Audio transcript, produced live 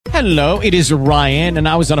Hello, it is Ryan, and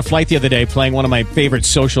I was on a flight the other day playing one of my favorite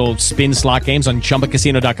social spin slot games on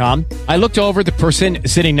ChumbaCasino.com. I looked over at the person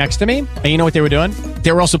sitting next to me, and you know what they were doing?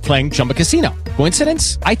 They were also playing Chumba Casino.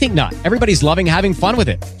 Coincidence? I think not. Everybody's loving having fun with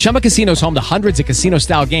it. Chumba Casino is home to hundreds of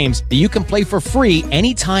casino-style games that you can play for free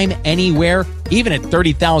anytime, anywhere, even at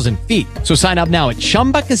 30,000 feet. So sign up now at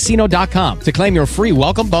ChumbaCasino.com to claim your free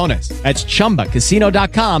welcome bonus. That's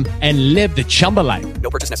ChumbaCasino.com and live the Chumba life.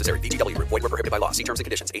 No purchase necessary. VGW. Void where prohibited by law. See terms and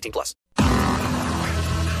conditions. 18+.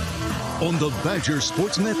 On the Badger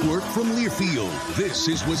Sports Network from Learfield, this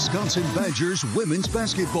is Wisconsin Badgers women's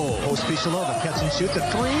basketball. Pospisilova cuts and shoots. A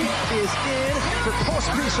three is in for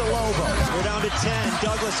Pospisilova. We're down to 10.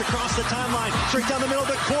 Douglas across the timeline. Straight down the middle of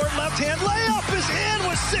the court. Left hand layup is in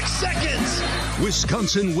with 6 seconds.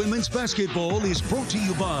 Wisconsin women's basketball is brought to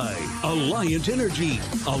you by Alliant Energy.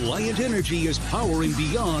 Alliant Energy is powering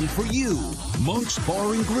beyond for you. Monk's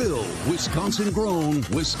Bar and Grill. Wisconsin grown,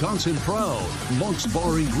 Wisconsin proud. Monk's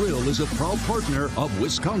Bar and Grill is a proud partner of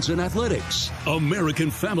Wisconsin Athletics.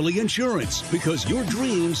 American Family Insurance, because your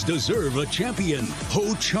dreams deserve a champion.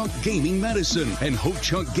 Ho-Chunk Gaming Madison and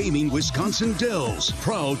Ho-Chunk Gaming Wisconsin Dells,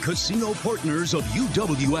 proud casino partners of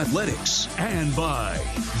UW Athletics. And by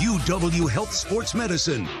UW Health Sports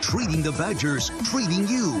Medicine, treating the Badgers, treating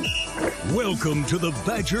you. Welcome to the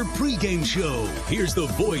Badger pregame show. Here's the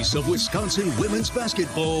voice of Wisconsin women's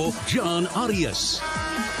basketball, John Arias.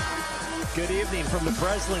 Good evening from the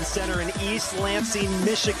Breslin Center in East Lansing,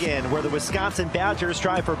 Michigan, where the Wisconsin Badgers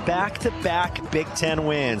strive for back-to-back Big Ten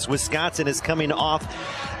wins. Wisconsin is coming off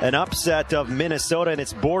an upset of Minnesota in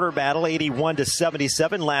its border battle,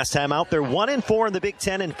 81-77 last time out. They're 1-4 in the Big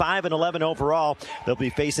Ten and 5-11 overall. They'll be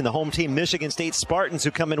facing the home team, Michigan State Spartans,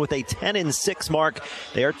 who come in with a 10-6 mark.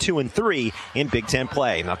 They are 2-3 in Big Ten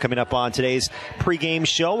play. Now, coming up on today's pregame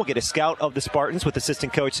show, we'll get a scout of the Spartans with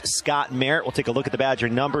assistant coach Scott Merritt. We'll take a look at the Badger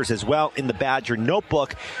numbers as well in the Badger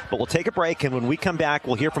notebook, but we'll take a break, and when we come back,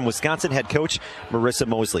 we'll hear from Wisconsin head coach Marissa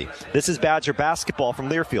Mosley. This is Badger basketball from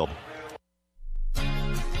Learfield.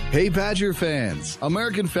 Hey Badger fans,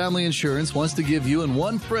 American Family Insurance wants to give you and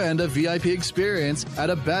one friend a VIP experience at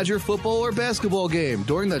a Badger football or basketball game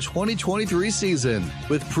during the 2023 season.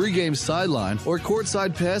 With pregame sideline or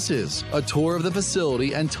courtside passes, a tour of the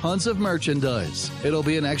facility, and tons of merchandise. It'll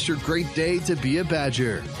be an extra great day to be a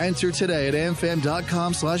Badger. Enter today at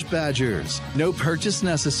amfam.com/Badgers. No purchase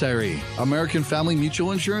necessary. American Family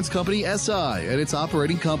Mutual Insurance Company, SI, and its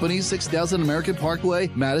operating company, 6000 American Parkway,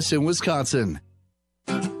 Madison, Wisconsin.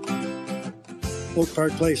 Oak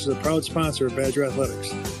Park Place is a proud sponsor of Badger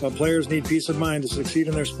Athletics. While players need peace of mind to succeed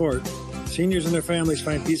in their sport, seniors and their families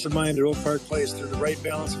find peace of mind at Oak Park Place through the right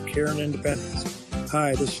balance of care and independence.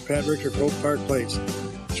 Hi, this is Pat Richter for Oak Park Place.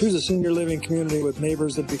 Choose a senior living community with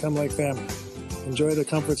neighbors that become like family. Enjoy the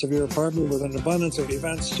comforts of your apartment with an abundance of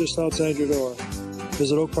events just outside your door.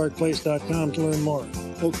 Visit oakparkplace.com to learn more.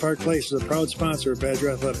 Oak Park Place is a proud sponsor of Badger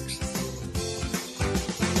Athletics.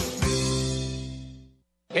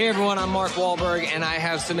 Hey everyone, I'm Mark Wahlberg, and I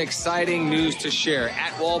have some exciting news to share.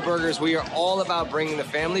 At Wahlburgers, we are all about bringing the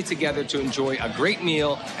family together to enjoy a great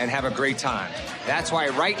meal and have a great time. That's why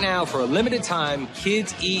right now, for a limited time,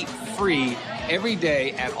 kids eat free every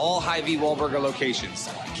day at all Hy-Vee Wahlburger locations.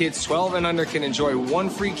 Kids 12 and under can enjoy one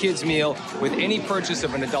free kids meal with any purchase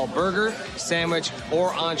of an adult burger, sandwich,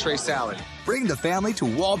 or entree salad. Bring the family to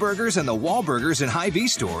Wahlburgers and the Wahlburgers and Hy-Vee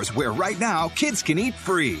stores, where right now, kids can eat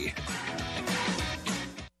free.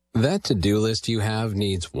 That to-do list you have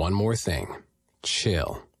needs one more thing.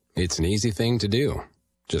 Chill. It's an easy thing to do.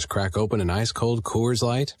 Just crack open an ice-cold Coors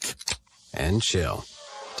Light and chill.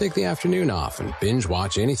 Take the afternoon off and binge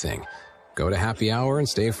watch anything. Go to happy hour and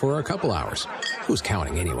stay for a couple hours. Who's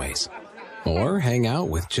counting anyways? Or hang out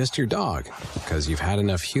with just your dog, because you've had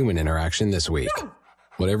enough human interaction this week.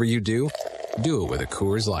 Whatever you do it with a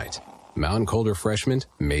Coors Light. Mountain cold refreshment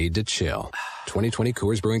made to chill. 2020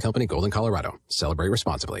 Coors Brewing Company, Golden, Colorado. Celebrate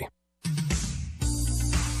responsibly.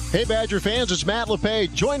 Hey, Badger fans, it's Matt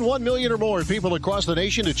LePage. Join 1 million or more people across the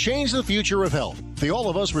nation to change the future of health. The All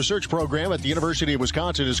of Us Research Program at the University of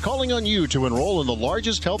Wisconsin is calling on you to enroll in the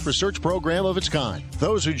largest health research program of its kind.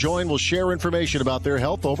 Those who join will share information about their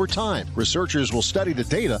health over time. Researchers will study the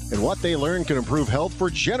data, and what they learn can improve health for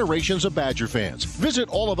generations of Badger fans. Visit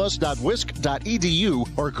allofus.wisc.edu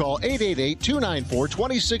or call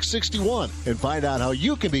 888-294-2661 and find out how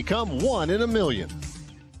you can become 1 in a million.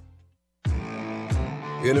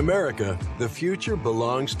 In America, the future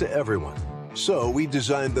belongs to everyone. So we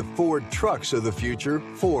designed the Ford trucks of the future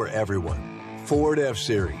for everyone. Ford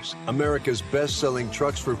F-Series, America's best-selling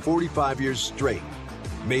trucks for 45 years straight.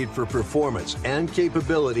 Made for performance and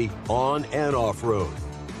capability on and off-road.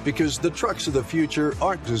 Because the trucks of the future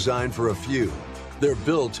aren't designed for a few. They're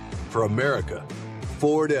built for America.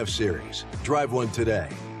 Ford F-Series. Drive one today.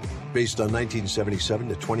 Based on 1977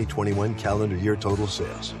 to 2021 calendar year total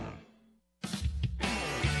sales.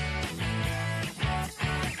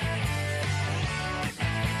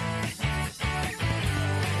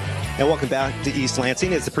 And welcome back to East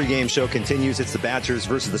Lansing as the pregame show continues. It's the Badgers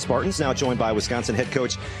versus the Spartans, now joined by Wisconsin head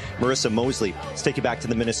coach Marissa Mosley. Let's take you back to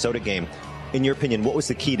the Minnesota game. In your opinion, what was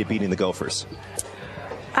the key to beating the Gophers?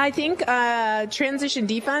 I think transition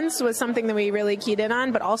defense was something that we really keyed in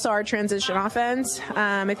on, but also our transition offense.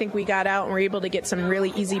 I think we got out and were able to get some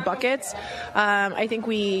really easy buckets. I think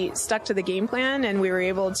we stuck to the game plan and we were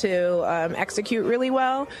able to execute really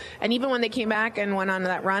well. And even when they came back and went on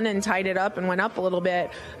that run and tied it up and went up a little bit,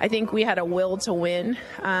 I think we had a will to win.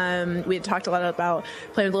 We had talked a lot about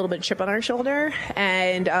playing with a little bit of chip on our shoulder,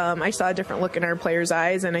 and I saw a different look in our players'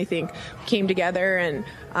 eyes, and I think we came together and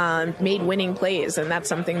made winning plays, and that's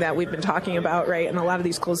something that we've been talking about, right, in a lot of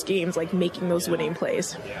these close games, like making those winning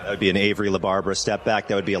plays. That would be an Avery LaBarbera step back.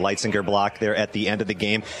 That would be a Leitzinger block there at the end of the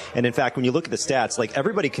game. And in fact, when you look at the stats, like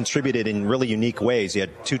everybody contributed in really unique ways. You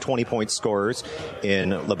had two 20-point scorers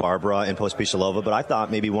in LaBarbera and Pospisilova, but I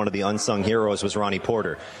thought maybe one of the unsung heroes was Ronnie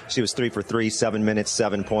Porter. She was 3 for 3, 7 minutes,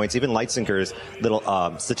 7 points. Even Leitzinger's little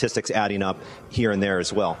statistics adding up here and there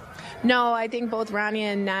as well. No, I think both Ronnie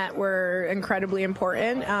and Nat were incredibly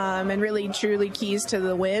important and really truly keys to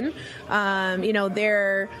the win.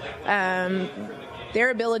 Their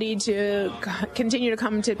ability to continue to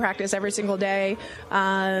come to practice every single day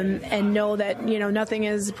and know that, nothing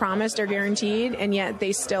is promised or guaranteed, and yet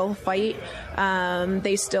they still fight,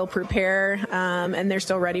 they still prepare, and they're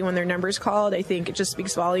still ready when their number's called. I think it just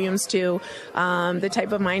speaks volumes to the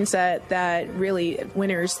type of mindset that really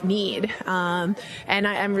winners need. And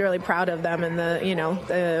I'm really proud of them and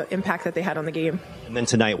the impact that they had on the game. And then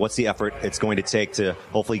tonight, what's the effort it's going to take to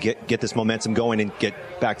hopefully get this momentum going and get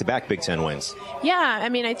back-to-back Big Ten wins? Yeah,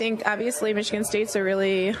 I think obviously Michigan State's a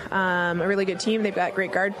really good team. They've got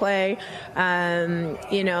great guard play.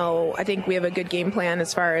 I think we have a good game plan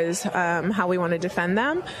as far as how we want to defend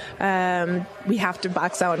them. We have to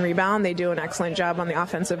box out and rebound. They do an excellent job on the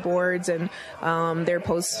offensive boards, and their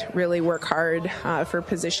posts really work hard for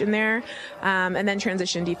position there. And then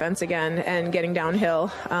transition defense again and getting downhill,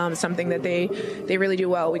 something that they really do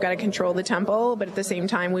well. We got to control the tempo, but at the same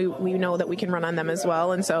time, we know that we can run on them as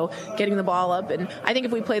well. And so getting the ball up, and I think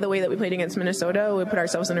if we play the way that we played against Minnesota, we put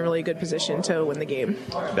ourselves in a really good position to win the game.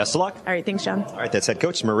 Best of luck. All right, thanks, John. All right, that's head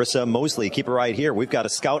coach Marissa Mosley. Keep it right here. We've got a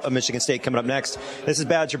scout of Michigan State coming up next. This is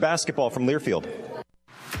Badger basketball from Learfield.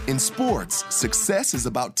 In sports, success is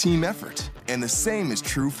about team effort, and the same is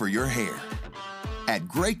true for your hair. At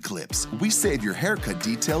Great Clips, we save your haircut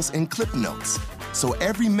details in clip notes, so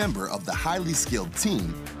every member of the highly skilled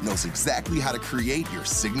team knows exactly how to create your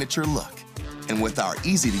signature look. And with our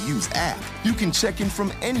easy-to-use app, you can check in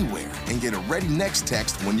from anywhere and get a ready next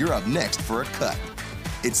text when you're up next for a cut.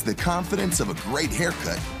 It's the confidence of a great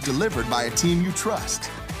haircut delivered by a team you trust.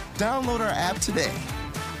 Download our app today.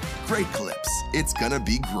 Great Clips. It's gonna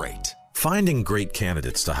be great. Finding great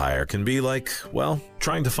candidates to hire can be like, well,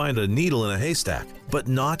 trying to find a needle in a haystack, but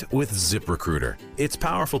not with ZipRecruiter. Its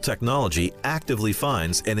powerful technology actively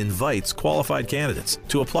finds and invites qualified candidates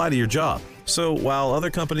to apply to your job. So while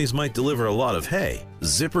other companies might deliver a lot of hay,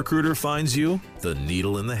 ZipRecruiter finds you the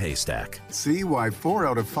needle in the haystack. See why 4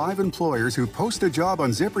 out of 5 employers who post a job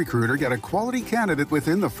on ZipRecruiter get a quality candidate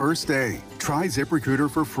within the first day. Try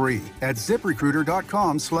ZipRecruiter for free at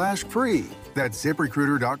ZipRecruiter.com/free. That's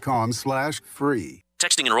ZipRecruiter.com/free.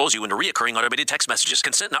 Texting enrolls you into recurring automated text messages.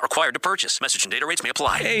 Consent not required to purchase. Message and data rates may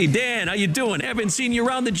apply. Hey, Dan, how you doing? Haven't seen you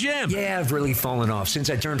around the gym. Yeah, I've really fallen off. Since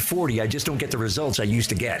I turned 40, I just don't get the results I used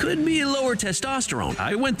to get. Could be lower testosterone.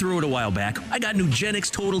 I went through it a while back. I got Nugenix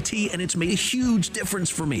Total T, and it's made a huge difference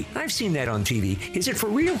for me. I've seen that on TV. Is it for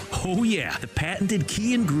real? Oh, yeah. The patented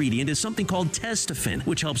key ingredient is something called Testofen,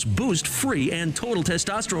 which helps boost free and total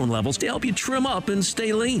testosterone levels to help you trim up and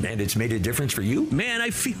stay lean. And it's made a difference for you? Man, I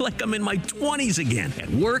feel like I'm in my 20s again. At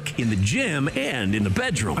work, in the gym, and in the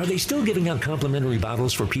bedroom. Are they still giving out complimentary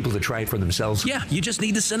bottles for people to try it for themselves? Yeah, you just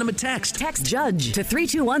need to send them a text. Text JUDGE to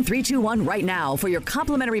 321-321 right now for your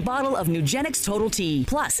complimentary bottle of Nugenix Total T.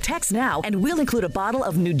 Plus, text now and we'll include a bottle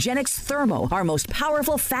of Nugenix Thermo, our most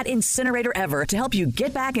powerful fat incinerator ever, to help you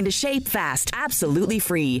get back into shape fast. Absolutely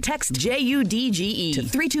free. Text JUDGE to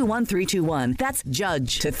 321-321. That's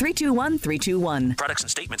JUDGE to 321-321. Products and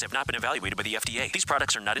statements have not been evaluated by the FDA. These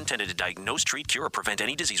products are not intended to diagnose, treat, cure, or prevent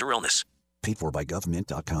any disease or illness. Paid for by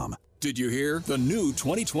government.com. Did you hear? The new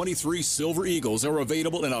 2023 Silver Eagles are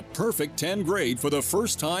available in a perfect 10 grade for the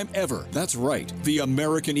first time ever. That's right, the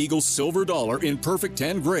American Eagle Silver Dollar in perfect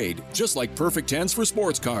 10 grade, just like perfect 10s for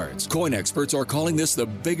sports cards. Coin experts are calling this the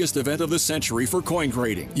biggest event of the century for coin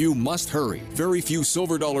grading. You must hurry. Very few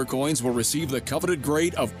silver dollar coins will receive the coveted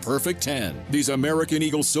grade of perfect 10. These American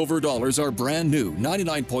Eagle Silver Dollars are brand new,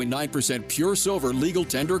 99.9% pure silver legal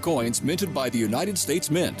tender coins minted by the United States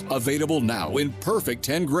Mint. Available now in perfect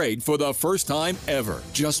 10 grade for the first time ever.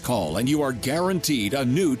 Just call and you are guaranteed a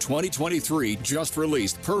new 2023 just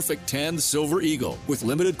released Perfect 10 Silver Eagle. With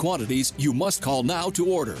limited quantities, you must call now to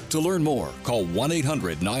order. To learn more, call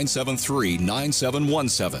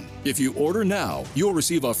 1-800-973-9717. If you order now, you'll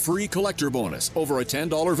receive a free collector bonus over a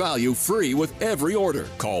 $10 value free with every order.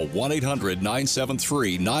 Call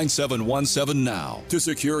 1-800-973-9717 now to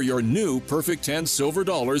secure your new Perfect 10 Silver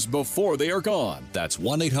Dollars before they are gone. That's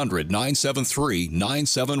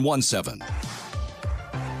 1-800-973-9717. And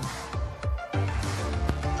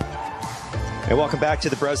welcome back to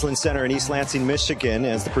the Breslin Center in East Lansing, Michigan,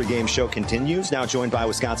 as the pregame show continues. Now joined by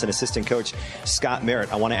Wisconsin assistant coach Scott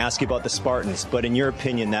Merritt. I want to ask you about the Spartans, but in your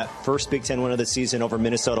opinion, that first Big Ten win of the season over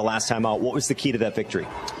Minnesota last time out, what was the key to that victory?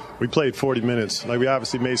 We played 40 minutes. We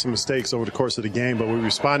obviously made some mistakes over the course of the game, but we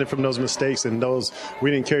responded from those mistakes, and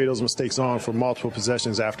we didn't carry those mistakes on for multiple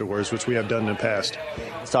possessions afterwards, which we have done in the past.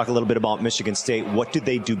 Let's talk a little bit about Michigan State. What do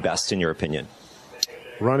they do best, in your opinion?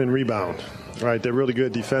 Run and rebound. Right, they're really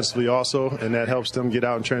good defensively also, and that helps them get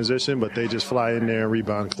out in transition, but they just fly in there and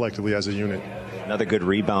rebound collectively as a unit. Another good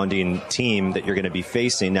rebounding team that you're going to be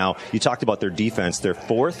facing. Now, you talked about their defense. They're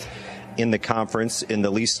fourth in the conference in the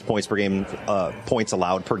least points per game, points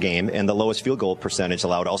allowed per game, and the lowest field goal percentage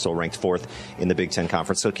allowed, also ranked fourth in the Big Ten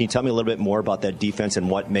Conference. So can you tell me a little bit more about that defense and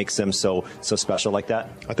what makes them so special like that?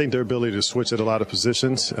 I think their ability to switch at a lot of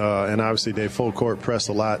positions, and obviously they full court press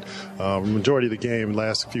a lot. Majority of the game,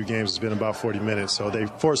 last few games, has been about 40 minutes. So they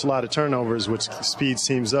force a lot of turnovers, which speeds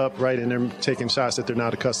teams up, right, and they're taking shots that they're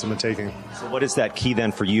not accustomed to taking. So what is that key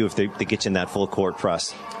then for you if they get you in that full court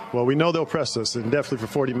press? Well, we know they'll press us, and definitely for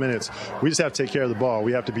 40 minutes. We just have to take care of the ball.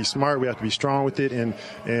 We have to be smart. We have to be strong with it and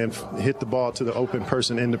hit the ball to the open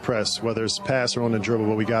person in the press, whether it's pass or on the dribble.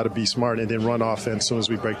 But we got to be smart and then run offense as soon as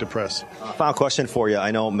we break the press. Final question for you.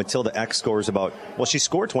 I know Matilda X scores she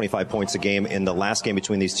scored 25 points a game in the last game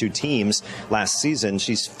between these two teams last season.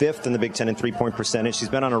 She's fifth in the Big Ten in three-point percentage. She's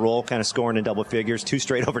been on a roll, kind of scoring in double figures, 2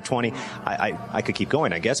 straight over 20. I could keep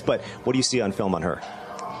going, I guess, but what do you see on film on her?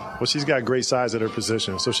 Well, she's got great size at her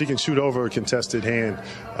position, so she can shoot over a contested hand,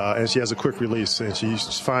 and she has a quick release, and she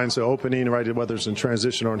finds the opening, right, whether it's in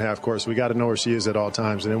transition or in half court. So we got to know where she is at all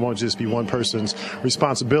times, and it won't just be one person's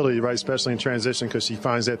responsibility, right, especially in transition, because she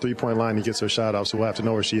finds that three-point line and gets her shot off, so we'll have to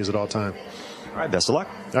know where she is at all times. All right, best of luck.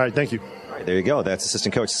 All right, thank you. All right, there you go. That's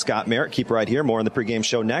assistant coach Scott Merritt. Keep right here. More on the pregame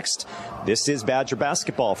show next. This is Badger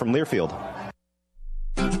basketball from Learfield.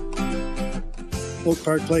 Oak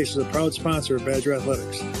Park Place is a proud sponsor of Badger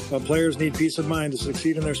Athletics. While players need peace of mind to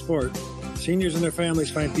succeed in their sport, seniors and their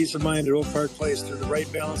families find peace of mind at Oak Park Place through the right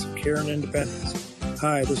balance of care and independence.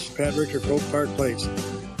 Hi, this is Pat Richter for Oak Park Place.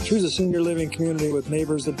 Choose a senior living community with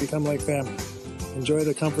neighbors that become like family. Enjoy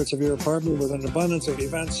the comforts of your apartment with an abundance of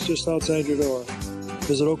events just outside your door.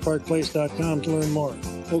 Visit oakparkplace.com to learn more.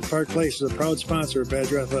 Oak Park Place is a proud sponsor of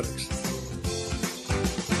Badger Athletics.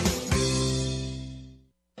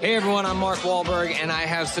 Hey everyone, I'm Mark Wahlberg, and I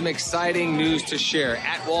have some exciting news to share.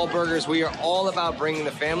 At Wahlburgers, we are all about bringing the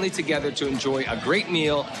family together to enjoy a great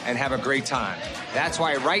meal and have a great time. That's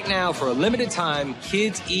why right now, for a limited time,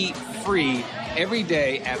 kids eat free every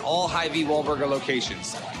day at all Hy-Vee Wahlburger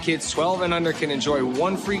locations. Kids 12 and under can enjoy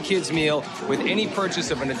one free kids meal with any purchase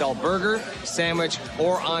of an adult burger, sandwich,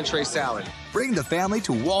 or entree salad. Bring the family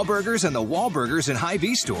to Wahlburgers and the Wahlburgers and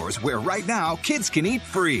Hy-Vee stores, where right now, kids can eat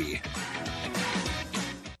free.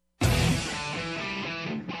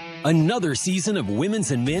 Another season of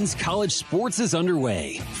women's and men's college sports is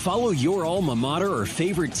underway. Follow your alma mater or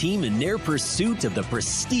favorite team in their pursuit of the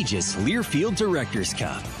prestigious Learfield Directors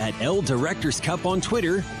Cup at L Directors Cup on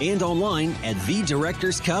Twitter and online at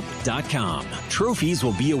thedirectorscup.com. Trophies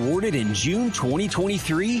will be awarded in June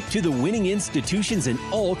 2023 to the winning institutions in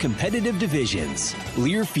all competitive divisions.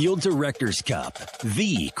 Learfield Directors Cup,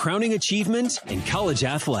 the crowning achievement in college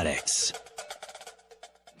athletics.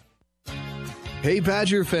 Hey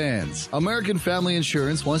Badger fans, American Family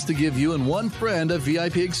Insurance wants to give you and one friend a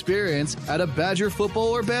VIP experience at a Badger football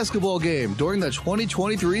or basketball game during the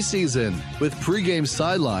 2023 season. With pregame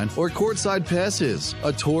sideline or courtside passes,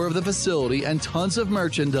 a tour of the facility, and tons of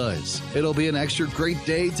merchandise. It'll be an extra great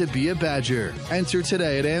day to be a Badger. Enter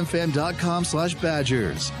today at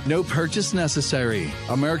amfam.com/Badgers. No purchase necessary.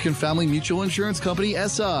 American Family Mutual Insurance Company,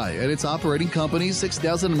 SI, and its operating company,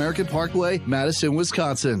 6000 American Parkway, Madison,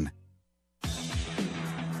 Wisconsin.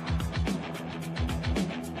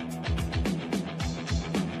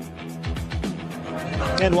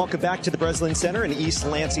 And welcome back to the Breslin Center in East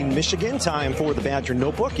Lansing, Michigan. Time for the Badger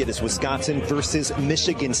Notebook. It is Wisconsin versus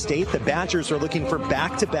Michigan State. The Badgers are looking for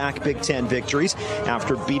back-to-back Big Ten victories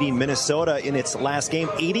after beating Minnesota in its last game,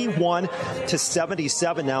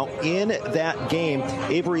 81-77. Now, in that game,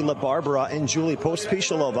 Avery LaBarbera and Julie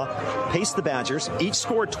Pospisilova paced the Badgers. Each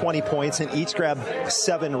scored 20 points and each grabbed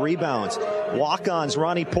 7 rebounds. Walk-ons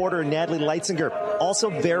Ronnie Porter and Natalie Leitzinger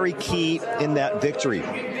also very key in that victory.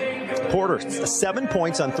 Porter, 7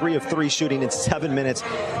 points on 3 of 3 shooting in 7 minutes.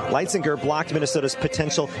 Leitzinger blocked Minnesota's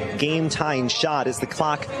potential game-tying shot as the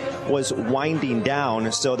clock was winding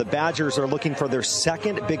down. So the Badgers are looking for their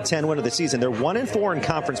second Big Ten win of the season. They're 1-4 in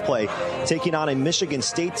conference play, taking on a Michigan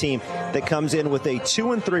State team that comes in with a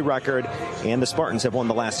 2-3 record, and the Spartans have won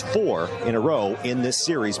the last 4 in a row in this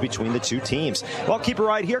series between the two teams. Well, keep it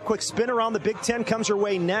right here. Quick spin around the Big Ten comes your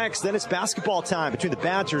way next. Then it's basketball time between the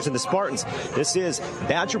Badgers and the Spartans. This is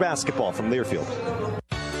Badger basketball from Learfield.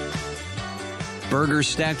 Burgers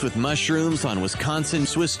stacked with mushrooms on Wisconsin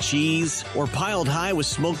Swiss cheese, or piled high with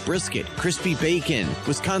smoked brisket, crispy bacon,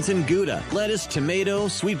 Wisconsin Gouda, lettuce, tomato,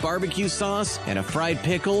 sweet barbecue sauce, and a fried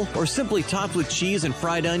pickle, or simply topped with cheese and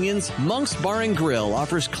fried onions, Monk's Bar and Grill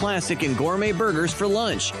offers classic and gourmet burgers for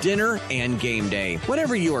lunch, dinner, and game day.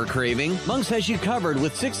 Whatever you are craving, Monk's has you covered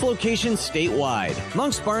with 6 locations statewide.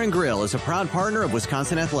 Monk's Bar and Grill is a proud partner of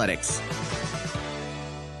Wisconsin Athletics.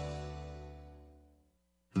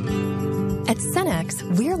 At Cenex,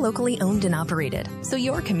 we're locally owned and operated, so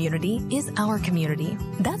your community is our community.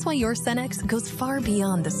 That's why your Cenex goes far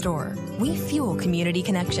beyond the store. We fuel community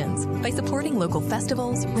connections by supporting local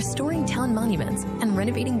festivals, restoring town monuments, and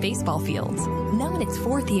renovating baseball fields. Now in its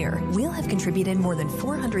 4th year, we'll have contributed more than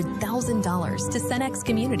 $400,000 to Cenex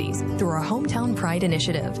communities through our Hometown Pride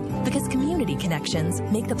initiative, because community connections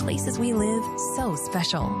make the places we live so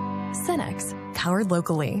special. Cenex, powered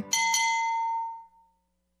locally.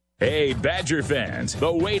 Hey, Badger fans,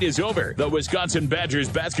 the wait is over. The Wisconsin Badgers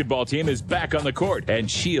basketball team is back on the court, and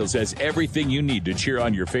Shields has everything you need to cheer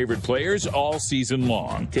on your favorite players all season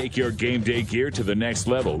long. Take your game day gear to the next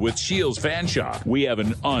level with Shields Fan Shop. We have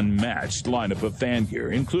an unmatched lineup of fan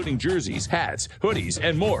gear, including jerseys, hats, hoodies,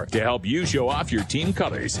 and more to help you show off your team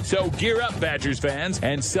colors. So gear up, Badgers fans,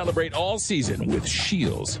 and celebrate all season with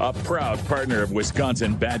Shields, a proud partner of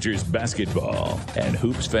Wisconsin Badgers basketball and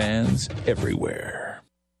hoops fans everywhere.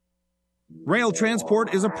 Rail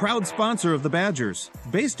Transport is a proud sponsor of the Badgers.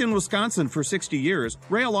 Based in Wisconsin for 60 years,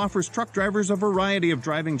 Rail offers truck drivers a variety of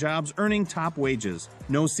driving jobs earning top wages.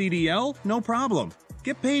 No CDL? No problem.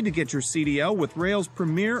 Get paid to get your CDL with Rail's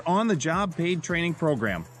premier on-the-job paid training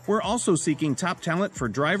program. We're also seeking top talent for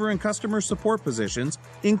driver and customer support positions,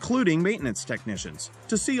 including maintenance technicians.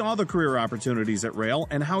 To see all the career opportunities at Rail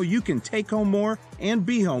and how you can take home more and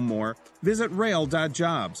be home more, visit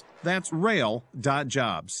rail.jobs. That's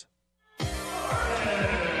rail.jobs.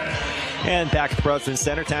 And back at the Breslin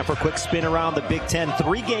Center, time for a quick spin around the Big Ten.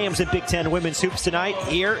 3 games in Big Ten women's hoops tonight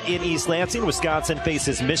here in East Lansing. Wisconsin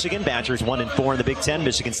faces Michigan. Badgers 1-4 in the Big Ten.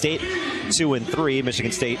 Michigan State 2-3.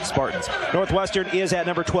 Michigan State Spartans. Northwestern is at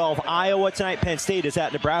number 12. Iowa tonight. Penn State is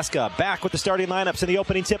at Nebraska. Back with the starting lineups and the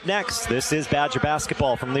opening tip next. This is Badger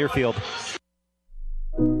basketball from Learfield.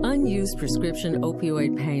 Unused prescription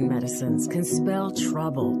opioid pain medicines can spell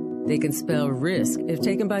trouble. They can spell risk if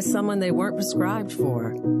taken by someone they weren't prescribed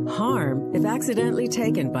for, harm if accidentally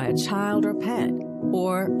taken by a child or pet,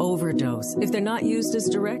 or overdose if they're not used as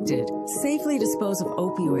directed. Safely dispose of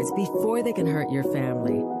opioids before they can hurt your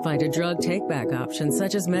family. Find a drug take-back option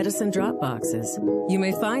such as medicine drop boxes. You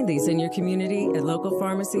may find these in your community at local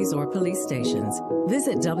pharmacies or police stations.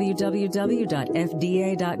 Visit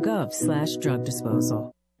www.fda.gov/drug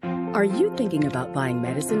disposal. Are you thinking about buying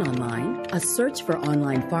medicine online? A search for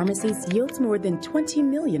online pharmacies yields more than 20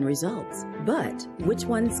 million results. But which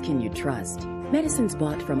ones can you trust? Medicines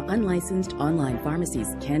bought from unlicensed online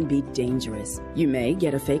pharmacies can be dangerous. You may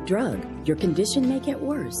get a fake drug, your condition may get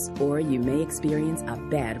worse, or you may experience a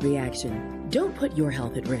bad reaction. Don't put your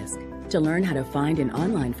health at risk. To learn how to find an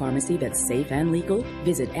online pharmacy that's safe and legal,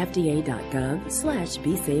 visit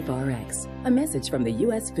fda.gov/BeSafeRx. A message from the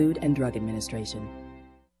U.S. Food and Drug Administration.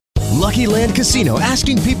 Lucky Land Casino,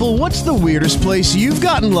 asking people, what's the weirdest place you've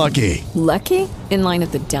gotten lucky? Lucky? In line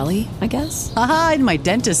at the deli, I guess? Aha, in my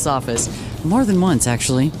dentist's office. More than once,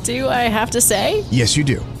 actually. Do I have to say? Yes, you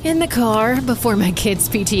do. In the car before my kids'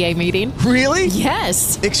 PTA meeting. Really?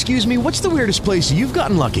 Yes. Excuse me, what's the weirdest place you've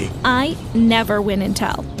gotten lucky? I never win and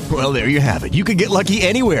tell. Well, there you have it. You can get lucky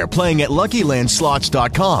anywhere, playing at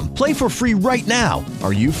LuckyLandSlots.com. Play for free right now.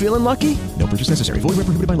 Are you feeling lucky? No purchase necessary. Void where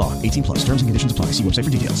prohibited by law. 18+. Terms and conditions apply. See website for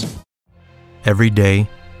details. Every day,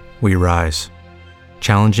 we rise,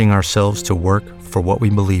 challenging ourselves to work for what we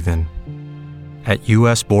believe in. At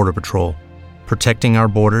U.S. Border Patrol, protecting our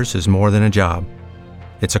borders is more than a job.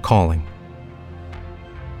 It's a calling.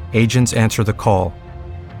 Agents answer the call,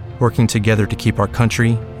 working together to keep our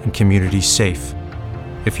country and communities safe.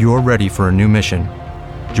 If you're ready for a new mission,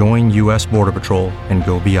 join U.S. Border Patrol and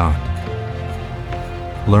go beyond.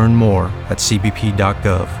 Learn more at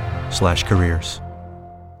cbp.gov/careers.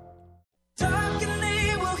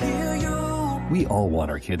 We all want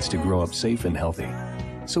our kids to grow up safe and healthy,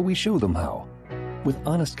 so we show them how. With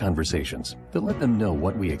honest conversations that let them know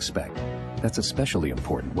what we expect. That's especially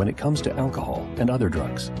important when it comes to alcohol and other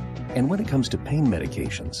drugs. And when it comes to pain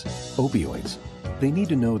medications, opioids, they need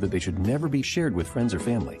to know that they should never be shared with friends or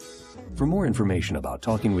family. For more information about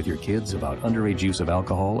talking with your kids about underage use of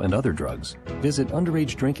alcohol and other drugs, visit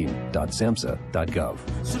underagedrinking.samhsa.gov.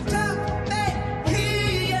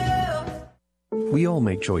 We all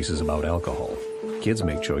make choices about alcohol. Kids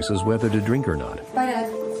make choices whether to drink or not. Bye,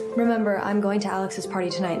 Dad. Remember, I'm going to Alex's party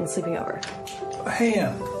tonight and sleeping over. Hey,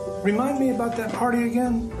 remind me about that party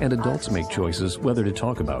again? And adults make choices whether to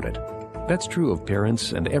talk about it. That's true of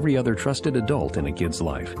parents and every other trusted adult in a kid's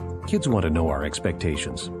life. Kids want to know our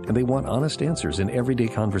expectations, and they want honest answers in everyday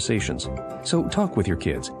conversations. So talk with your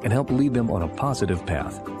kids and help lead them on a positive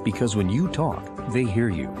path, because when you talk, they hear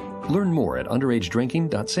you. Learn more at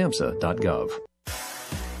underagedrinking.samhsa.gov.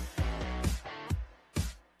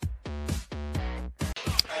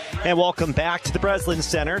 And welcome back to the Breslin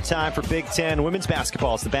Center. Time for Big Ten women's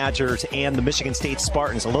basketball. It's the Badgers and the Michigan State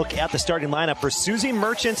Spartans. A look at the starting lineup for Susie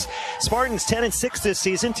Merchants. Spartans 10-6 this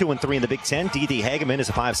season, 2-3 in the Big Ten. Dee Hageman is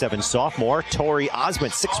a 5'7" sophomore. Tori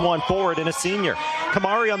Osmond, 6'1" forward and a senior.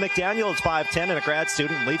 Kamaria McDaniel is 5'10" and a grad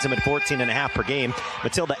student, leads them at 14.5 per game.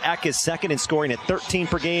 Matilda Eck is second in scoring at 13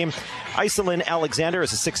 per game. Iselin Alexander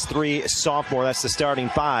is a 6'3" sophomore. That's the starting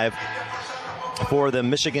five for the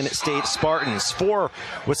Michigan State Spartans. For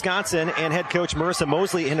Wisconsin and head coach Marissa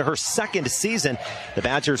Mosley in her second season, the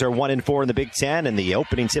Badgers are 1-4 in the Big Ten, and the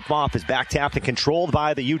opening tip-off is back-tapped and controlled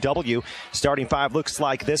by the UW. Starting five looks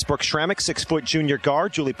like this. Brooke Schrammick, 6-foot junior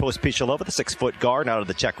guard. Julie Pospisilova, the 6-foot guard out of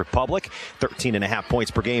the Czech Republic. 13.5 points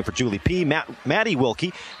per game for Julie P. Maddie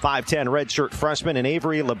Wilkie, 5'10", redshirt freshman, and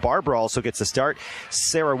Avery LaBarbera also gets the start.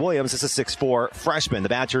 Sarah Williams is a 6'4" freshman. The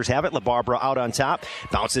Badgers have it. LaBarbera out on top.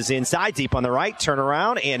 Bounces inside, deep on the right. Turn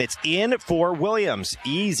around, and it's in for Williams.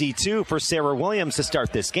 Easy, too, for Sarah Williams to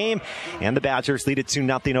start this game. And the Badgers lead it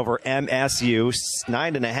 2-0 over MSU.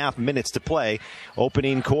 9.5 minutes to play.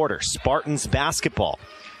 Opening quarter. Spartans basketball.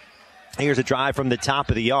 Here's a drive from the top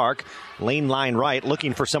of the arc. Lane line right.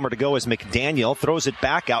 Looking for somewhere to go is McDaniel. Throws it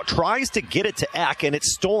back out. Tries to get it to Eck, and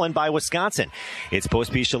it's stolen by Wisconsin. It's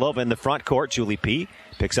Pospisilova in the front court. Julie P.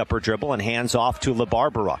 picks up her dribble and hands off to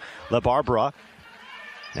LaBarbera. LaBarbera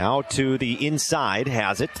now to the inside,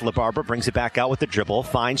 has it. LaBarbera brings it back out with the dribble,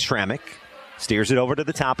 finds Schrammick, steers it over to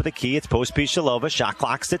the top of the key. It's Pospisilova, shot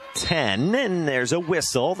clock's at 10, and there's a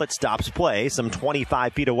whistle that stops play some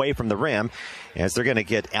 25 feet away from the rim, as they're going to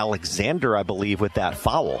get Alexander, I believe, with that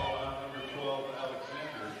foul.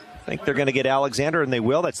 I think they're going to get Alexander, and they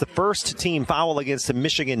will. That's the first team foul against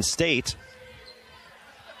Michigan State,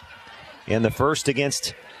 and the first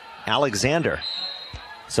against Alexander.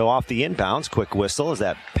 So off the inbounds, quick whistle as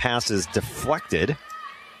that pass is deflected.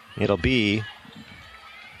 It'll be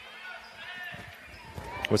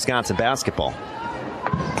Wisconsin basketball.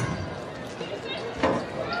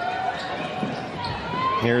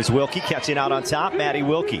 Here's Wilkie catching out on top. Maddie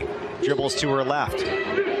Wilkie dribbles to her left.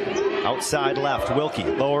 Outside left, Wilkie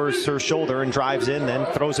lowers her shoulder and drives in, then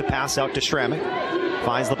throws a pass out to Schrammick.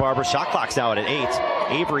 Finds LaBarbera. Shot clock's out at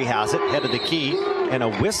 8. Avery has it, head of the key, and a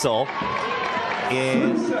whistle.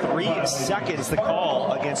 In 3 seconds, the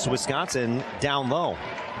call against Wisconsin down low.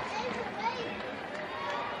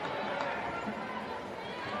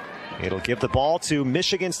 It'll give the ball to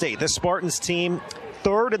Michigan State. The Spartans team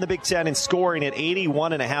third in the Big Ten in scoring at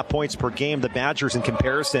 81.5 points per game. The Badgers, in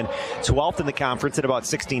comparison, 12th in the conference at about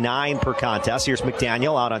 69 per contest. Here's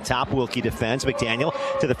McDaniel out on top. Wilkie defends. McDaniel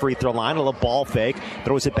to the free throw line. A little ball fake.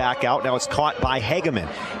 Throws it back out. Now it's caught by Hageman.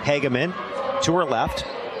 Hageman to her left.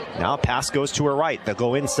 Now pass goes to her right. They'll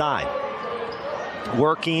go inside.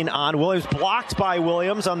 Working on Williams, blocked by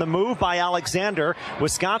Williams on the move by Alexander.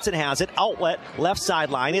 Wisconsin has it, outlet, left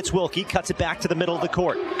sideline. It's Wilkie, cuts it back to the middle of the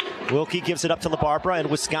court. Wilkie gives it up to LaBarbera, and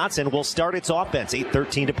Wisconsin will start its offense.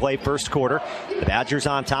 8:13 to play first quarter. The Badgers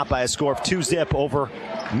on top by a score of 2-0 over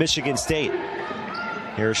Michigan State.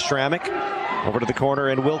 Here's Stramick over to the corner,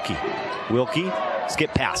 and Wilkie. Wilkie,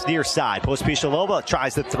 skip pass, near side. Pospisilova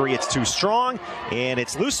tries the three. It's too strong, and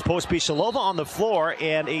it's loose. Pospisilova on the floor,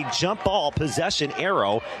 and a jump ball possession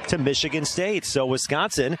arrow to Michigan State. So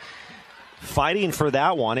Wisconsin fighting for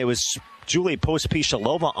that one. It was Julie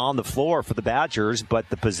Pospisilova on the floor for the Badgers, but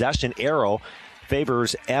the possession arrow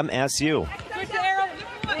favors MSU.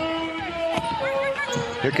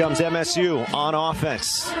 Here comes MSU on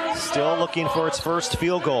offense. Still looking for its first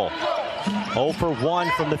field goal. 0 for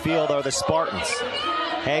 1 from the field are the Spartans.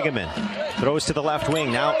 Hageman throws to the left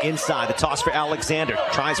wing. Now inside. The toss for Alexander.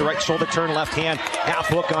 Tries a right shoulder turn, left hand. Half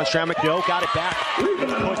hook on Stramick. No, got it back.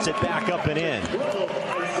 Puts it back up and in.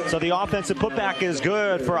 So the offensive putback is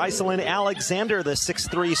good for Iselin Alexander, the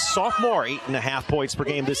 6'3 sophomore. 8.5 points per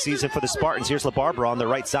game this season for the Spartans. Here's LaBarbera on the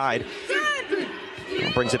right side.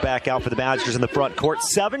 Brings it back out for the Badgers in the front court.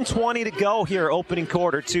 7:20 to go here, opening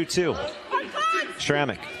quarter, 2-2.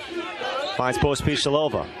 Stramick finds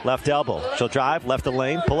Pospisilova, left elbow. She'll drive, left the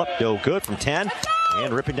lane, pull up, no good from 10.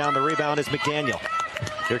 And ripping down the rebound is McDaniel.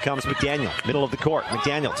 Here comes McDaniel, middle of the court.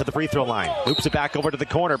 McDaniel to the free throw line. Loops it back over to the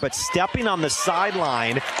corner, but stepping on the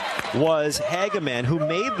sideline was Hageman, who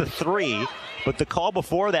made the three, but the call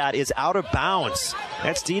before that is out of bounds.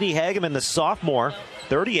 That's Didi Hageman, the sophomore,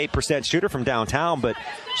 38% shooter from downtown, but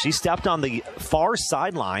she stepped on the far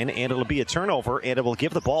sideline, and it'll be a turnover, and it will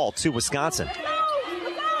give the ball to Wisconsin.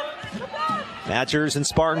 Badgers and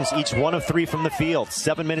Spartans each 1 of 3 from the field.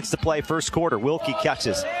 7 minutes to play first quarter. Wilkie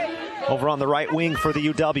catches over on the right wing for the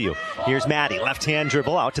UW. Here's Maddie, left hand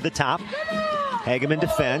dribble out to the top. Hageman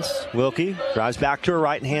defends. Wilkie drives back to her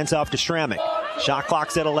right and hands off to Stramick. Shot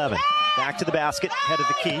clock's at 11. Back to the basket, head of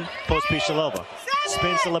the key. Pospisilova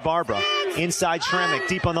spins to LaBarbera. Inside Stramick,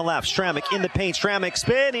 deep on the left. Stramick in the paint. Stramick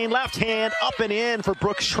spinning, left hand up and in for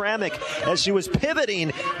Brooke Stramick as she was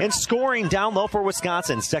pivoting and scoring down low for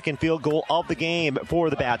Wisconsin. Second field goal of the game for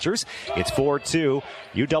the Badgers. It's 4-2.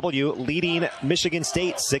 UW leading Michigan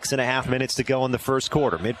State. 6.5 minutes to go in the first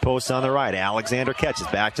quarter. Mid post on the right. Alexander catches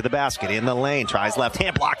back to the basket in the lane. Tries left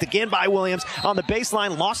hand, blocked again by Williams on the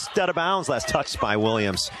baseline. Lost out of bounds. Last touched by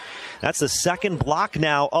Williams. That's the second block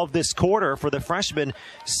now of this quarter for the freshman,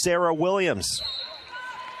 Sarah Williams.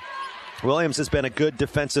 Williams has been a good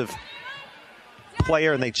defensive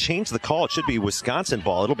player, and they changed the call. It should be Wisconsin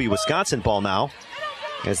ball. It'll be Wisconsin ball now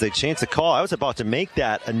as they change the call. I was about to make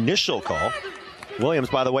that initial call. Williams,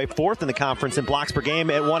 by the way, 4th in the conference in blocks per game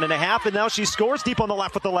at 1.5, and now she scores deep on the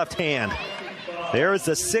left with the left hand. There is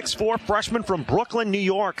the 6'4 freshman from Brooklyn, New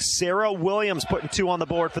York, Sarah Williams, putting 2 on the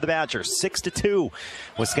board for the Badgers. 6-2.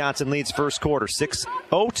 Wisconsin leads first quarter.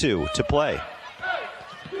 6:02 to play.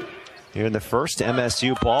 Here in the first,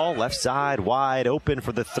 MSU ball, left side, wide open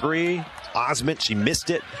for the three. Osment, she missed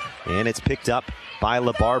it, and it's picked up by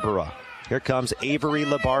LaBarbera. Here comes Avery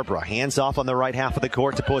LaBarbera. Hands off on the right half of the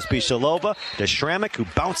court to Pospisilova. To Stramick, who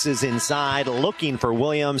bounces inside, looking for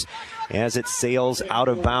Williams as it sails out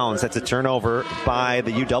of bounds. That's a turnover by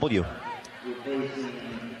the UW.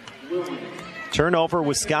 Turnover,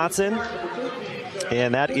 Wisconsin.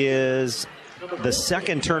 And that is the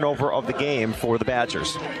second turnover of the game for the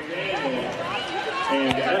Badgers.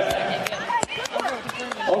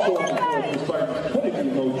 Also on the court, despite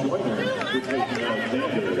putting no joiner,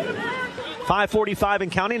 5:45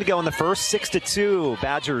 and counting to go in the first. 6-2.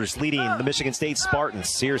 Badgers leading the Michigan State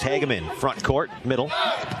Spartans. Here's Hageman, front court, middle.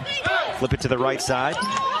 Flip it to the right side.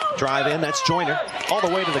 Drive in, that's Joyner. All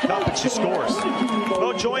the way to the cup, and she scores.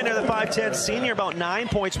 Bo Joyner, the 5'10 senior, about 9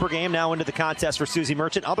 points per game now into the contest for Susie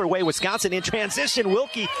Merchant. Other way, Wisconsin in transition.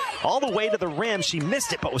 Wilkie all the way to the rim. She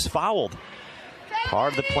missed it, but was fouled.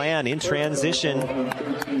 Part of the plan in transition.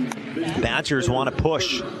 Badgers want to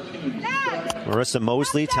push. Marissa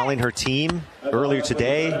Mosley telling her team earlier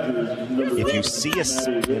today, if you see us,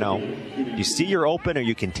 you see you're open or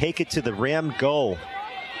you can take it to the rim, go.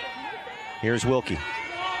 Here's Wilkie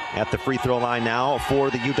at the free throw line now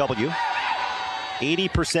for the UW.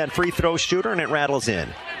 80% free throw shooter, and it rattles in.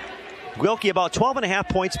 Wilkie about 12.5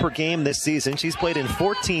 points per game this season. She's played in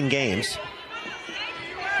 14 games.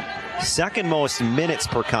 Second most minutes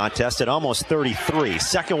per contest at almost 33.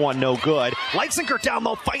 Second one no good. Leitzinger down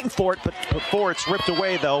low fighting for it, but before it's ripped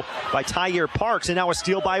away though by Tyre Parks, and now a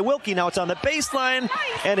steal by Wilkie. Now it's on the baseline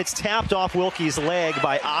and it's tapped off Wilkie's leg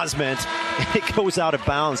by Osment. It goes out of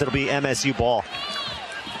bounds. It'll be MSU ball.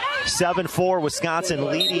 7-4 Wisconsin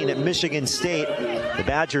leading at Michigan State. The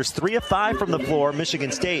Badgers 3 of 5 from the floor.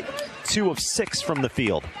 Michigan State 2 of 6 from the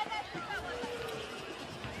field.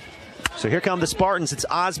 So here come the Spartans. It's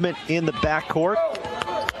Osment in the backcourt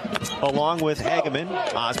along with Hageman.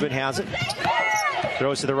 Osment has it.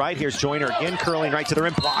 Throws to the right. Here's Joyner again, curling right to the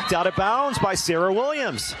rim. Blocked out of bounds by Sarah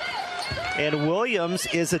Williams. And Williams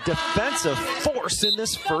is a defensive force in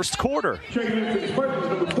this first quarter.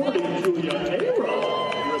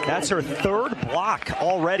 That's her third block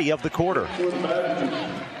already of the quarter.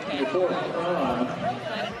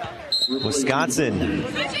 Wisconsin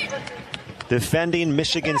defending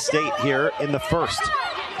Michigan State here in the first.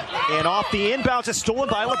 And off the inbounds, it's stolen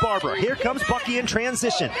by LaBarbera. Here comes Bucky in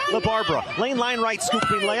transition. LaBarbera, lane line right,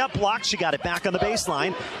 scooping layup, blocked. She got it back on the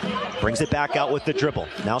baseline. Brings it back out with the dribble.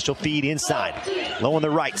 Now she'll feed inside. Low on the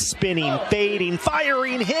right, spinning, fading,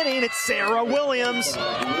 firing, hitting. It's Sarah Williams.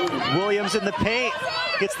 Williams in the paint.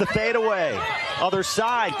 Gets the fade away. Other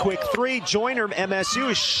side, quick three. Joyner,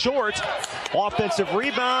 MSU is short. Offensive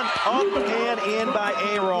rebound, up and in by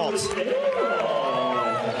Aaralt.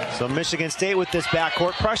 So Michigan State with this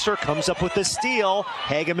backcourt pressure comes up with the steal.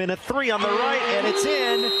 Hageman a three on the right, and it's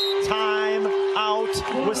in. Time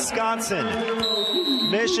out, Wisconsin.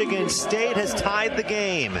 Michigan State has tied the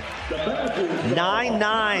game.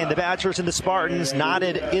 9-9, the Badgers and the Spartans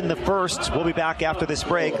knotted in the first. We'll be back after this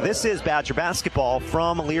break. This is Badger basketball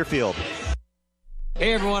from Learfield.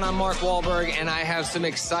 Hey everyone, I'm Mark Wahlberg, and I have some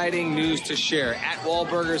exciting news to share. At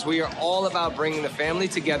Wahlburgers, we are all about bringing the family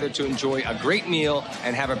together to enjoy a great meal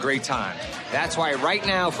and have a great time. That's why right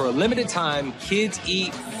now, for a limited time, kids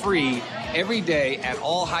eat free every day at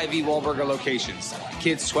all Hy-Vee Wahlburger locations.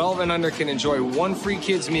 Kids 12 and under can enjoy one free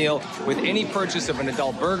kids meal with any purchase of an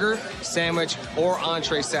adult burger, sandwich, or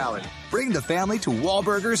entree salad. Bring the family to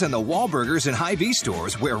Wahlburgers and the Wahlburgers and Hy-Vee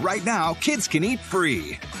stores, where right now, kids can eat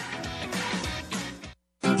free.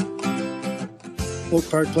 Oak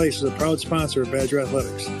Park Place is a proud sponsor of Badger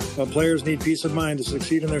Athletics. While players need peace of mind to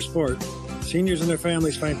succeed in their sport, seniors and their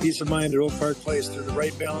families find peace of mind at Oak Park Place through the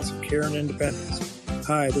right balance of care and independence.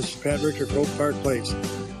 Hi, this is Pat Richter for Oak Park Place.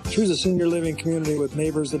 Choose a senior living community with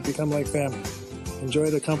neighbors that become like family. Enjoy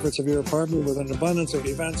the comforts of your apartment with an abundance of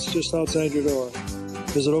events just outside your door.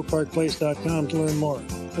 Visit oakparkplace.com to learn more.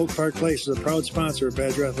 Oak Park Place is a proud sponsor of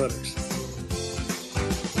Badger Athletics.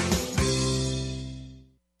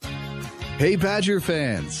 Hey Badger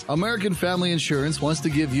fans, American Family Insurance wants to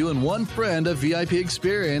give you and one friend a VIP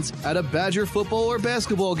experience at a Badger football or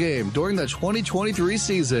basketball game during the 2023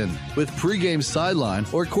 season. With pregame sideline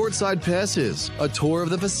or courtside passes, a tour of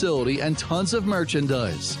the facility, and tons of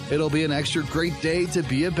merchandise. It'll be an extra great day to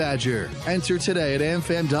be a Badger. Enter today at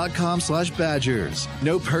amfam.com/Badgers.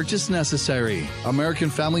 No purchase necessary. American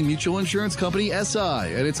Family Mutual Insurance Company,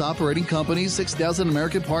 SI, and its operating company, 6000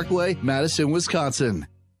 American Parkway, Madison, Wisconsin.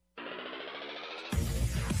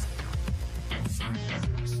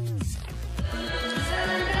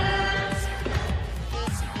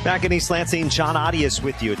 Back in East Lansing, John Audius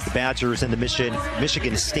with you. It's the Badgers and the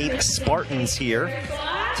Michigan State Spartans here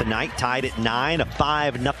tonight, tied at 9. A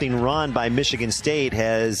 5-0 run by Michigan State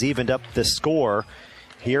has evened up the score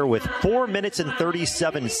here with 4 minutes and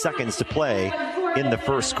 37 seconds to play in the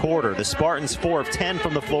first quarter. The Spartans 4 of 10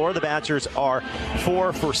 from the floor. The Badgers are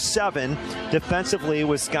 4 for 7. Defensively,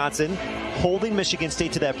 Wisconsin holding Michigan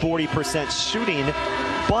State to that 40% shooting,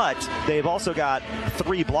 but they've also got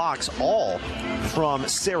 3 blocks, all from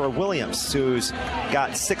Sarah Williams, who's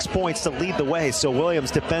got 6 points to lead the way. So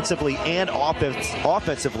Williams defensively and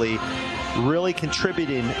offensively really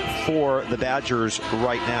contributing for the Badgers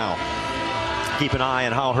right now. Keep an eye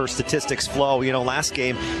on how her statistics flow. You know, last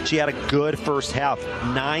game, she had a good first half.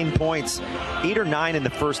 9 points, 8 or 9 in the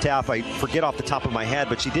first half. I forget off the top of my head,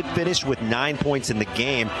 but she did finish with 9 points in the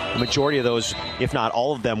game. The majority of those, if not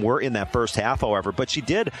all of them, were in that first half, however. But she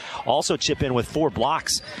did also chip in with 4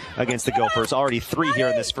 blocks against the Gophers. Already 3 here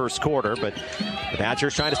in this first quarter. But the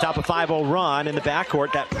Badgers trying to stop a 5-0 run in the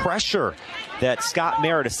backcourt. That pressure that Scott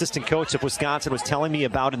Merritt, assistant coach of Wisconsin, was telling me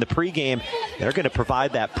about in the pregame. They're going to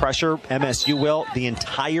provide that pressure. MSU will the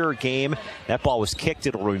entire game. That ball was kicked.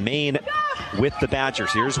 It'll remain with the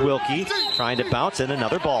Badgers. Here's Wilkie trying to bounce, and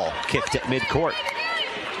another ball kicked at midcourt.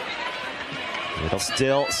 It'll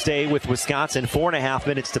still stay with Wisconsin. 4.5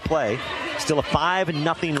 minutes to play. Still a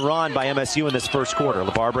 5-0 run by MSU in this first quarter.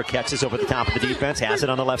 LaBarbera catches over the top of the defense, has it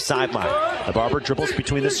on the left sideline. LaBarbera dribbles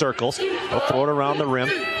between the circles. He'll throw it around the rim.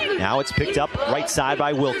 Now it's picked up right side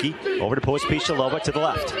by Wilkie. Over to Pospisilova to the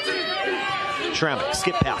left. Schrammick,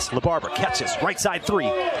 skip pass. LaBarbera catches. Right side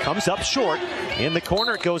three. Comes up short. In the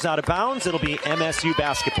corner, it goes out of bounds. It'll be MSU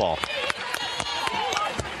basketball.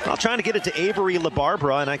 Well, trying to get it to Avery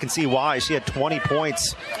LaBarbera, and I can see why. She had 20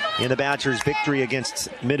 points in the Badgers' victory against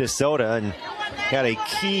Minnesota and had a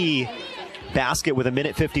key basket with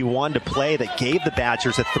 1:51 to play that gave the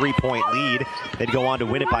Badgers a 3-point lead. They'd go on to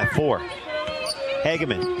win it by 4.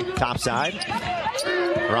 Hageman, top side.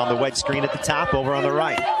 Around the wedge screen at the top, over on the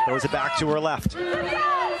right. Throws it back to her left.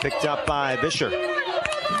 Picked up by Vischer.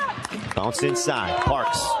 Bounced inside.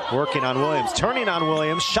 Parks working on Williams. Turning on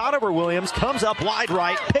Williams. Shot over Williams. Comes up wide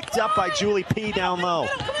right. Picked up by Julie P. down low.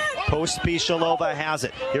 Pospisilova has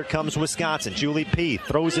it. Here comes Wisconsin. Julie P.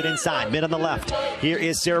 throws it inside. Mid on the left. Here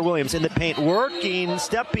is Sarah Williams in the paint. Working.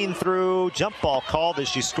 Stepping through. Jump ball called as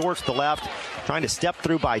she scores to the left. Trying to step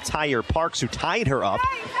through by Tyre Parks, who tied her up.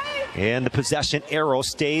 And the possession arrow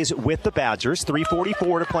stays with the Badgers.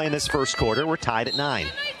 3:44 to play in this first quarter. We're tied at 9.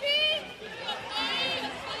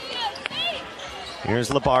 Here's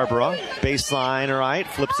LaBarbera, baseline, all right,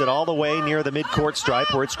 flips it all the way near the midcourt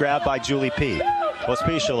stripe where it's grabbed by Julie P.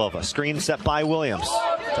 Pospisilova, screen set by Williams.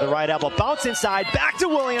 To the right elbow, bounce inside, back to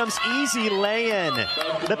Williams, easy lay-in.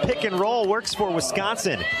 The pick and roll works for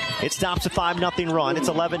Wisconsin. It stops a 5-0 run. It's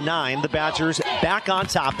 11-9. The Badgers back on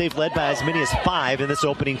top. They've led by as many as 5 in this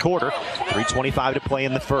opening quarter. 3:25 to play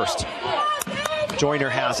in the first. Joyner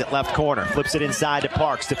has it, left corner, flips it inside to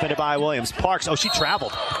Parks, defended by Williams. Parks, oh, she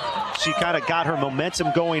traveled. She kind of got her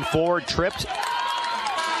momentum going forward, tripped.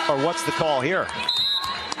 Or what's the call here?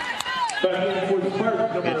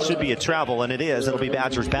 It should be a travel, and it is. It'll be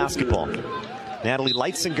Badgers basketball. Natalie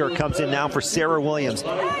Leitzinger comes in now for Sarah Williams.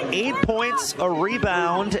 8 points, a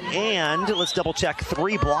rebound, and let's double check,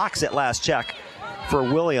 3 blocks at last check for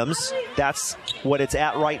Williams. That's what it's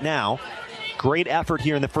at right now. Great effort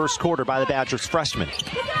here in the first quarter by the Badgers freshman.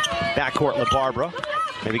 Backcourt LaBarbera.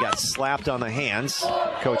 Maybe got slapped on the hands.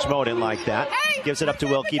 Coach Mo didn't like that. Gives it up to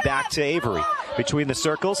Wilkie, back to Avery. Between the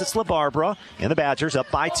circles, it's LaBarbera and the Badgers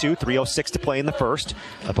up by 2. 3:06 to play in the first.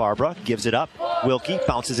 LaBarbera gives it up. Wilkie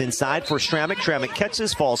bounces inside for Schrammick. Schrammick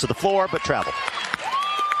catches, falls to the floor, but travel.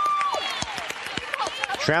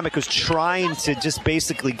 Schrammick was trying to just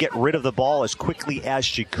basically get rid of the ball as quickly as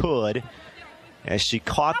she could. As she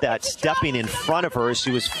caught that stepping in front of her as she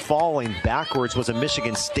was falling backwards was a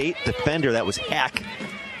Michigan State defender. That was Heck.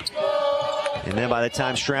 And then by the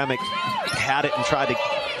time Schrammick had it and tried to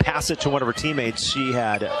pass it to one of her teammates, she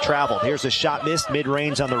had traveled. Here's a shot missed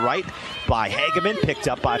mid-range on the right by Hageman, picked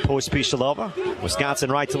up by Pospisilova.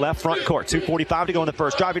 Wisconsin right to left, front court. 2:45 to go in the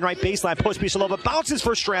first. Driving right baseline, Pospisilova bounces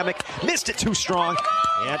for Schrammick, missed it too strong,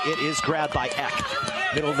 and it is grabbed by Eck.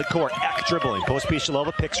 Middle of the court, Eck dribbling.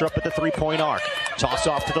 Pospisilova picks her up at the 3-point arc. Toss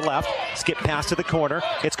off to the left, skip pass to the corner.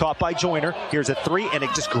 It's caught by Joyner. Here's a 3, and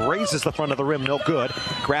it just grazes the front of the rim, no good.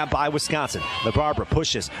 Grabbed by Wisconsin. LaBarbera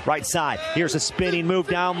pushes right side. Here's a spinning move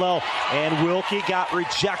down low, and Wilkie got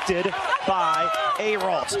rejected by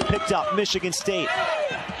Aaralt. Picked up Michigan State.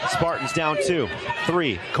 Spartans down 2.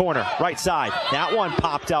 3, corner, right side. That one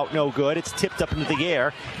popped out no good. It's tipped up into the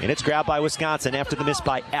air, and it's grabbed by Wisconsin after the miss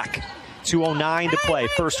by Eck. 2:09 to play,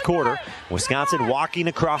 first quarter. Wisconsin walking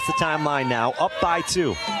across the timeline now, up by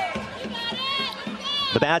 2.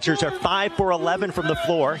 The Badgers are 5 for 11 from the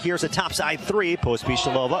floor. Here's a topside 3.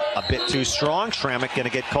 Pospisilova a bit too strong. Schrammick going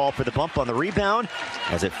to get called for the bump on the rebound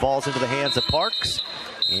as it falls into the hands of Parks.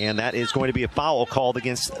 And that is going to be a foul called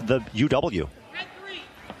against the UW.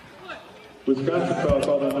 Wisconsin foul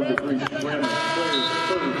called on number 3, Schrammick.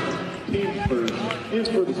 Team first. In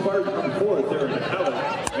for the Spartans, number 4, Darren Allen.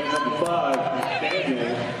 And number 5,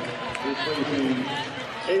 Daniel, replacing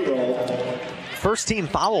Aaralt. First team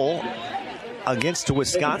foul against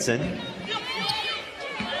Wisconsin.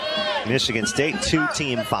 Michigan State, 2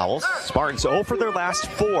 team fouls. Spartans 0 for their last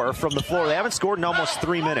 4 from the floor. They haven't scored in almost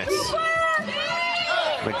 3 minutes.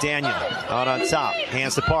 McDaniel out on top,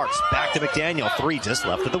 hands to Parks, back to McDaniel, 3 just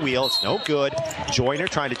left of the wheel, it's no good. Joyner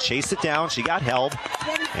trying to chase it down, she got held,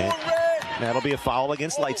 and that'll be a foul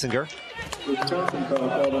against Leitzinger.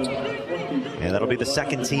 And that'll be the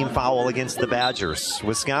second team foul against the Badgers.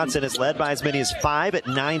 Wisconsin is led by as many as 5 at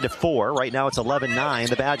 9-4. Right now it's 11-9,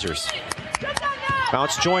 the Badgers.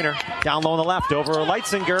 Bounce Joyner, down low on the left, over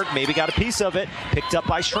Leitzinger, maybe got a piece of it. Picked up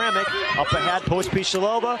by Schrammick, up ahead,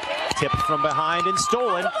 Pospisilova, tipped from behind and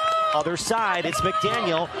stolen. Other side, it's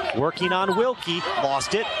McDaniel working on Wilkie.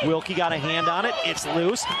 Lost it. Wilkie got a hand on it. It's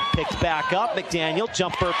loose. Picked back up. McDaniel,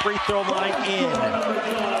 jumper, free throw line in.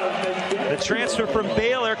 The transfer from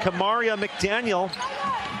Baylor, Kamaria McDaniel,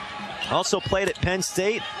 also played at Penn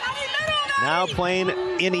State. Now playing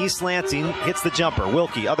in East Lansing, hits the jumper.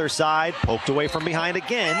 Wilkie, other side, poked away from behind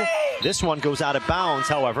again. This one goes out of bounds,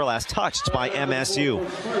 however, last touched by MSU.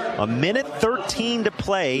 1:13 to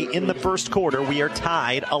play in the first quarter. We are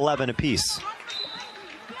tied 11 apiece.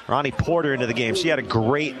 Ronnie Porter into the game. She had a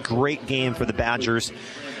great game for the Badgers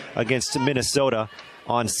against Minnesota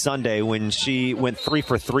on Sunday when she went 3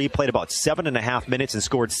 for 3, played about 7.5 minutes and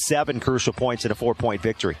scored 7 crucial points in a 4-point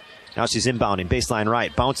victory. Now she's inbounding, baseline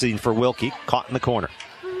right, bouncing for Wilkie, caught in the corner.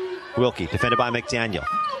 Wilkie, defended by McDaniel,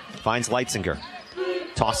 finds Leitzinger.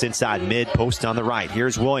 Toss inside, mid, post on the right.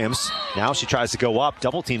 Here's Williams. Now she tries to go up.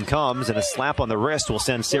 Double team comes, and a slap on the wrist will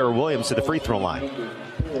send Sarah Williams to the free throw line.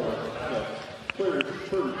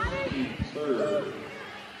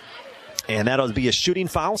 And that'll be a shooting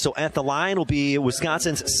foul. So at the line will be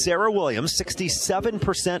Wisconsin's Sarah Williams,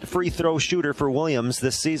 67% free throw shooter for Williams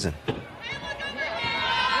this season.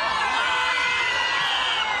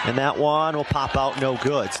 And that one will pop out no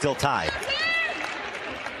good. Still tied.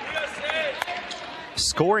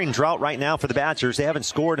 Scoring drought right now for the Badgers. They haven't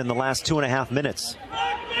scored in the last 2.5 minutes.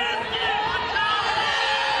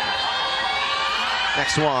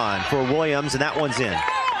 Next one for Williams, and that one's in.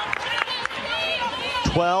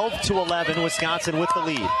 12-11, Wisconsin with the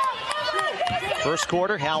lead. First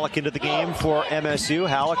quarter, Halleck into the game for MSU.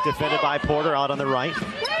 Halleck defended by Porter out on the right.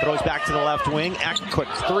 Throws back to the left wing. Quick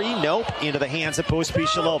three, nope. Into the hands of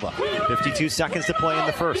Pospisilova. 52 seconds to play in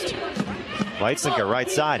the first. Leitzinger, right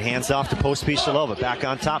side, hands off to Pospisilova. Back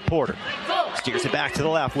on top, Porter. Steers it back to the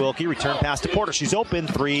left. Wilkie, return pass to Porter. She's open.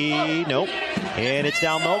 3, nope. And it's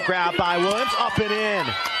down low. Grab by Williams. Up and in.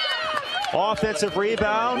 Offensive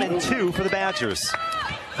rebound and 2 for the Badgers.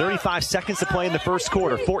 35 seconds to play in the first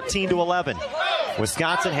quarter. 14-11.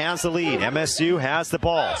 Wisconsin has the lead. MSU has the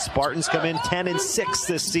ball. Spartans come in 10-6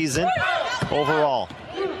 this season overall.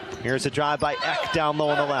 Here's a drive by Eck down low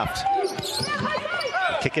on the left.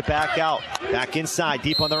 Kick it back out. Back inside,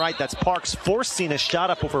 deep on the right. That's Parks forcing a shot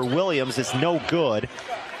up over Williams. It's no good.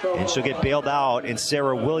 And she'll get bailed out, and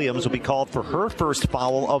Sarah Williams will be called for her first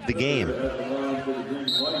foul of the game.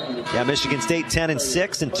 Yeah, Michigan State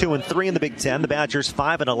 10-6 and 2-3 in the Big Ten. The Badgers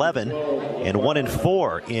 5-11 and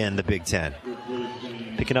 1-4 in the Big Ten.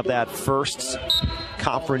 Picking up that first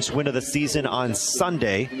conference win of the season on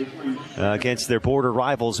Sunday against their border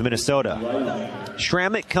rivals, Minnesota.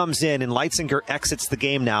 Schrammick comes in, and Leitzinger exits the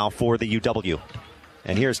game now for the UW.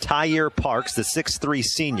 And here's Tyre Parks, the 6'3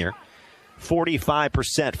 senior.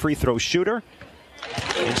 45% free throw shooter,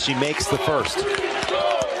 and she makes the first.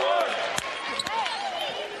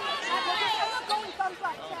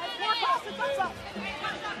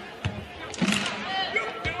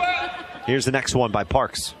 Here's the next one by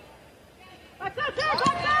Parks. And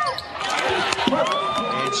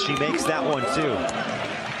she makes that one too.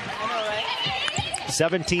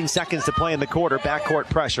 17 seconds to play in the quarter. Backcourt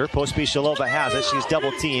pressure. Pospisilova has it. She's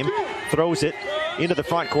double teamed. Throws it into the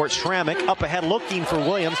front court. Schrammick up ahead looking for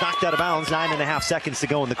Williams. Knocked out of bounds. 9.5 seconds to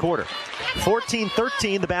go in the quarter.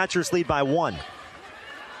 14-13. The Badgers lead by 1.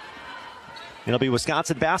 It'll be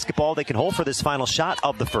Wisconsin basketball. They can hold for this final shot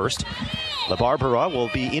of the first. LaBarbera will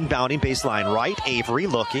be inbounding baseline right. Avery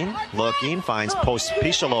looking, finds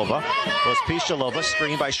Pospisilova. Pospisilova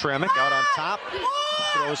screened by Schrammick out on top.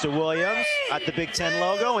 Throws to Williams at the Big Ten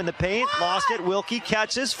logo in the paint. Lost it. Wilkie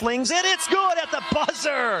catches, flings it. It's good at the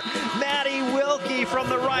buzzer. Maddie Wilkie from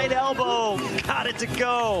the right elbow. Got it to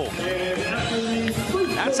go.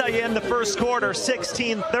 That's how you end the first quarter.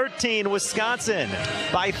 16-13, Wisconsin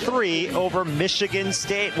by 3 over Michigan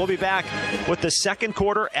State. We'll be back with the second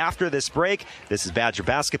quarter after this break. This is Badger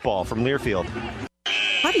basketball from Learfield.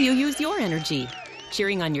 How do you use your energy?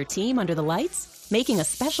 Cheering on your team under the lights? Making a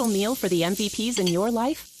special meal for the MVPs in your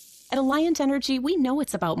life? At Alliant Energy, we know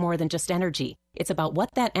it's about more than just energy. It's about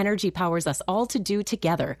what that energy powers us all to do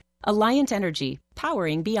together. Alliant Energy,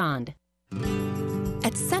 powering beyond.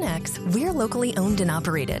 At Cenex, we're locally owned and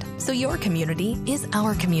operated, so your community is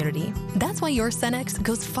our community. That's why your Cenex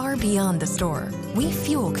goes far beyond the store. We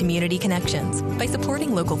fuel community connections by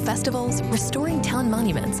supporting local festivals, restoring town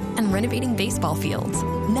monuments, and renovating baseball fields.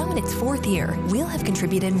 Now in its 4th year, we'll have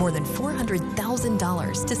contributed more than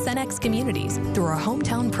 $400,000 to Cenex communities through our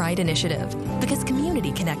Hometown Pride initiative, because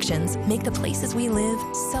community connections make the places we live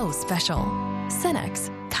so special. Cenex,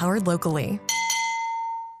 powered locally.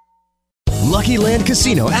 Lucky Land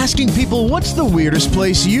Casino, asking people, what's the weirdest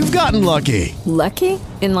place you've gotten lucky? Lucky?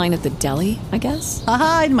 In line at the deli, I guess?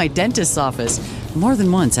 Aha, in my dentist's office. More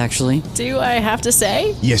than once, actually. Do I have to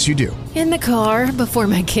say? Yes, you do. In the car before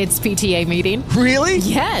my kids' PTA meeting. Really?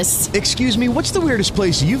 Yes. Excuse me, what's the weirdest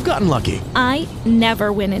place you've gotten lucky? I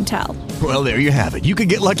never win and tell. Well, there you have it. You can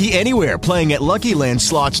get lucky anywhere, playing at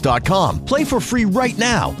LuckyLandSlots.com. Play for free right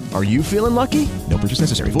now. Are you feeling lucky? No purchase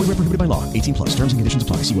necessary. Void where prohibited by law. 18 plus. Terms and conditions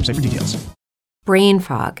apply. See website for details. Brain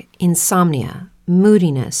fog, insomnia,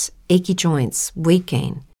 moodiness, achy joints, weight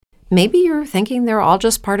gain. Maybe you're thinking they're all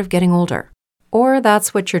just part of getting older. Or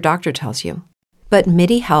that's what your doctor tells you. But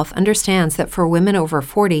MIDI Health understands that for women over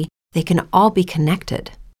 40, they can all be connected.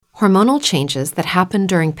 Hormonal changes that happen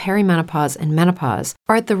during perimenopause and menopause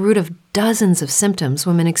are at the root of dozens of symptoms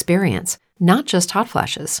women experience, not just hot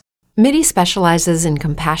flashes. MIDI specializes in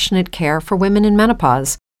compassionate care for women in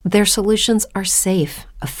menopause. Their solutions are safe,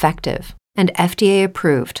 effective, and FDA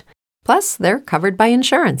approved. Plus, they're covered by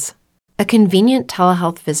insurance. A convenient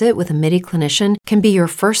telehealth visit with a MIDI clinician can be your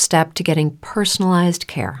first step to getting personalized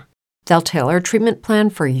care. They'll tailor a treatment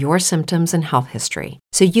plan for your symptoms and health history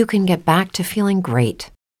so you can get back to feeling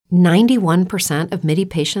great. 91% of MIDI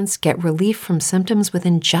patients get relief from symptoms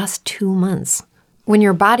within just 2 months. When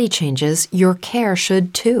your body changes, your care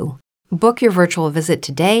should too. Book your virtual visit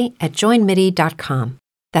today at joinmidi.com.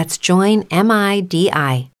 That's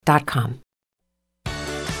joinmidi.com.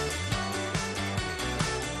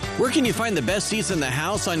 Where can you find the best seats in the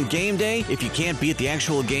house on game day? If you can't be at the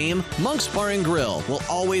actual game, Monk's Bar and Grill will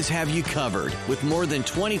always have you covered with more than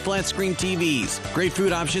 20 flat-screen TVs, great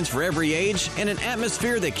food options for every age, and an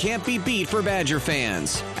atmosphere that can't be beat for Badger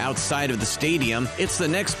fans. Outside of the stadium, it's the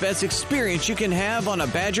next best experience you can have on a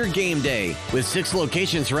Badger game day. With 6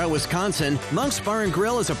 locations throughout Wisconsin, Monk's Bar and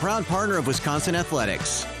Grill is a proud partner of Wisconsin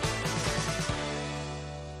Athletics.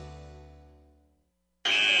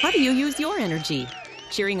 How do you use your energy?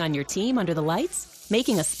 Cheering on your team under the lights?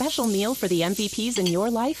 Making a special meal for the MVPs in your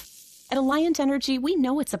life? At Alliant Energy, we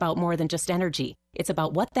know it's about more than just energy. It's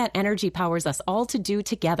about what that energy powers us all to do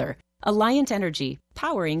together. Alliant Energy,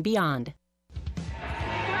 powering beyond.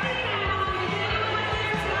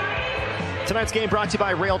 Tonight's game brought to you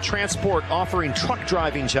by Rail Transport, offering truck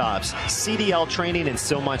driving jobs, CDL training, and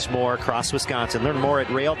so much more across Wisconsin. Learn more at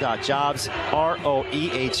rail.jobs,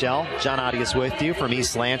 ROEHL. John Audius with you from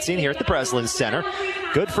East Lansing here at the Breslin Center.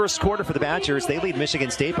 Good first quarter for the Badgers. They lead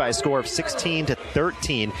Michigan State by a score of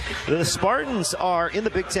 16-13. The Spartans are in the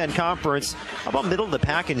Big Ten Conference, about middle of the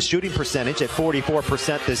pack in shooting percentage at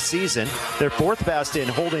 44% this season. They're fourth best in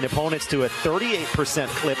holding opponents to a 38%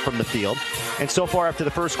 clip from the field. And so far after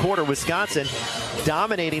the first quarter, Wisconsin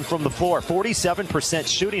dominating from the floor. 47%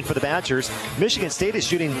 shooting for the Badgers. Michigan State is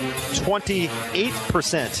shooting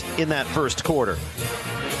 28% in that first quarter.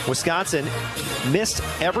 Wisconsin missed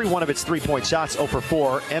every one of its three-point shots, 0 for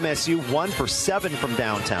 4. MSU 1 for 7 from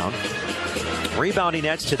downtown. Rebounding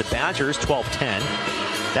edge to the Badgers, 12-10.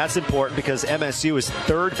 That's important because MSU is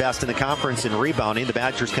third best in the conference in rebounding. The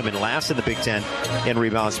Badgers come in last in the Big Ten in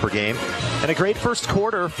rebounds per game. And a great first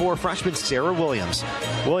quarter for freshman Sarah Williams.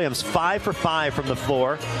 Williams 5 for 5 from the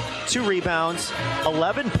floor, 2 rebounds,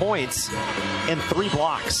 11 points, and 3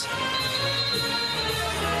 blocks.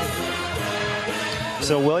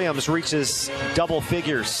 So Williams reaches double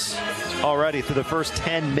figures already through the first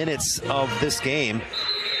 10 minutes of this game.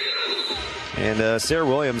 And Sarah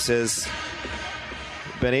Williams has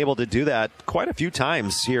been able to do that quite a few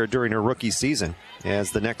times here during her rookie season as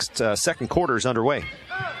the next second quarter is underway.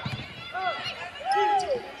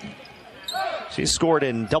 She's scored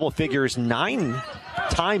in double figures 9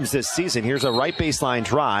 times this season. Here's a right baseline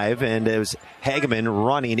drive, and it was Hageman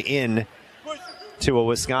running in to a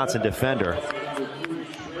Wisconsin defender.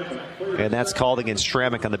 And that's called against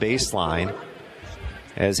Stramick on the baseline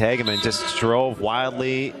as Hageman just drove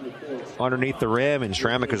wildly underneath the rim, and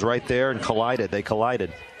Stramick was right there and collided. They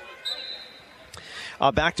collided.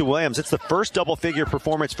 Back to Williams. It's the first double-figure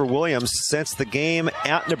performance for Williams since the game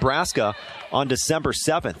at Nebraska on December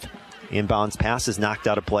 7th. Inbounds pass is knocked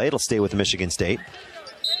out of play. It'll stay with Michigan State.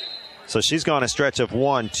 So she's gone a stretch of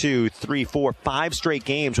 1, 2, 3, 4, 5 straight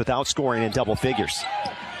games without scoring in double figures.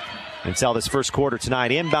 Until this first quarter tonight.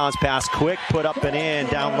 Inbounds pass quick, put up and in,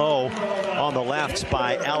 down low on the left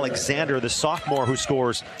by Alexander, the sophomore who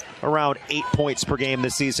scores around 8 points per game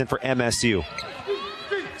this season for MSU.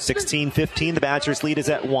 16-15, the Badgers lead is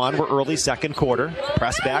at 1. We're early second quarter.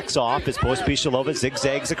 Press backs off as Pospisilova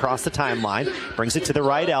zigzags across the timeline. Brings it to the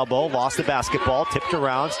right elbow, lost the basketball, tipped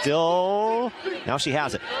around, still. Now she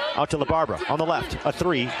has it. Out to LaBarbera on the left. A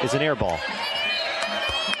 3 is an air ball.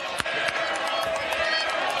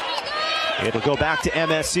 It'll go back to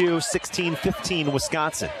MSU, 16-15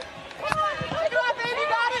 Wisconsin.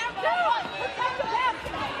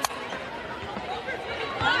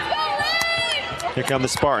 Here come the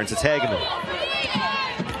Spartans. It's Hageman.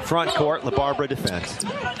 Front court, LaBarbera defense. Gives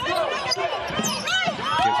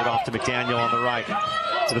it off to McDaniel on the right,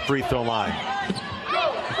 to the free throw line.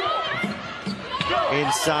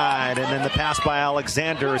 Inside, and then the pass by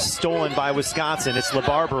Alexander is stolen by Wisconsin. It's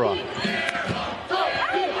LaBarbera.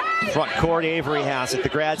 Front court, Avery has it. The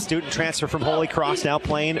grad student transfer from Holy Cross now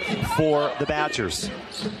playing for the Badgers.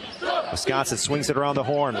 Wisconsin swings it around the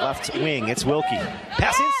horn. Left wing, it's Wilkie.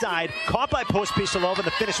 Pass inside, caught by Pospisilova.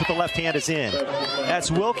 The finish with the left hand is in.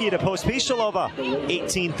 That's Wilkie to Pospisilova.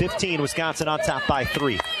 18-15, Wisconsin on top by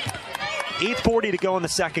 3. 8:40 to go in the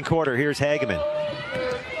second quarter. Here's Hageman.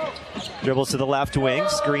 Dribbles to the left wing,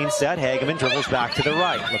 screen set. Hageman dribbles back to the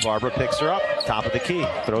right. LaBarbera picks her up, top of the key,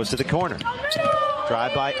 throws to the corner.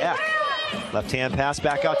 Drive by Eck. Left hand pass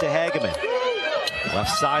back out to Hageman.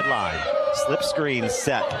 Left sideline. Slip screen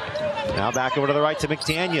set. Now back over to the right to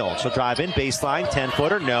McDaniel. She'll drive in, baseline,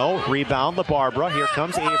 10-footer, no. Rebound, LaBarbera. Here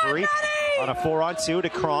comes Avery on a 4-on-2 to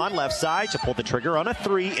Cron, left side. She'll pull the trigger on a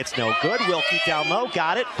 3. It's no good. Wilkie down low,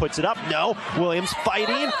 got it, puts it up, no. Williams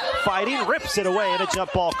fighting, rips it away, and a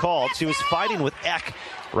jump ball called. She was fighting with Eck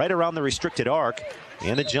right around the restricted arc,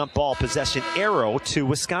 and a jump ball possession arrow to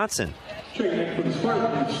Wisconsin.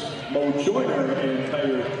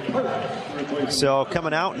 So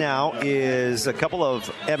coming out now is a couple of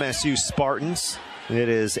MSU Spartans. It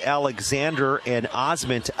is Alexander and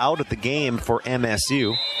Osment out of the game for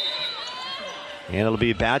MSU. And it'll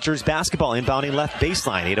be Badgers basketball inbounding left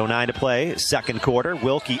baseline. 8:09 to play, second quarter.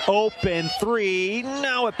 Wilkie open 3.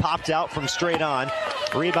 Now it popped out from straight on.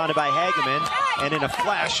 Rebounded by Hageman. And in a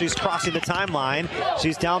flash, she's crossing the timeline.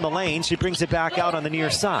 She's down the lane. She brings it back out on the near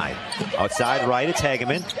side. Outside right, it's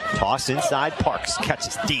Hageman. Toss inside, Parks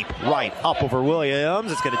catches deep right up over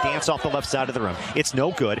Williams. It's going to dance off the left side of the rim. It's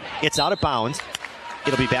no good. It's out of bounds.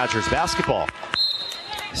 It'll be Badgers basketball.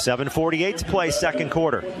 7:48 to play, second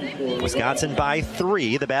quarter. Wisconsin by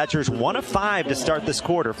 3. The Badgers 1 of 5 to start this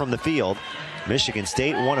quarter from the field. Michigan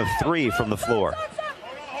State 1 of 3 from the floor.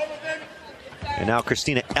 And now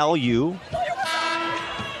Christina Lu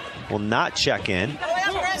will not check in.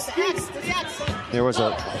 There was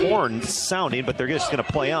a horn sounding, but they're just going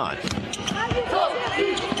to play on.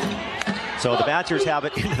 So the Badgers have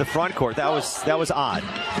it into the front court. That was odd.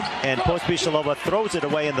 And Pospisilova throws it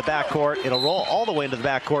away in the backcourt. It'll roll all the way into the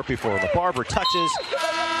backcourt before LaBarbera touches.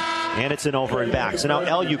 And it's an over and back. So now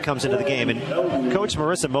LU comes into the game. And Coach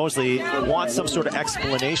Marissa Mosley wants some sort of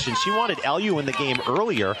explanation. She wanted LU in the game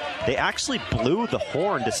earlier. They actually blew the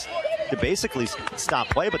horn to basically stop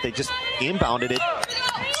play, but they just inbounded it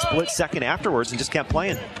split second afterwards and just kept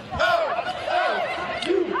playing.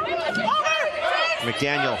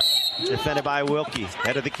 McDaniel defended by Wilkie,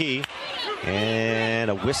 head of the key, and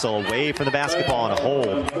a whistle away from the basketball and a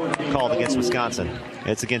hold called against Wisconsin.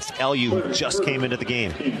 It's against LU, who just came into the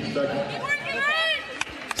game.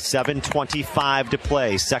 7:25 to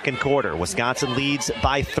play, second quarter. Wisconsin leads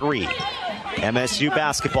by 3. MSU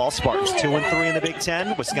basketball, Spartans 2 and 3 in the Big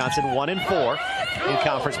Ten. Wisconsin 1 and 4 in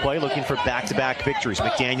conference play, looking for back-to-back victories.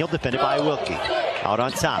 McDaniel defended by Wilkie. Out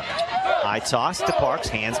on top. High toss to Parks,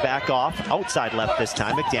 hands back off, outside left this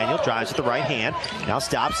time. McDaniel drives with the right hand, now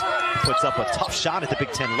stops, puts up a tough shot at the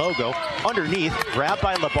Big Ten logo. Underneath, grabbed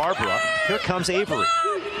by LaBarbera. Here comes Avery.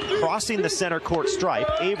 Crossing the center court stripe,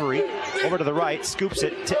 Avery over to the right, scoops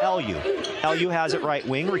it to LU. LU has it right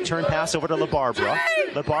wing, return pass over to LaBarbera.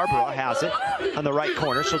 LaBarbera has it on the right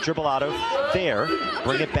corner. She'll dribble out of there,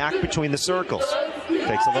 bring it back between the circles.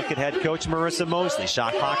 Takes a look at head coach Marissa Mosley.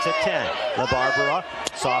 Shot clock's at 10. LaBarbera,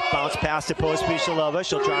 soft bounce pass to Pospisilova.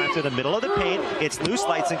 She'll drive to the middle of the paint. It's loose.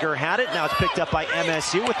 Leitzinger had it. Now it's picked up by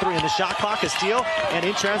MSU with 3 in the shot clock. A steal. And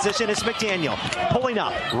in transition, it's McDaniel. Pulling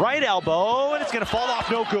up. Right elbow. And it's going to fall off.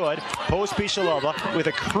 No good. Pospisilova with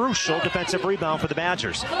a crucial defensive rebound for the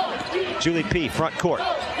Badgers. Julie P. front court.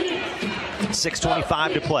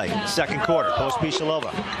 6:25 to play. Second quarter.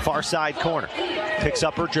 Pospisilova. Far side corner. Picks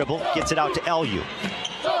up her dribble. Gets it out to LU.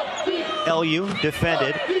 LU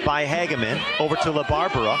defended by Hageman. Over to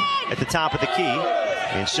LaBarbera at the top of the key.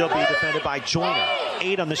 And she'll be defended by Joyner.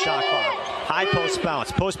 8 on the shot clock. High post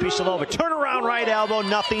bounce. Pospisilova. Turn around right elbow.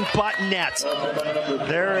 Nothing but net.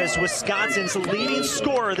 There is Wisconsin's leading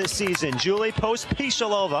scorer this season, Julie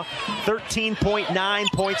Pospisilova. 13.9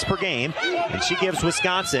 points per game. And she gives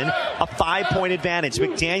Wisconsin a 5-point advantage.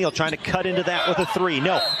 McDaniel trying to cut into that with a 3.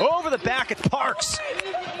 No. Over the back, it's Parks.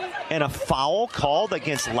 And a foul called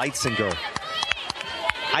against Leitzinger.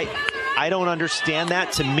 I don't understand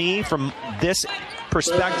that. To me, from this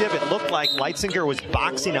perspective, it looked like Leitzinger was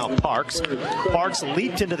boxing out Parks. Parks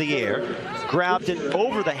leaped into the air, grabbed it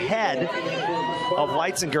over the head of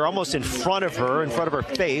Leitzinger, almost in front of her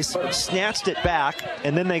face, snatched it back,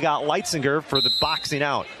 and then they got Leitzinger for the boxing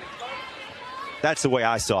out. That's the way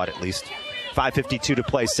I saw it, at least. 5:52 to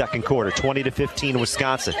play, second quarter, 20-15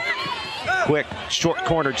 Wisconsin. Quick, short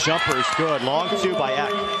corner jumper is good. Long two by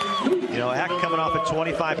Eck. Eck coming off a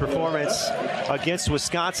 25 performance against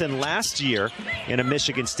Wisconsin last year in a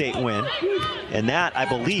Michigan State win. And that, I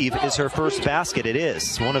believe, is her first basket. It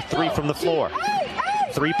is. 1 of 3 from the floor.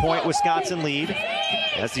 3-point Wisconsin lead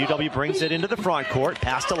as the UW brings it into the front court.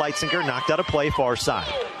 Pass to Leitzinger, knocked out of play, far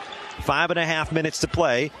side. 5.5 minutes to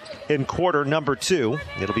play in quarter number 2.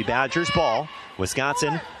 It'll be Badgers ball.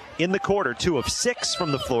 Wisconsin in the quarter, 2 of 6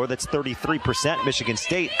 from the floor. That's 33%. Michigan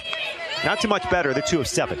State, not too much better. They're 2 of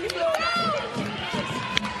 7.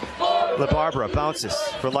 LaBarbera bounces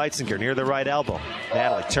for Leitzinger near the right elbow.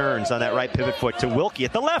 Natalie turns on that right pivot foot to Wilkie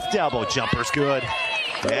at the left elbow. Jumper's good.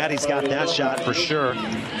 Maddie's got that shot for sure.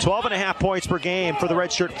 12.5 points per game for the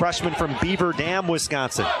redshirt freshman from Beaver Dam,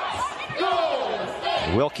 Wisconsin.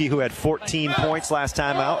 Wilkie, who had 14 points last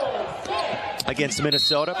time out against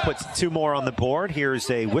Minnesota, puts 2 more on the board.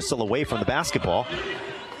 Here's a whistle away from the basketball.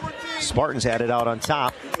 Spartans had it out on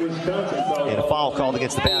top. And a foul called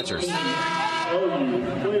against the Badgers.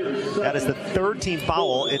 That is the 3rd team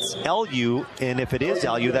foul. It's LU, and if it is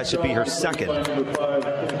LU, that should be her second.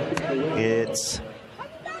 It's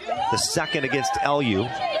the second against LU.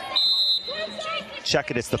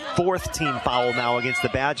 Check it, it's the 4th team foul now against the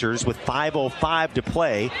Badgers with 5:05 to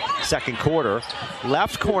play, second quarter.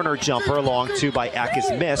 Left corner jumper, long 2 by Eck is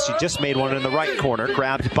missed. She just made one in the right corner,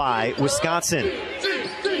 grabbed by Wisconsin.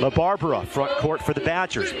 LaBarbera, front court for the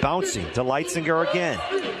Badgers, bouncing to Leitzinger again.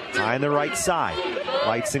 High on the right side.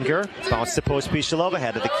 Leitzinger, bounce to Pospisilova,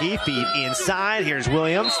 head of the key, feed inside. Here's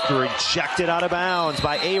Williams, rejected out of bounds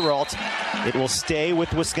by Aeralt. It will stay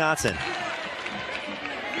with Wisconsin.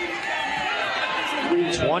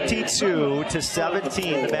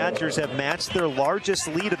 22-17. The Badgers have matched their largest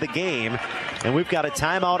lead of the game, and we've got a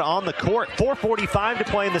timeout on the court. 4:45 to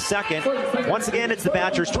play in the second. Once again, it's the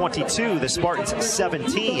Badgers 22, the Spartans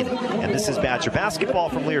 17. And this is Badger basketball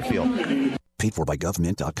from Learfield. Paid for by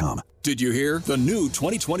GovMint.com. Did you hear? The new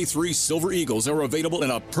 2023 Silver Eagles are available in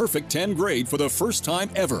a Perfect 10 grade for the first time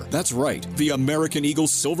ever. That's right. The American Eagle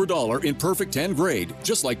Silver Dollar in Perfect 10 grade,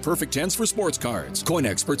 just like Perfect 10s for sports cards. Coin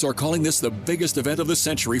experts are calling this the biggest event of the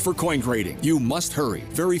century for coin grading. You must hurry.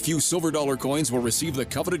 Very few Silver Dollar coins will receive the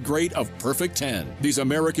coveted grade of Perfect 10. These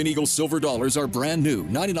American Eagle Silver Dollars are brand new,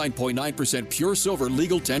 99.9% pure silver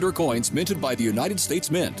legal tender coins minted by the United States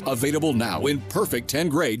Mint. Available now in Perfect 10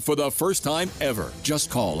 grade for the first time ever. Just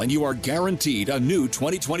call and you are guaranteed a new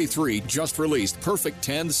 2023 just released Perfect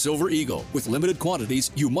 10 Silver Eagle. With limited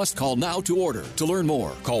quantities, you must call now to order. To learn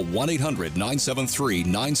more, call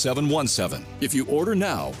 1-800-973-9717. If you order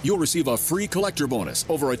now, you'll receive a free collector bonus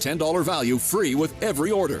over a $10 value free with every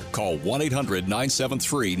order. Call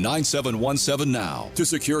 1-800-973-9717 now to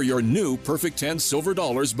secure your new Perfect 10 Silver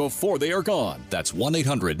Dollars before they are gone. That's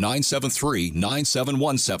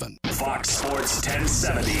 1-800-973-9717. Fox Sports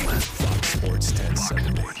 1070. Fox Sports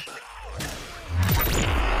 1070.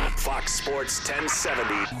 Fox Sports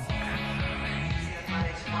 1070.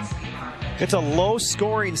 It's a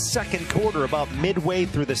low-scoring second quarter, about midway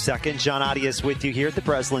through the second. John Adias with you here at the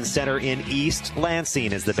Breslin Center in East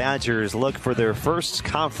Lansing as the Badgers look for their first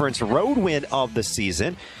conference road win of the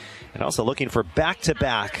season, and also looking for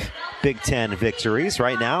back-to-back Big Ten victories.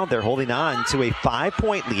 Right now, they're holding on to a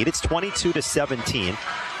 5-point lead. It's 22-17.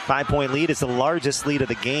 5-point lead is the largest lead of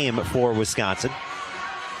the game for Wisconsin.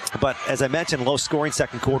 But as I mentioned, low-scoring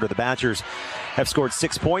second quarter. The Badgers have scored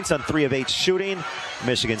 6 points on 3 of 8 shooting.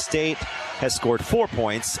 Michigan State has scored 4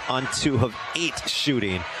 points on 2 of 8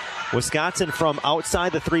 shooting. Wisconsin from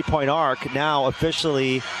outside the three-point arc now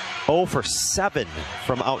officially 0 for 7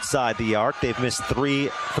 from outside the arc. They've missed 3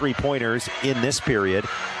 3-pointers in this period.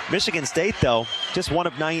 Michigan State, though, just 1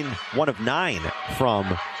 of 9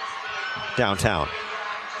 from downtown.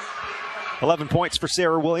 11 points for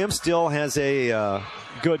Sarah Williams. Still has a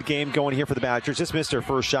good game going here for the Badgers. Just missed her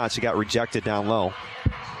first shot. She got rejected down low.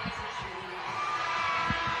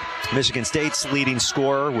 Michigan State's leading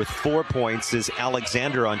scorer with 4 points is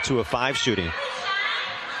Alexander on 2 of 5 shooting.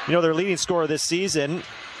 You know, their leading scorer this season,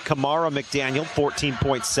 Kamara McDaniel,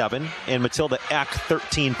 14.7, and Matilda Eck,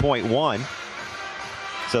 13.1.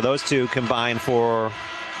 So those two combine for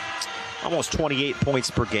almost 28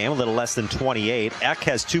 points per game, a little less than 28. Eck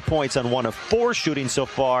has 2 points on 1 of 4 shooting so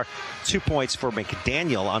far. 2 points for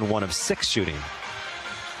McDaniel on 1 of 6 shooting.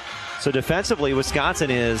 So defensively, Wisconsin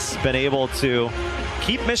has been able to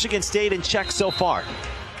keep Michigan State in check so far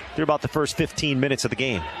through about the first 15 minutes of the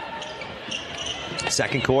game.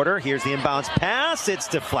 Second quarter, here's the inbounds pass. It's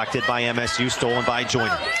deflected by MSU, stolen by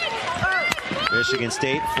Joyner. Michigan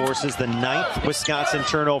State forces the 9th Wisconsin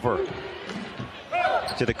turnover.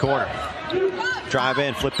 To the corner. Drive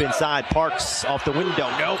in, flip inside. Parks off the window.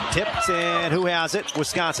 Nope, tipped, and who has it?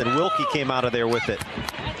 Wisconsin. Wilkie came out of there with it.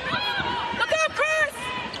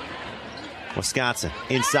 Wisconsin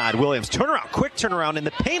inside. Williams, turnaround, quick turnaround in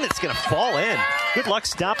the paint. It's going to fall in. Good luck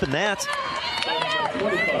stopping that.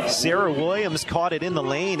 Sarah Williams caught it in the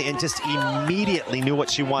lane and just immediately knew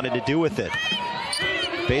what she wanted to do with it.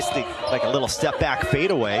 Basically like a little step back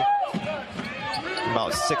fadeaway.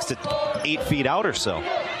 About 6 to 8 feet out or so.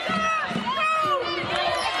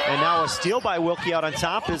 And now a steal by Wilkie out on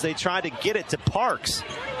top as they try to get it to Parks.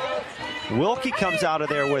 Wilkie comes out of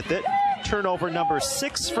there with it. Turnover number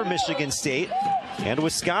 6 for Michigan State. And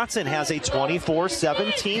Wisconsin has a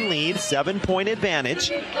 24-17 lead, 7-point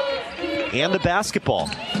advantage. And the basketball.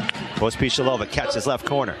 Pospisilova catches left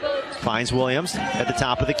corner. Finds Williams at the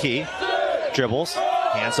top of the key. Dribbles.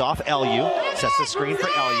 Hands off LU. Sets the screen for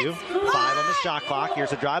LU. 5 on the shot clock.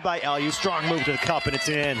 Here's a drive by LU. Strong move to the cup, and it's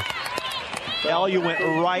in. LU went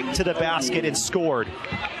right to the basket and scored.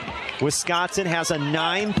 Wisconsin has a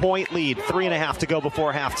 9-point lead. 3.5 to go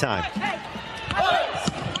before halftime.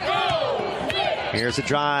 Here's a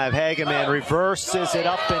drive. Hageman reverses it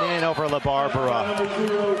up and in over LaBarbera.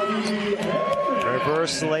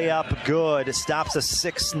 Reverse layup good. Stops a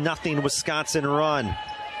 6-0 Wisconsin run.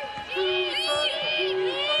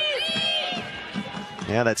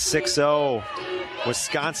 Yeah, that 6-0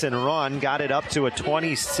 Wisconsin run got it up to a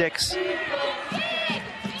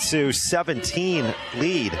 26-17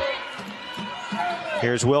 lead.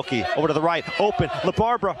 Here's Wilkie over to the right, open.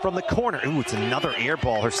 LaBarbera from the corner. Ooh, it's another air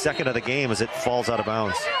ball, her second of the game as it falls out of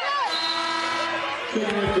bounds.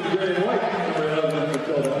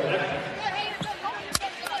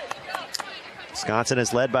 Wisconsin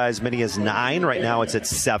is led by as many as 9. Right now it's at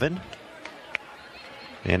 7.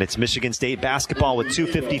 And it's Michigan State basketball with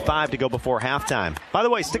 2:55 to go before halftime. By the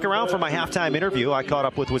way, stick around for my halftime interview. I caught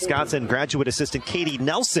up with Wisconsin graduate assistant Katie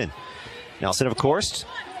Nelson. Nelson, of course,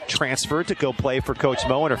 transferred to go play for Coach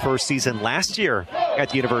Mo in her first season last year at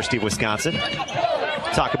the University of Wisconsin.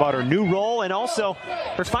 Talk about her new role and also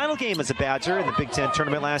her final game as a Badger in the Big Ten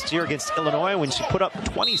tournament last year against Illinois when she put up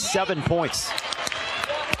 27 points.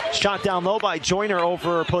 Shot down low by Joyner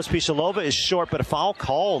over Pospisilova is short, but a foul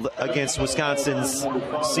called against Wisconsin's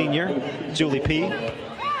senior, Julie P. And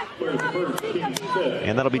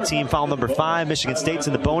that'll be team foul number 5. Michigan State's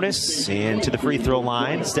in the bonus. And to the free throw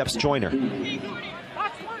line steps Joyner.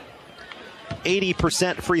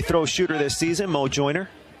 80% free throw shooter this season, Mo Joyner.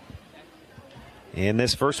 And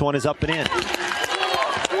this first one is up and in.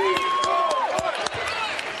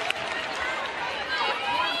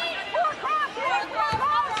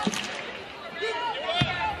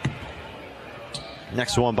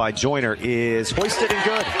 Next one by Joyner is hoisted and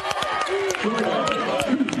good.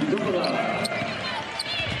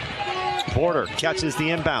 Porter catches the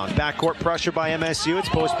inbound. Backcourt pressure by MSU. It's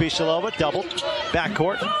Pospisilova, doubled.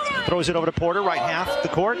 Backcourt, throws it over to Porter, right half the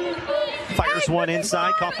court. Fires one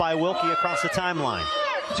inside, caught by Wilkie across the timeline.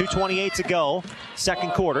 2:28 to go,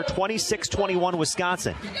 second quarter, 26-21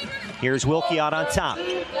 Wisconsin. Here's Wilkie out on top.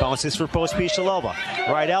 Bounces for Pospisilova.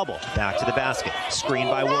 Right elbow, back to the basket. Screen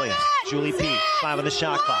by Williams. Julie P, 5 on the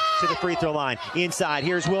shot clock. To the free throw line. Inside,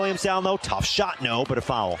 here's Williams down low. Tough shot, no, but a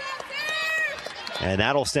foul. And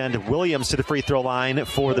that'll send Williams to the free throw line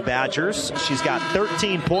for the Badgers. She's got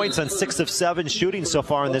 13 points on 6 of 7 shooting so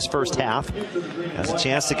far in this first half. Has a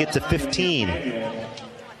chance to get to 15.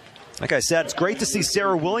 Like I said, it's great to see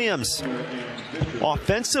Sarah Williams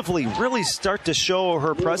offensively really start to show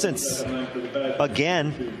her presence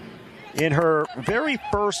again in her very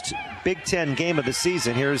first Big Ten game of the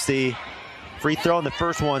season. Here's the free throw, and the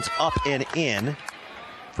first one's up and in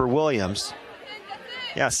for Williams.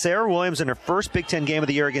 Yeah, Sarah Williams in her first Big Ten game of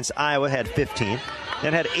the year against Iowa had 15.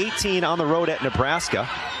 Then had 18 on the road at Nebraska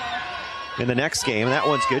in the next game. That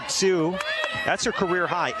one's good, too. That's her career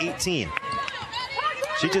high, 18.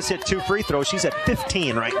 She just hit 2 free throws. She's at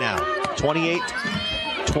 15 right now.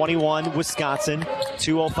 28-21 Wisconsin.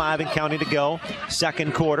 2:05 and counting to go.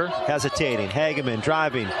 Second quarter, hesitating. Hageman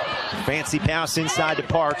driving. Fancy pass inside to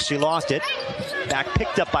Parks. She lost it. Back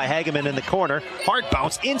picked up by Hageman in the corner. Hard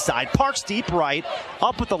bounce inside. Parks deep right.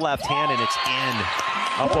 Up with the left hand, and it's in.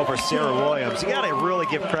 Up over Sarah Williams. You got to really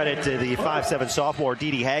give credit to the 5'7" sophomore,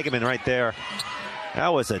 Dee Dee Hageman, right there.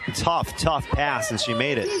 That was a tough pass, and she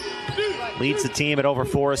made it. Leads the team at over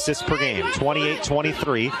 4 assists per game.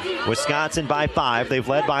 28-23. Wisconsin by 5. They've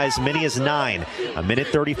led by as many as 9.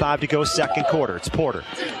 1:35 to go second quarter. It's Porter.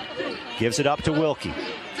 Gives it up to Wilkie.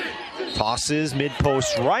 Tosses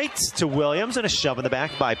mid-post right to Williams, and a shove in the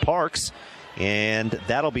back by Parks. And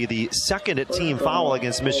that'll be the second team foul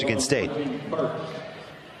against Michigan State.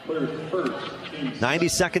 90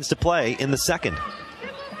 seconds to play in the second.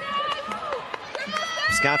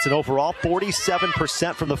 Wisconsin overall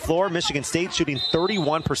 47% from the floor. Michigan State shooting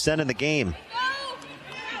 31% in the game.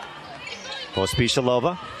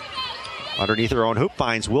 Pospisilova underneath her own hoop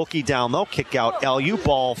finds Wilkie down low. Kick out LU.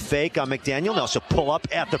 Ball fake on McDaniel. Now she'll pull up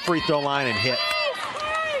at the free throw line and hit.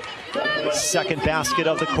 Second basket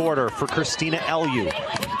of the quarter for Christina LU.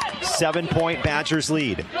 7-point Badgers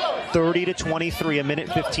lead. 30-23.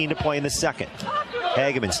 1:15 to play in the second.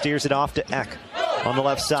 Hageman steers it off to Eck on the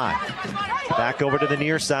left side. Back over to the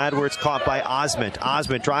near side where it's caught by Osment.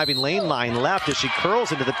 Osment driving lane line left as she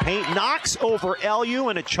curls into the paint. Knocks over LU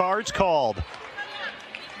and a charge called.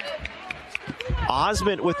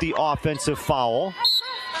 Osment with the offensive foul.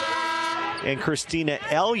 And Christina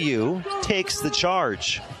LU takes the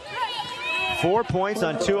charge. 4 points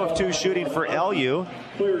on 2 of 2 shooting for LU.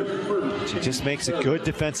 She just makes a good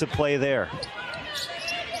defensive play there.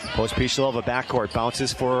 Pospisilova backcourt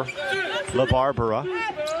bounces for LaBarbera.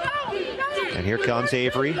 And here comes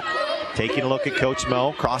Avery, taking a look at Coach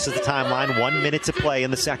Mo. Crosses the timeline. 1 minute to play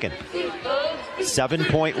in the second.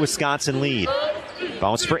 7-point Wisconsin lead.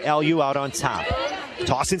 Bounce for LU out on top.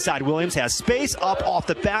 Toss inside. Williams has space. Up off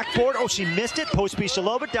the backboard. Oh, she missed it.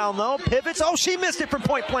 Pospisilova down low. Pivots. Oh, she missed it from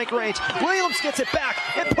point-blank range. Williams gets it back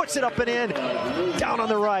and puts it up and in. Down on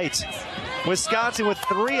the right. Wisconsin with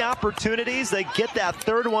 3 opportunities. They get that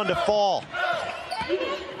third one to fall.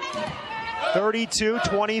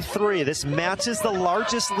 32-23. This matches the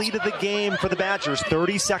largest lead of the game for the Badgers.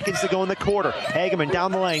 30 seconds to go in the quarter. Hageman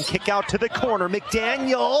down the lane. Kick out to the corner.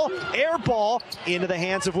 McDaniel. Air ball into the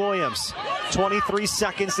hands of Williams. 23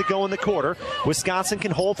 seconds to go in the quarter. Wisconsin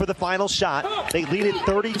can hold for the final shot. They lead it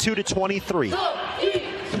 32-23.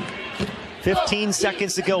 15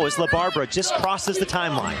 seconds to go as LaBarbera just crosses the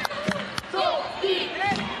timeline.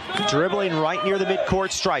 Dribbling right near the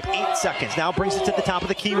midcourt stripe. 8 seconds. Now brings it to the top of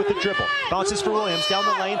the key with the dribble. Bounces for Williams down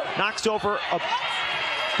the lane. Knocks over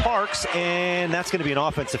Parks, and that's going to be an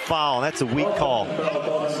offensive foul. That's a weak call.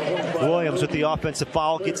 Williams with the offensive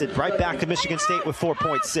foul gets it right back to Michigan State with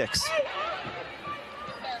 4.6.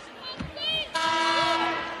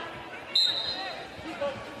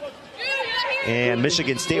 And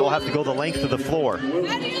Michigan State will have to go the length of the floor.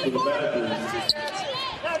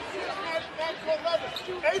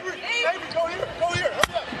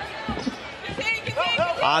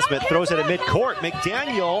 Osment throws it at midcourt.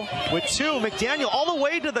 McDaniel with 2. McDaniel all the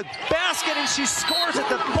way to the basket, and she scores at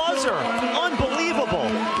the buzzer. Unbelievable.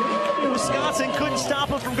 Wisconsin couldn't stop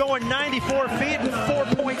him from going 94 feet and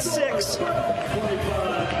 4.6.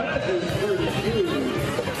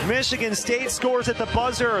 Michigan State scores at the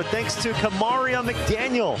buzzer thanks to Kamaria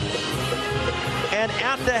McDaniel. And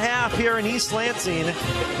at the half here in East Lansing,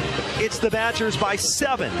 it's the Badgers by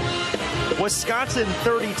 7. Wisconsin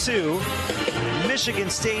 32, Michigan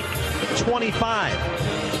State 25.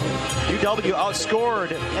 UW outscored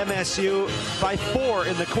MSU by 4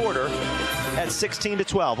 in the quarter at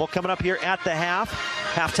 16-12. Well, coming up here at the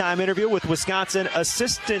halftime interview with Wisconsin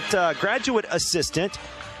graduate assistant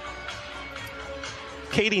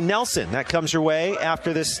Katie Nelson. That comes your way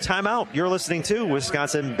after this timeout. You're listening to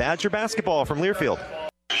Wisconsin Badger basketball from Learfield.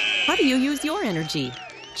 How do you use your energy?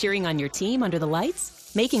 Cheering on your team under the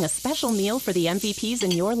lights? Making a special meal for the MVPs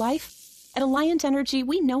in your life? At Alliant Energy,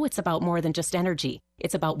 we know it's about more than just energy.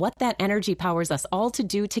 It's about what that energy powers us all to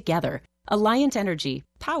do together. Alliant Energy,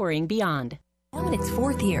 powering beyond. Now in its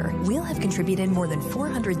 4th year, we'll have contributed more than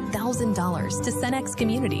 $400,000 to Cenex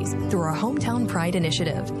communities through our Hometown Pride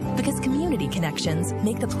initiative. Because community connections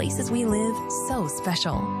make the places we live so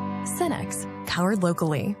special. Cenex, powered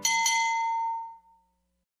locally.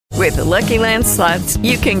 With the Lucky Land Slots,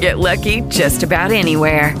 you can get lucky just about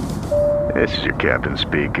anywhere. This is your captain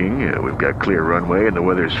speaking. We've got clear runway and the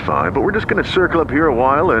weather's fine, but we're just going to circle up here a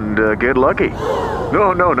while and get lucky.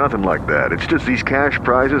 No, nothing like that. It's just these cash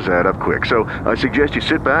prizes add up quick. So I suggest you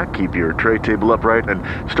sit back, keep your tray table upright,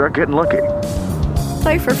 and start getting lucky.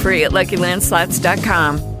 Play for free at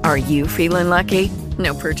LuckyLandSlots.com. Are you feeling lucky?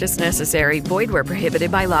 No purchase necessary. Void where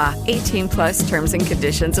prohibited by law. 18+ terms and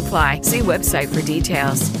conditions apply. See website for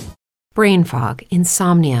details. Brain fog,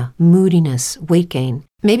 insomnia, moodiness, weight gain.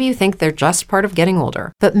 Maybe you think they're just part of getting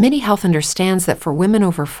older, but MIDI Health understands that for women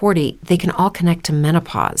over 40, they can all connect to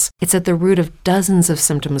menopause. It's at the root of dozens of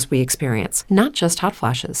symptoms we experience, not just hot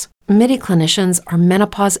flashes. MIDI clinicians are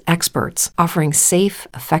menopause experts, offering safe,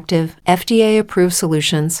 effective, FDA-approved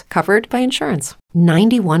solutions covered by insurance.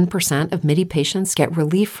 91% of MIDI patients get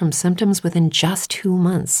relief from symptoms within just 2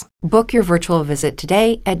 months. Book your virtual visit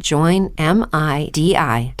today at joinmidi.com.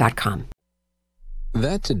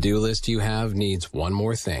 That to-do list you have needs one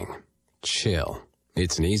more thing. Chill.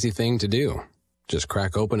 It's an easy thing to do. Just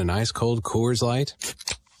crack open an ice-cold Coors Light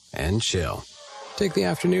and chill. Take the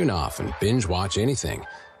afternoon off and binge watch anything.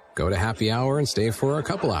 Go to happy hour and stay for a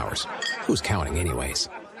couple hours. Who's counting anyways?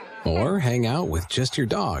 Or hang out with just your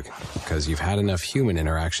dog, because you've had enough human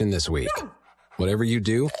interaction this week. Whatever you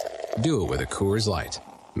do it with a Coors Light.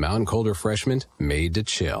 Mountain cold refreshment made to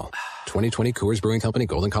chill. 2020 Coors Brewing Company,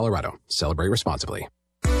 Golden, Colorado. Celebrate responsibly.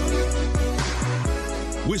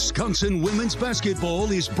 Wisconsin women's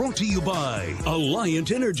basketball is brought to you by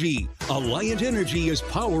Alliant Energy. Alliant Energy is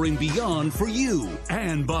powering beyond for you.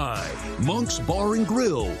 And by Monk's Bar and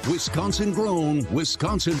Grill. Wisconsin grown,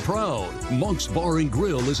 Wisconsin proud. Monk's Bar and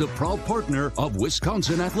Grill is a proud partner of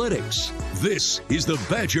Wisconsin Athletics. This is the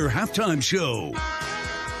Badger Halftime Show.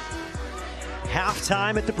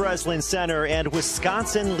 Halftime at the Breslin Center, and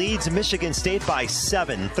Wisconsin leads Michigan State by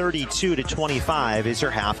 7, 32-25 is your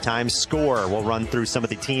halftime score. We'll run through some of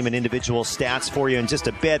the team and individual stats for you in just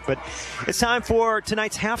a bit, but it's time for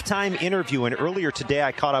tonight's halftime interview. And earlier today,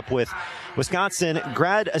 I caught up with Wisconsin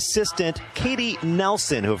grad assistant Katie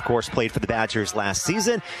Nelson, who of course played for the Badgers last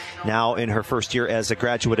season, now in her first year as a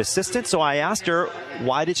graduate assistant. So I asked her,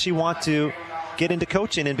 why did she want to get into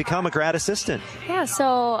coaching and become a grad assistant? Yeah,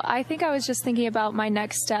 so I think I was just thinking about my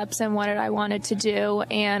next steps and what I wanted to do.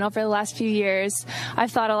 And over the last few years,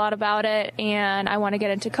 I've thought a lot about it, and I want to get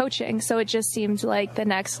into coaching. So it just seemed like the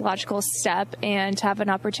next logical step, and to have an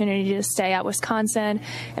opportunity to stay at Wisconsin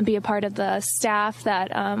and be a part of the staff that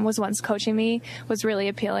was once coaching me was really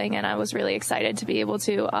appealing, and I was really excited to be able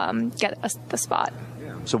to get the spot.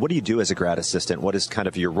 So what do you do as a grad assistant? What is kind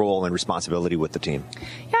of your role and responsibility with the team?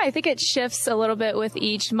 Yeah, I think it shifts a little bit with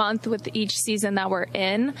each month, with each season that we're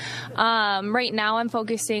in. Right now I'm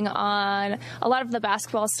focusing on a lot of the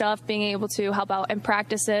basketball stuff, being able to help out in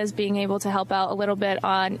practices, being able to help out a little bit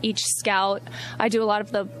on each scout. I do a lot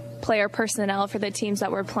of the player personnel for the teams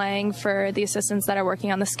that we're playing for the assistants that are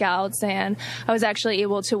working on the scouts, and I was actually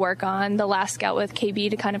able to work on the last scout with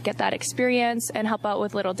KB to kind of get that experience and help out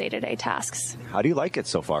with little day-to-day tasks. How do you like it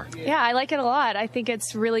so far? Yeah, I like it a lot. I think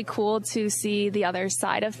it's really cool to see the other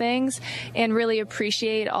side of things and really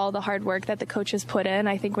appreciate all the hard work that the coaches put in.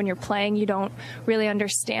 I think when you're playing, you don't really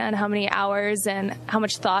understand how many hours and how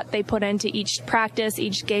much thought they put into each practice,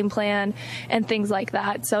 each game plan, and things like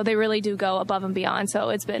that. So they really do go above and beyond. So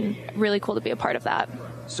it's been really cool to be a part of that.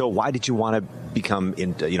 So why did you want to become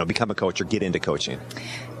a coach or get into coaching?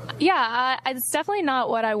 Yeah, it's definitely not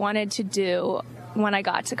what I wanted to do when I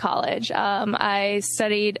got to college. I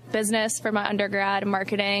studied business for my undergrad and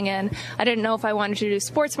marketing, and I didn't know if I wanted to do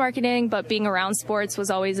sports marketing, but being around sports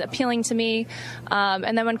was always appealing to me.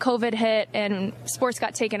 And then when COVID hit and sports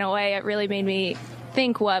got taken away, it really made me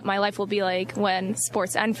think what my life will be like when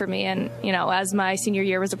sports end for me, and as my senior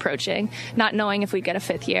year was approaching, not knowing if we'd get a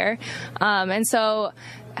fifth year. And so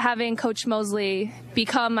having Coach Mosley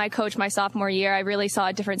become my coach my sophomore year, I really saw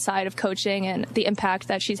a different side of coaching and the impact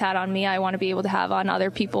that she's had on me. I want to be able to have on other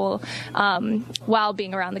people while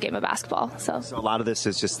being around the game of basketball. So a lot of this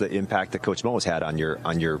is just the impact that Coach Mo has had on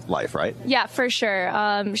your life, right? Yeah, for sure.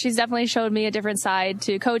 She's definitely showed me a different side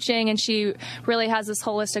to coaching, and she really has this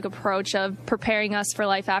holistic approach of preparing us for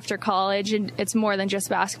life after college, and it's more than just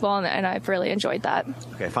basketball, and I've really enjoyed that.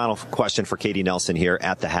 Okay, final question for Katie Nelson here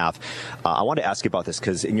at the half. I want to ask you about this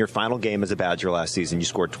because in your final game as a Badger last season, you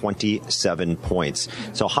scored 27 points.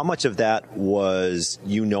 So how much of that was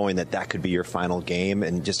you knowing that could be your final game,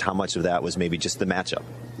 and just how much of that was maybe just the matchup?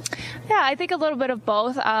 Yeah, I think a little bit of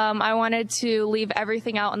both. I wanted to leave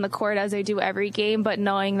everything out on the court as I do every game, but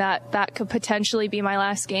knowing that could potentially be my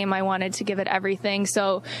last game, I wanted to give it everything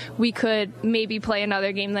so we could maybe play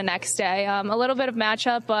another game the next day. A little bit of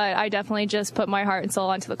matchup, but I definitely just put my heart and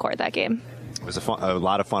soul onto the court that game. It was a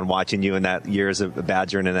lot of fun watching you in that year as a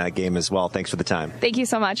Badger and in that game as well. Thanks for the time. Thank you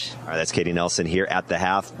so much. All right, that's Katie Nelson here at the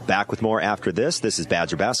half. Back with more after this. This is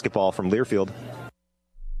Badger basketball from Learfield.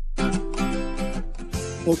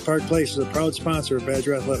 Oak Park Place is a proud sponsor of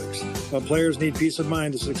Badger Athletics. While players need peace of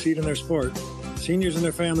mind to succeed in their sport, seniors and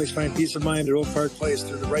their families find peace of mind at Oak Park Place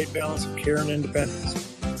through the right balance of care and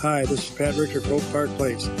independence. Hi, this is Pat Richter for Oak Park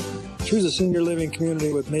Place. Choose a senior living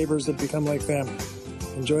community with neighbors that become like family.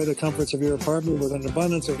 Enjoy the comforts of your apartment with an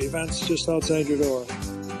abundance of events just outside your door.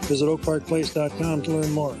 Visit oakparkplace.com to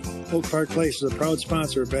learn more. Oak Park Place is a proud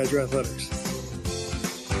sponsor of Badger Athletics.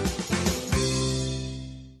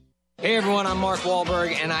 Hey everyone, I'm Mark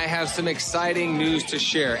Wahlberg, and I have some exciting news to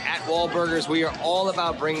share. At Wahlburgers, we are all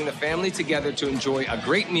about bringing the family together to enjoy a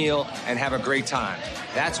great meal and have a great time.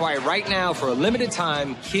 That's why right now, for a limited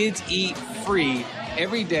time, kids eat free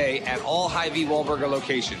every day at all Hy-Vee Wahlburger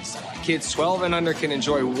locations. Kids 12 and under can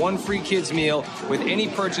enjoy one free kids meal with any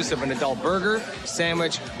purchase of an adult burger,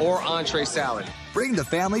 sandwich, or entree salad. Bring the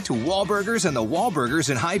family to Wahlburgers and the Wahlburgers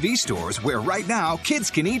and Hy-Vee stores, where right now kids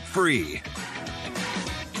can eat free.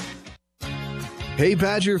 Hey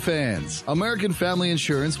Badger fans, American Family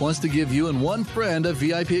Insurance wants to give you and one friend a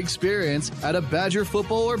VIP experience at a Badger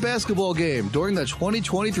football or basketball game during the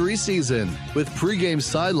 2023 season. With pregame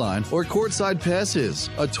sideline or courtside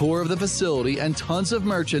passes, a tour of the facility, and tons of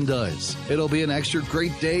merchandise. It'll be an extra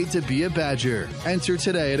great day to be a Badger. Enter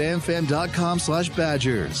today at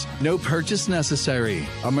amfam.com/Badgers. No purchase necessary.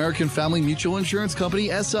 American Family Mutual Insurance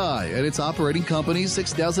Company, SI, and its operating company,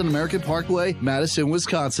 6000 American Parkway, Madison,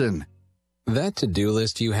 Wisconsin. That to-do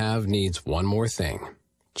list you have needs one more thing.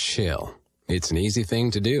 Chill. It's an easy thing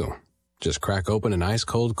to do. Just crack open an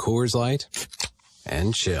ice-cold Coors Light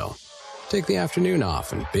and chill. Take the afternoon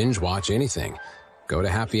off and binge watch anything. Go to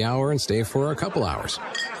happy hour and stay for a couple hours.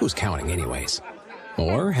 Who's counting anyways?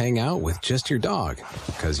 Or hang out with just your dog,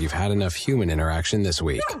 because you've had enough human interaction this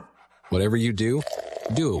week. Whatever you do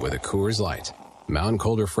it with a Coors Light. Mountain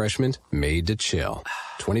Cold Refreshment made to chill.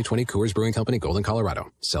 2020 Coors Brewing Company, Golden,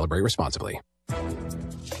 Colorado. Celebrate responsibly.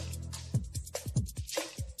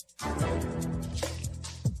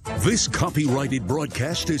 This copyrighted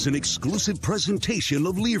broadcast is an exclusive presentation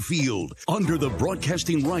of Learfield under the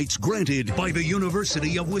broadcasting rights granted by the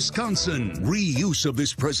University of Wisconsin. Reuse of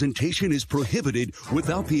this presentation is prohibited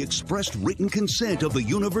without the expressed written consent of the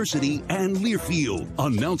university and Learfield.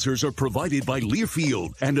 Announcers are provided by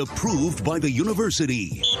Learfield and approved by the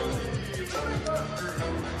university.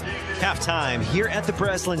 Halftime here at the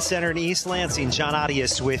Breslin Center in East Lansing. John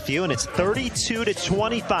Audius with you, and it's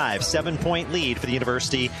 32-25, 7-point lead for the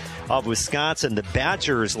University of Wisconsin. The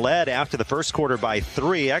Badgers led after the first quarter by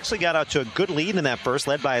 3. Actually got out to a good lead in that first,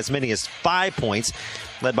 led by as many as 5 points,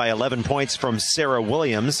 led by 11 points from Sarah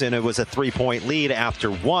Williams, and it was a 3-point lead after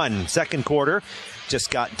 1. Second quarter just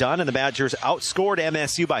got done, and the Badgers outscored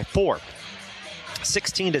MSU by 4.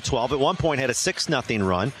 16-12. At one point had a 6-0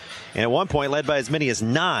 run, and at one point led by as many as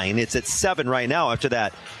 9. It's at 7 right now after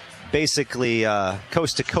that basically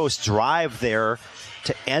coast-to-coast drive there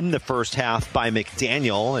to end the first half by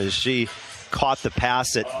McDaniel, as she caught the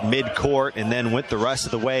pass at midcourt and then went the rest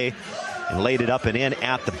of the way and laid it up and in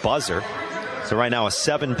at the buzzer. So right now a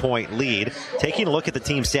 7-point lead. Taking a look at the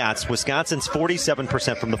team stats, Wisconsin's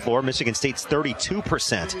 47% from the floor. Michigan State's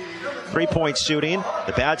 32%. 3-point shooting,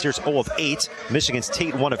 the Badgers 0 of 8. Michigan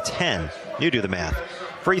State 1 of 10. You do the math.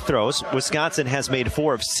 Free throws, Wisconsin has made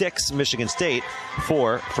 4 of 6. Michigan State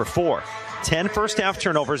 4 for 4. 10 first-half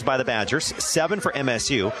turnovers by the Badgers, 7 for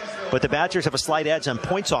MSU. But the Badgers have a slight edge on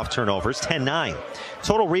points off turnovers, 10-9.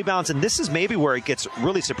 Total rebounds, and this is maybe where it gets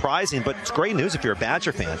really surprising, but it's great news if you're a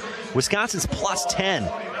Badger fan. Wisconsin's plus 10.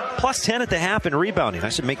 Plus 10 at the half in rebounding. I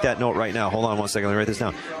should make that note right now. Hold on one second. Let me write this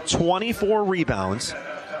down. 24 rebounds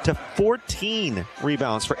to 14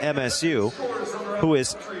 rebounds for MSU, who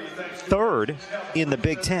is third in the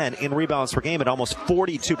Big Ten in rebounds per game at almost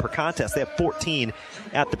 42 per contest. They have 14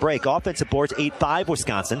 at the break. Offensive boards, 8-5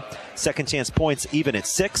 Wisconsin. Second chance points even at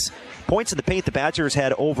 6. Points in the paint, the Badgers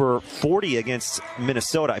had over 40 against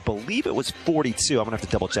Minnesota. I believe it was 42. I'm going to have to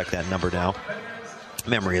double check that number now.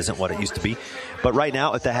 Memory isn't what it used to be. But right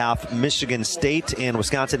now at the half, Michigan State and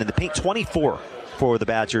Wisconsin in the paint, 24 for the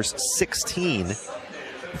Badgers, 16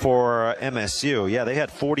 for MSU. Yeah, they had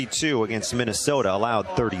 42 against Minnesota, allowed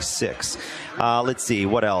 36. Let's see,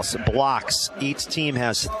 what else? Blocks. Each team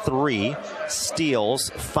has 3. Steals,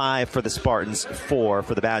 5 for the Spartans, 4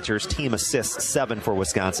 for the Badgers. Team assists, 7 for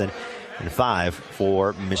Wisconsin, and 5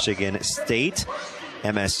 for Michigan State.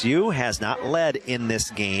 MSU has not led in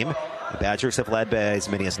this game. The Badgers have led by as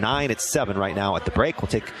many as 9. It's 7 right now at the break. We'll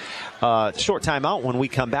take a short timeout. When we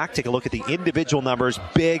come back, take a look at the individual numbers.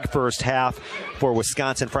 Big first half for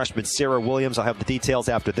Wisconsin freshman Sarah Williams. I'll have the details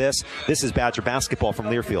after this. This is Badger basketball from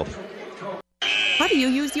Learfield. How do you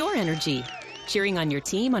use your energy? Cheering on your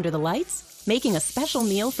team under the lights? Making a special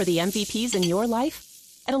meal for the MVPs in your life?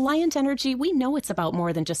 At Alliant Energy, we know it's about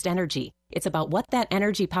more than just energy. It's about what that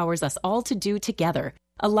energy powers us all to do together.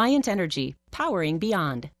 Alliant Energy, powering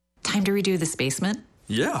beyond. Time to redo this basement?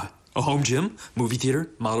 Yeah. A home gym, movie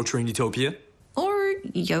theater, model train utopia. Or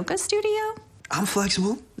yoga studio? I'm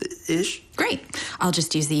flexible-ish. Great. I'll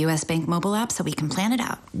just use the U.S. Bank mobile app so we can plan it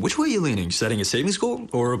out. Which way are you leaning? Setting a savings goal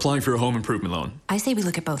or applying for a home improvement loan? I say we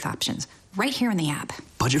look at both options, right here in the app.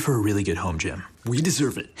 Budget for a really good home gym. We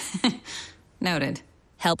deserve it. Noted.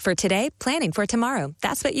 Help for today, planning for tomorrow.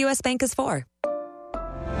 That's what U.S. Bank is for.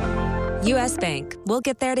 U.S. Bank. We'll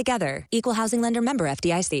get there together. Equal housing lender, member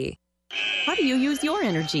FDIC. How do you use your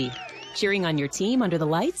energy? Cheering on your team under the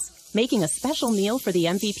lights? Making a special meal for the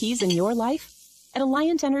MVPs in your life? At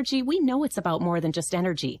Alliant Energy, we know it's about more than just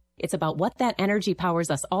energy. It's about what that energy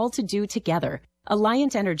powers us all to do together.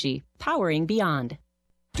 Alliant Energy, powering beyond.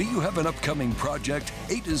 Do you have an upcoming project?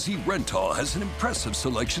 A to Z Rental has an impressive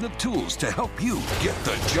selection of tools to help you get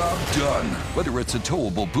the job done. Whether it's a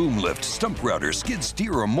towable boom lift, stump router, skid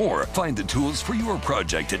steer, or more, find the tools for your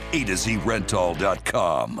project at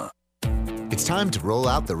A2ZRental.com. It's time to roll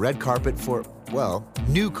out the red carpet for, well,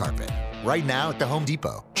 new carpet. Right now at the Home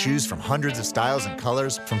Depot. Choose from hundreds of styles and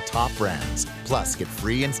colors from top brands. Plus, get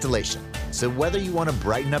free installation. So whether you want to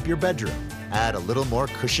brighten up your bedroom, add a little more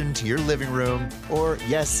cushion to your living room, or,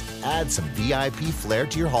 yes, add some VIP flair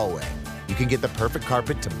to your hallway, you can get the perfect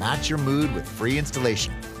carpet to match your mood with free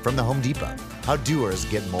installation from the Home Depot. How doers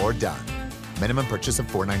get more done. Minimum purchase of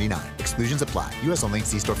 $4.99. Exclusions apply. U.S. only.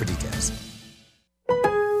 See store for details.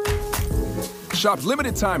 Shop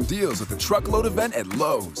limited-time deals at the Truckload event at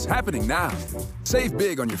Lowe's, happening now. Save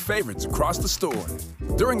big on your favorites across the store.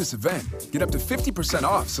 During this event, get up to 50%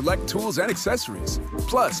 off select tools and accessories.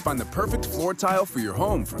 Plus, find the perfect floor tile for your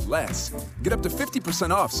home for less. Get up to 50%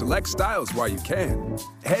 off select styles while you can.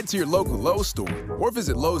 Head to your local Lowe's store or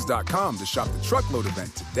visit Lowes.com to shop the Truckload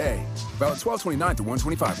event today. Valid 12/29 through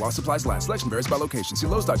 1/25 while supplies last. Selection varies by location. See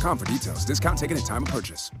Lowes.com for details. Discount taken at time of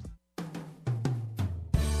purchase.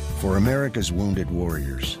 For America's wounded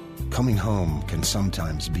warriors, coming home can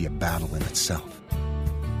sometimes be a battle in itself.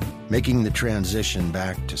 Making the transition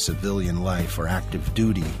back to civilian life or active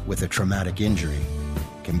duty with a traumatic injury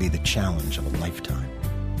can be the challenge of a lifetime.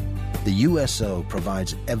 The USO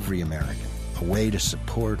provides every American a way to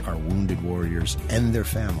support our wounded warriors and their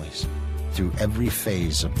families through every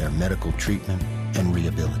phase of their medical treatment and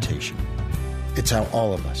rehabilitation. It's how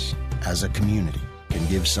all of us, as a community, can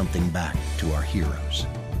give something back to our heroes.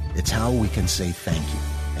 It's how we can say thank you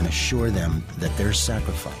and assure them that their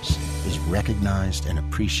sacrifice is recognized and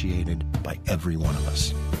appreciated by every one of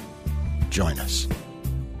us. Join us.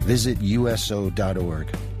 Visit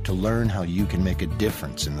USO.org to learn how you can make a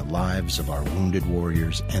difference in the lives of our wounded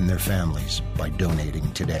warriors and their families by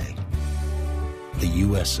donating today. The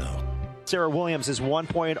USO. Sarah Williams is 1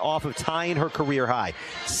 point off of tying her career high.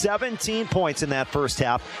 17 points in that first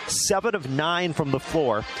half, 7 of 9 from the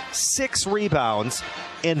floor, 6 rebounds,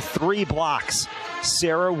 and 3 blocks.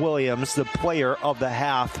 Sarah Williams, the player of the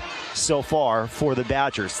half so far for the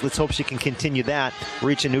Badgers. Let's hope she can continue that,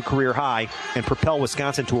 reach a new career high, and propel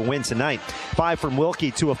Wisconsin to a win tonight. 5 from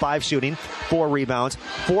Wilkie, 2 of 5 shooting, 4 rebounds.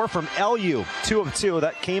 4 from LU, 2 of 2.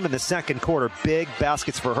 That came in the second quarter. Big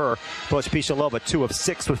baskets for her. Coach Pishalova, 2 of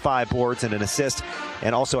 6 with 5 boards and an assist,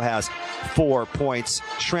 and also has 4 points.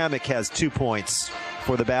 Schrammick has 2 points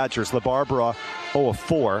for the Badgers. LaBarbera, 0 of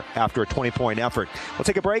 4 after a 20-point effort. We'll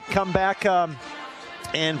take a break, come back,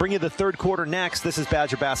 and bring you the third quarter next. This is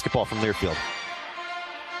Badger basketball from Learfield.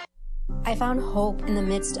 I found hope in the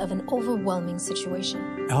midst of an overwhelming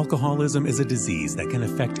situation. Alcoholism is a disease that can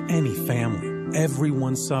affect any family.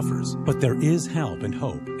 Everyone suffers, but there is help and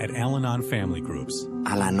hope at Al-Anon Family Groups.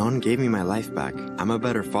 Al-Anon gave me my life back. I'm a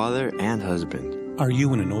better father and husband. Are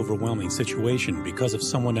you in an overwhelming situation because of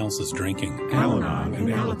someone else's drinking? Al-Anon and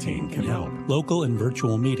Alateen can help. Local and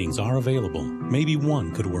virtual meetings are available. Maybe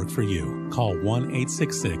one could work for you. Call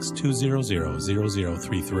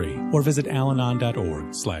 1-866-200-0033 or visit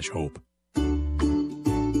alanon.org/hope.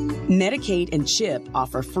 Medicaid and CHIP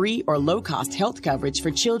offer free or low-cost health coverage for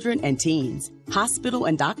children and teens. Hospital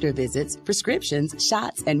and doctor visits, prescriptions,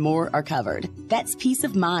 shots, and more are covered. That's peace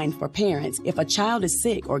of mind for parents if a child is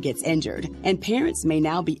sick or gets injured. And parents may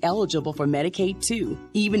now be eligible for Medicaid too,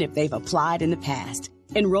 even if they've applied in the past.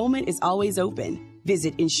 Enrollment is always open.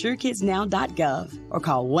 Visit InsureKidsNow.gov or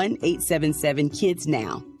call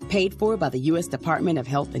 1-877-KIDS-NOW. Paid for by the U.S. Department of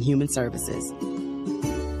Health and Human Services.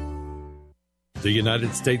 The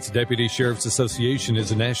United States Deputy Sheriff's Association is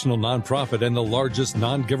a national nonprofit and the largest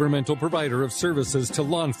non-governmental provider of services to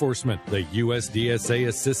law enforcement. The USDSA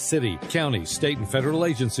assists city, county, state, and federal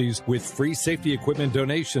agencies with free safety equipment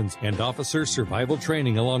donations and officer survival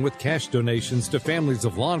training, along with cash donations to families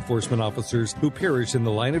of law enforcement officers who perish in the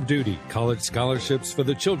line of duty, college scholarships for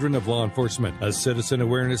the children of law enforcement, a citizen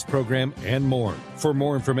awareness program, and more. For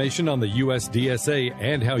more information on the USDSA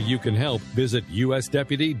and how you can help, visit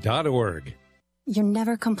usdeputy.org. You're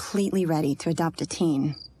never completely ready to adopt a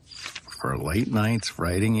teen. For late nights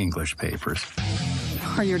writing English papers.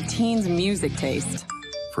 Or your teen's music taste.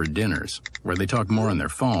 For dinners, where they talk more on their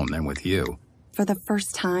phone than with you. For the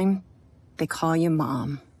first time, they call you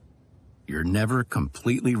mom. You're never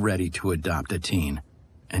completely ready to adopt a teen,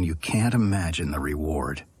 and you can't imagine the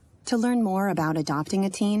reward. To learn more about adopting a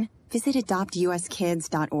teen, visit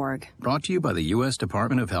adoptuskids.org. Brought to you by the U.S.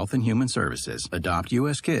 Department of Health and Human Services, Adopt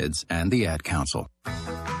U.S. Kids, and the Ad Council.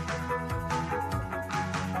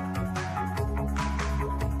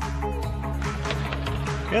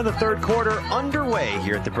 And the third quarter underway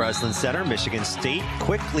here at the Breslin Center. Michigan State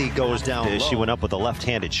quickly goes down. She went up with a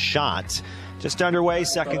left-handed shot. Just underway,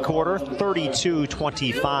 second quarter,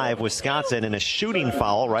 32-25 Wisconsin, and a shooting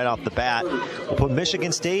foul right off the bat will put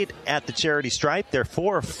Michigan State at the charity stripe. They're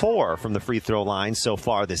 4 of 4 from the free throw line so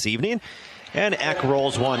far this evening. And Eck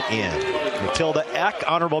rolls one in. Matilda Eck,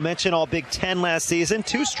 honorable mention, all Big Ten last season.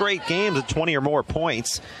 2 straight games of 20 or more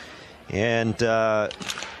points. And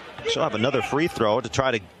she'll have another free throw to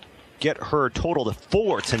try to get her total to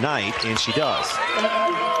 4 tonight, and she does.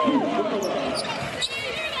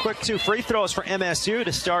 Quick 2 free throws for MSU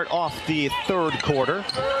to start off the third quarter.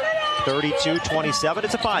 32-27.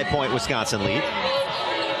 It's a 5-point Wisconsin lead.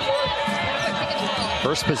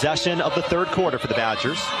 First possession of the third quarter for the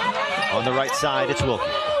Badgers. On the right side, it's Wilkie.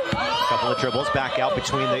 A couple of dribbles back out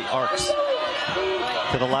between the arcs.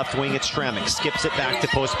 To the left wing, it's Stramick. Skips it back to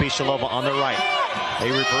Pospisilova on the right. They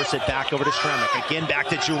reverse it back over to Stramick. Again, back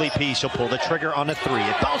to Julie P. She'll pull the trigger on a 3.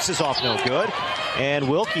 It bounces off, no good. And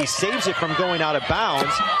Wilkie saves it from going out of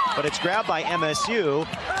bounds, but it's grabbed by MSU.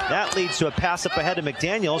 That leads to a pass up ahead to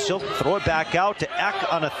McDaniel. She'll throw it back out to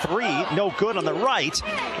Eck on a 3. No good on the right.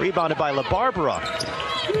 Rebounded by LaBarbera.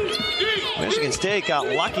 Michigan State got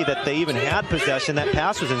lucky that they even had possession. That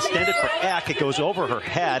pass was intended for Eck. It goes over her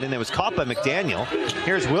head, and it was caught by McDaniel.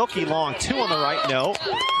 Here's Wilkie long, 2 on the right, no.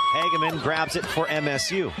 Hageman grabs it for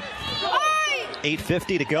MSU.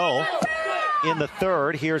 8:50 to go in the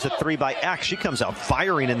third. Here's a 3 by Eck. She comes out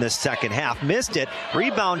firing in this second half. Missed it.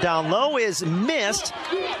 Rebound down low is missed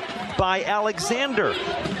by Alexander.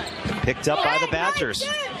 Picked up by the Badgers.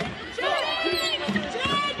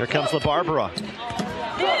 Here comes LaBarbera.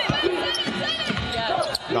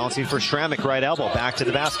 Bouncing for Stramick, right elbow, back to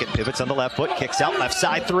the basket. Pivots on the left foot, kicks out, left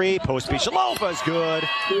side 3. Pospisilova is good.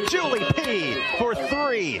 Julie P. for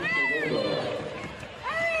 3.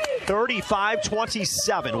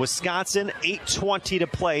 35-27. Wisconsin, 8:20 to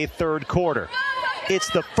play, third quarter. It's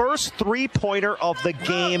the first 3-pointer of the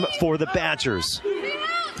game for the Badgers.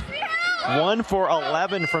 1 for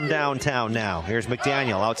 11 from downtown now. Here's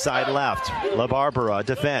McDaniel, outside left. LaBarbera,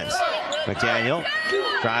 defense. McDaniel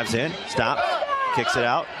drives in, stop, kicks it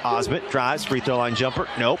out. Osment drives, free throw line jumper.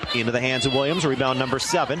 Nope, into the hands of Williams. Rebound number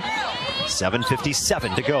 7.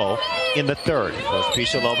 7:57 to go in the third.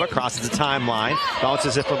 Pospisilova crosses the timeline,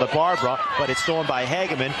 bounces it for LaBarbera, but it's stolen by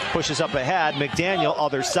Hageman. Pushes up ahead. McDaniel,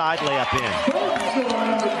 other side, layup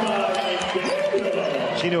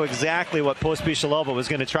in. She knew exactly what Pospisilova was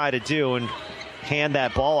going to try to do and hand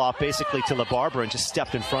that ball off basically to LaBarbera and just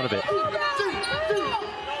stepped in front of it.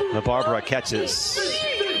 LaBarbera catches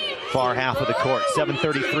far half of the court.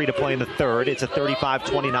 7:33 to play in the third. It's a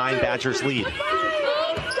 35-29 Badgers lead.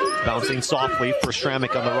 Bouncing softly for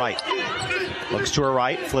Stramick on the right. Looks to her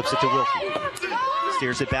right, flips it to Wilkie.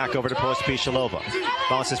 Steers it back over to Pospisilova.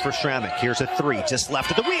 Bounces for Stramick. Here's a 3, just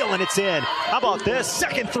left of the wheel, and it's in. How about this?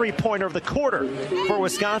 Second 3-pointer of the quarter for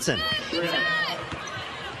Wisconsin.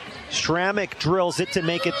 Stramick drills it to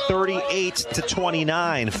make it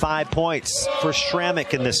 38-29. 5 points for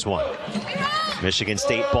Stramick in this one. Michigan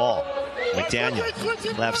State ball. McDaniel,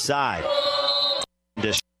 left side.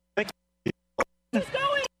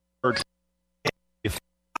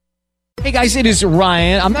 Hey guys, it is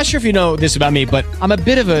Ryan. I'm not sure if you know this about me, but I'm a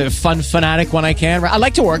bit of a fun fanatic when I can. I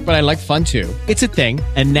like to work, but I like fun too. It's a thing.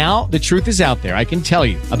 And now the truth is out there. I can tell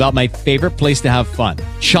you about my favorite place to have fun.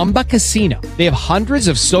 Chumba Casino. They have hundreds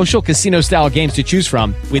of social casino style games to choose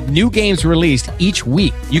from with new games released each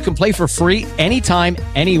week. You can play for free anytime,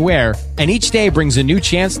 anywhere. And each day brings a new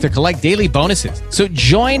chance to collect daily bonuses. So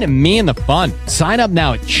join me in the fun. Sign up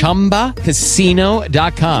now at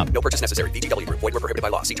ChumbaCasino.com. No purchase necessary. VGW Group. Void where prohibited by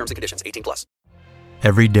law. See terms and conditions. 18+.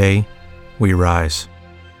 Every day, we rise,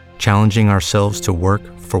 challenging ourselves to work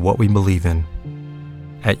for what we believe in.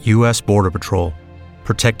 At U.S. Border Patrol,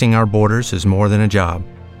 protecting our borders is more than a job.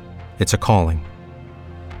 It's a calling.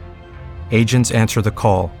 Agents answer the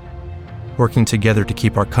call, working together to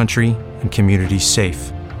keep our country and communities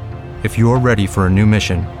safe. If you're ready for a new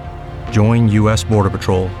mission, join U.S. Border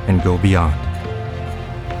Patrol and go beyond.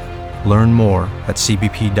 Learn more at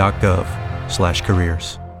cbp.gov/careers.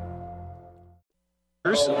 USAA.com/careers.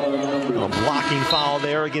 A blocking foul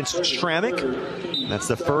there against Stramick. That's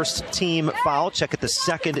the first team foul. Check at the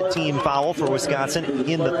second team foul for Wisconsin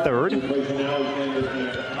in the third.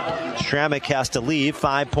 Stramick has to leave.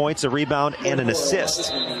 5 points, a rebound, and an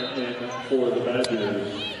assist.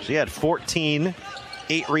 She had 14,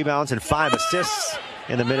 8 rebounds, and 5 assists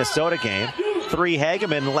in the Minnesota game. 3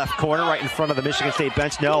 Hageman, left corner, right in front of the Michigan State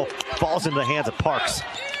bench. No, falls into the hands of Parks.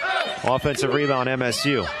 Offensive rebound,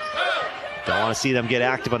 MSU. Don't want to see them get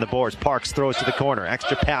active on the boards. Parks throws to the corner.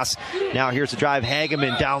 Extra pass. Now here's the drive.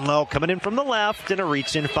 Hageman down low, coming in from the left, and a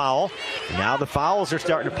reach-in foul. And now the fouls are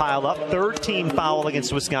starting to pile up. Third team foul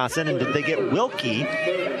against Wisconsin. And did they get Wilkie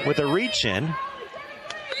with a reach-in?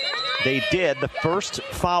 They did. The first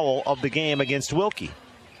foul of the game against Wilkie.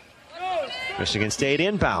 Michigan State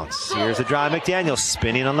inbounds. Here's a drive. McDaniel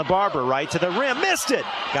spinning on the Barber, right to the rim. Missed it.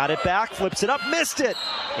 Got it back, flips it up, missed it.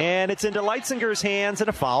 And it's into Leitzinger's hands, and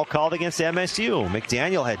a foul called against MSU.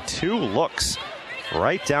 McDaniel had 2 looks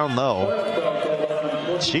right down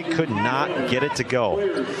low. She could not get it to go.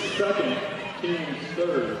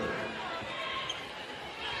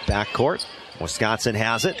 Backcourt. Wisconsin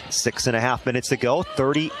has it. 6.5 minutes to go.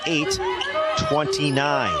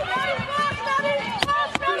 38-29.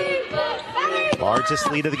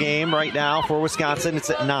 Largest lead of the game right now for Wisconsin. It's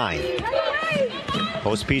at 9.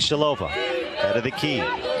 Post P. Shalova. Head of the key.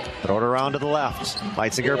 Throw it around to the left.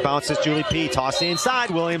 Leitzinger bounces Julie P. Tossing inside.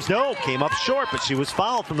 Williams, no. Came up short, but she was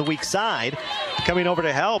fouled from the weak side. Coming over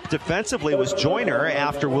to help defensively was Joyner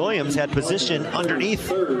after Williams had position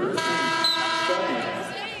underneath.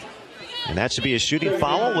 And that should be a shooting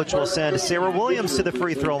foul, which will send Sarah Williams to the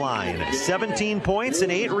free throw line. 17 points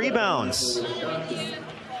and 8 rebounds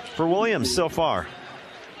for Williams so far.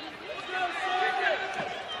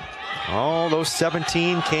 Oh, those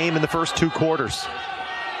 17 came in the first 2 quarters.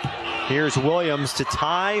 Here's Williams to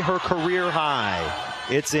tie her career high.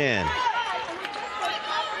 It's in.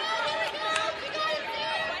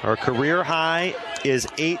 Her career high is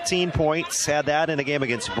 18 points. Had that in a game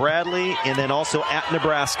against Bradley and then also at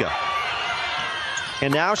Nebraska.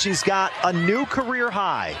 And now she's got a new career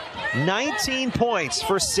high. 19 points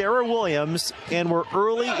for Sarah Williams, and we're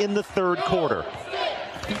early in the third quarter.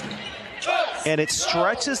 And it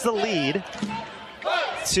stretches the lead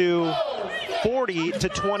to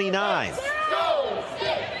 40-29.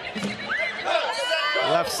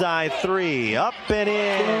 Left side 3, up and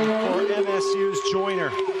in for MSU's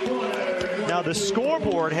Joyner. Now the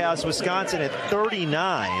scoreboard has Wisconsin at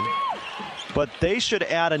 39, but they should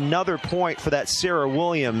add another point for that Sarah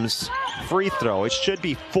Williams free throw. It should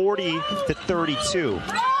be 40-32.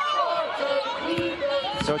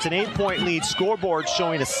 So it's an 8-point lead. Scoreboard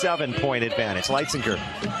showing a 7-point advantage. Leitzinger,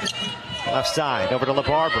 left side, over to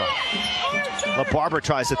LaBarbera. LaBarbera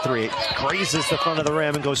tries a 3. Grazes the front of the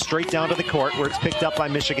rim and goes straight down to the court where it's picked up by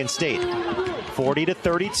Michigan State.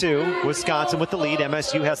 40-32. Wisconsin with the lead.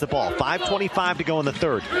 MSU has the ball. 5:25 to go in the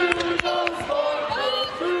third.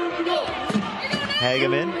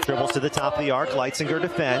 Hageman dribbles to the top of the arc. Leitzinger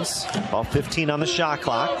defends. Ball 15 on the shot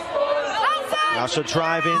clock. Now she'll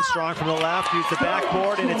drive in strong from the left. Use the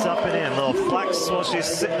backboard, and it's up and in. Little flex while she's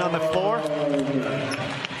sitting on the floor.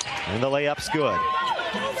 And the layup's good.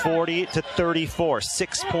 40-34.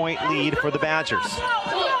 6-point lead for the Badgers.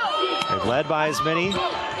 They've led by as many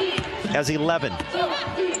as 11.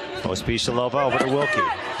 Post P. Shalova over to Wilkie.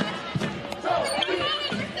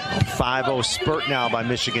 5-0 spurt now by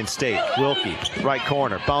Michigan State. Wilkie, right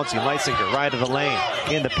corner, bouncing. Leitzinger, right of the lane,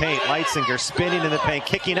 in the paint. Leitzinger spinning in the paint,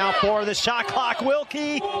 kicking out for the shot clock.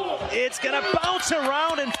 Wilkie, it's going to bounce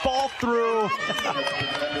around and fall through.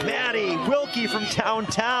 Maddie Wilkie from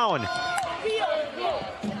downtown.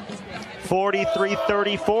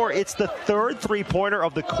 43-34. It's the third three-pointer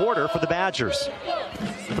of the quarter for the Badgers.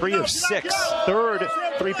 3 of 6. Third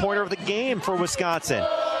three-pointer of the game for Wisconsin.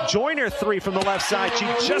 Joyner 3 from the left side. She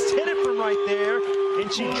just hit it from right there,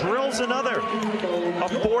 and she drills another. A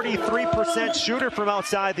 43% shooter from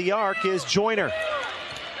outside the arc is Joyner.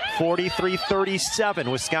 43-37.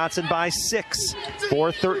 Wisconsin by 6.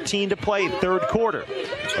 4:13 to play, third quarter.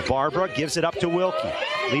 Barbara gives it up to Wilkie.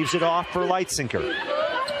 Leaves it off for Leitzinger.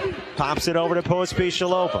 Pops it over to Post P.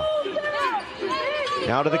 Shalova.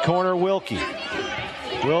 Now to the corner, Wilkie.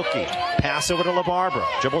 Wilkie, pass over to LaBarbera.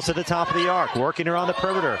 Dribbles to the top of the arc, working around the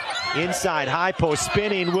perimeter. Inside, high post,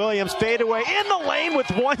 spinning. Williams fadeaway in the lane with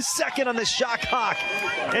 1 second on the shot clock.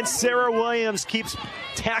 And Sarah Williams keeps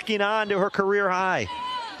tacking on to her career high.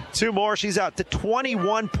 2 more, she's out to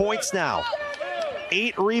 21 points now.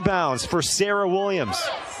 8 rebounds for Sarah Williams.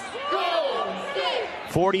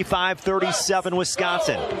 45-37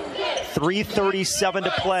 Wisconsin. 3:37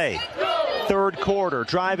 to play. third quarter.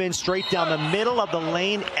 Drive in straight down the middle of the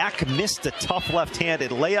lane. Eck missed a tough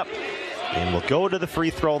left-handed layup and will go to the free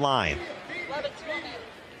throw line.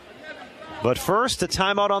 But first, a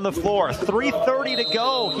timeout on the floor. 3:30 to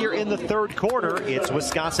go here in the third quarter. It's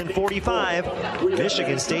Wisconsin 45,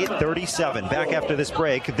 Michigan State 37. Back after this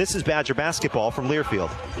break, this is Badger basketball from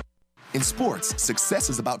Learfield. In sports, success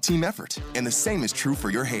is about team effort, and the same is true for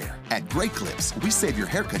your hair. At Great Clips, we save your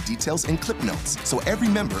haircut details in clip notes, so every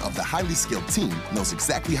member of the highly skilled team knows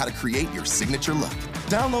exactly how to create your signature look.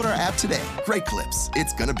 Download our app today. Great Clips.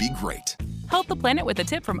 It's gonna be great. Help the planet with a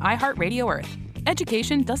tip from iHeartRadio Earth.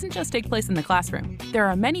 Education doesn't just take place in the classroom. There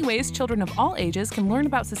are many ways children of all ages can learn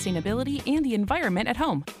about sustainability and the environment at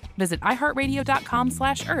home. Visit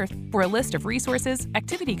iHeartRadio.com/Earth for a list of resources,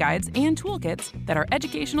 activity guides, and toolkits that are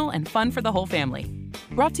educational and fun for the whole family.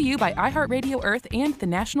 Brought to you by iHeartRadio Earth and the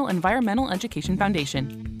National Environmental Education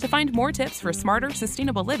Foundation. To find more tips for smarter,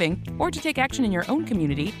 sustainable living, or to take action in your own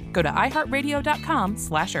community, go to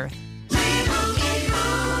iHeartRadio.com/Earth.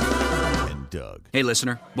 Doug. Hey,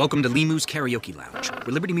 listener. Welcome to Limu's Karaoke Lounge,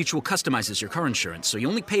 where Liberty Mutual customizes your car insurance so you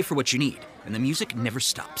only pay for what you need, and the music never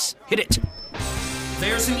stops. Hit it.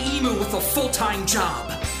 There's an emu with a full-time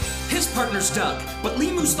job. His partner's Doug, but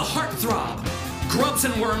Limu's the heartthrob. Grubs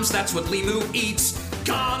and worms, that's what Limu eats.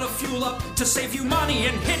 Gotta fuel up to save you money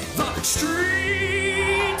and hit the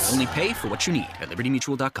streets. Only pay for what you need at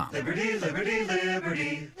libertymutual.com. Liberty, liberty,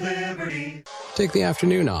 liberty, liberty. Take the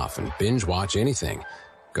afternoon off and binge watch anything.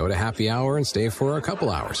 Go to happy hour and stay for a couple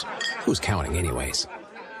hours. Who's counting anyways?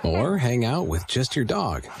 Or hang out with just your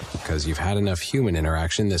dog, because you've had enough human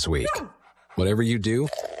interaction this week. Whatever you do,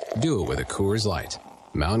 do it with a Coors Light.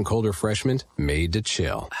 Mountain Cold Refreshment made to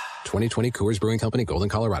chill. 2020 Coors Brewing Company, Golden,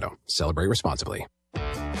 Colorado. Celebrate responsibly.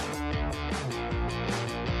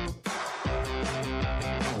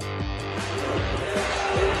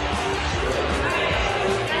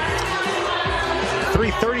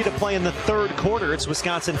 .30 to play in the third quarter. It's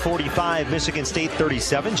Wisconsin 45, Michigan State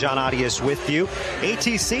 37. John Audius with you.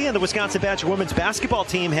 ATC and the Wisconsin Badger women's basketball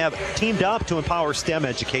team have teamed up to empower STEM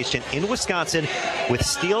education in Wisconsin with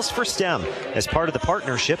Steals for STEM. As part of the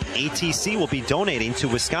partnership, ATC will be donating to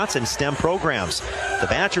Wisconsin STEM programs. The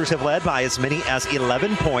Badgers have led by as many as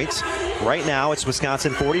 11 points. Right now, it's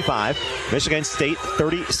Wisconsin 45, Michigan State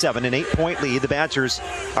 37, an 8-point lead. The Badgers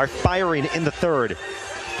are firing in the third.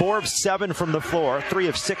 4 of 7 from the floor, 3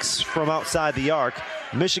 of 6 from outside the arc.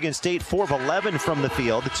 Michigan State 4 of 11 from the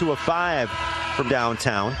field, 2 of 5 from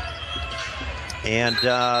downtown. And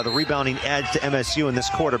the rebounding edge to MSU in this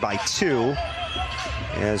quarter by 2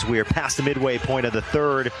 as we are past the midway point of the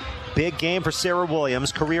third. Big game for Sarah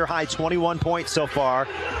Williams, career high 21 points so far.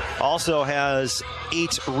 Also has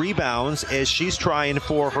 8 rebounds as she's trying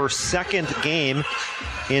for her second game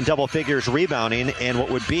in double figures rebounding and what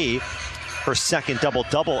would be her second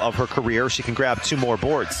double-double of her career. She can grab 2 more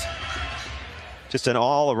boards. Just an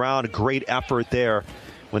all-around great effort there.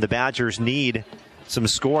 When the Badgers need some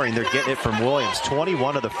scoring, they're getting it from Williams.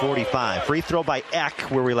 21 of the 45. Free throw by Eck,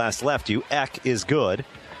 where we last left you. Eck is good.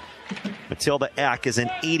 Matilda Eck is an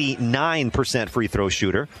 89% free throw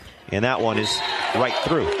shooter, and that one is right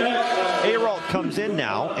through. Aralt comes in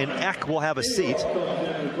now, and Eck will have a seat.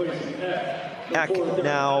 Eck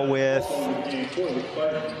now with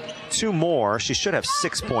 2 more. She should have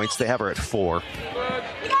 6 points. They have her at 4.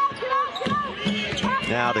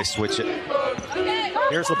 Now they switch it.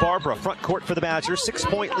 Here's LaBarbera, front court for the Badgers.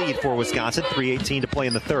 6-point lead for Wisconsin. 3:18 to play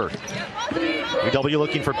in the third. UW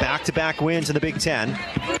looking for back-to-back wins in the Big Ten.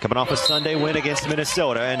 Coming off a Sunday win against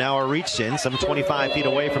Minnesota, and now a reach-in, some 25 feet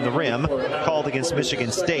away from the rim, called against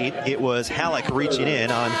Michigan State. It was Halleck reaching in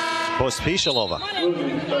on Pospisilova,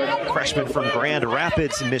 freshman from Grand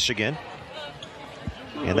Rapids, Michigan.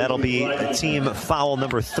 And that'll be the team foul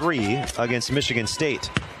number 3 against Michigan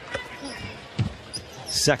State.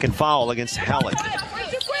 Second foul against Halleck.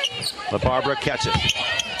 LaBarbera catches.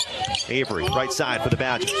 Avery, right side for the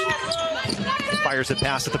Badgers. Fires it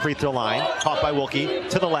past at the free throw line. Caught by Wilkie.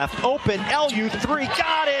 To the left. Open. LU 3.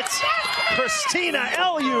 Got it! Christina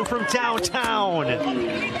LU from downtown.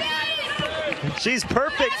 She's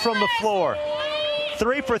perfect from the floor.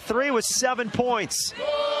 3 for 3 with 7 points.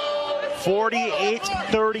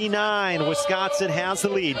 48-39. Wisconsin has the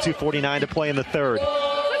lead. 2:49 to play in the third.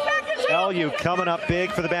 LU coming up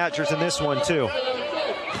big for the Badgers in this one, too.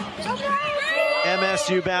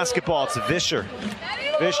 MSU basketball. It's Vischer.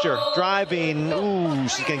 Vischer driving. Ooh,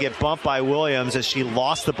 she's going to get bumped by Williams as she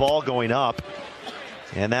lost the ball going up.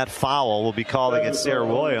 And that foul will be called against Sarah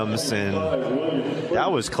Williams. And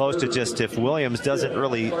that was close to just if Williams doesn't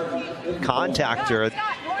really contact her.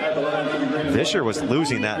 Vischer was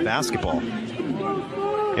losing that basketball.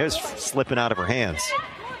 It was slipping out of her hands.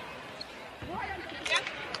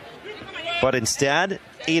 But instead,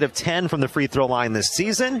 8 of 10 from the free throw line this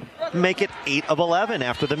season, make it 8 of 11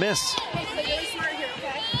 after the miss.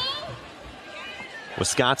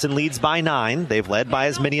 Wisconsin leads by 9. They've led by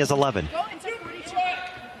as many as 11.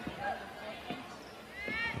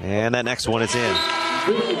 And that next one is in.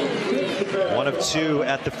 1 of 2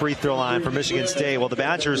 at the free throw line for Michigan State. Well, the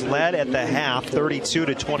Badgers led at the half,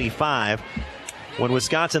 32-25. When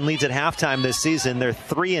Wisconsin leads at halftime this season, they're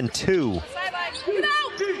 3-2.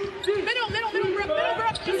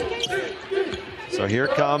 So here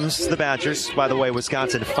comes the Badgers. By the way,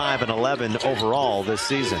 Wisconsin 5-11 overall this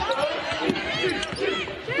season.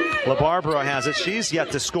 LaBarbera has it. She's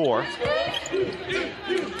yet to score.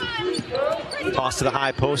 Toss to the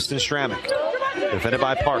high post and Schrammick. Defended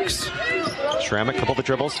by Parks. Schrammick, couple of the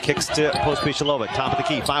dribbles. Kicks to post Pishalova. Top of the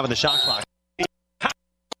key. 5 on the shot clock.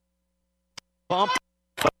 Bump.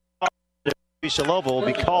 Pishalova will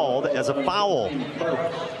be called as a foul.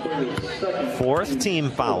 4th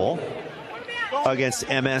team foul against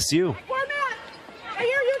MSU.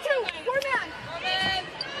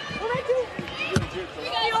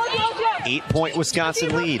 8-point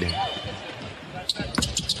Wisconsin lead.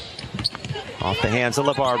 Off the hands of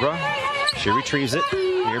LaBarbera. She retrieves it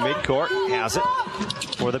near midcourt. Has it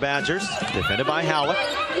for the Badgers. Defended by Halleck.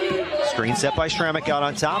 Screen set by Schrammick out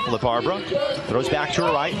on top. LaBarbera throws back to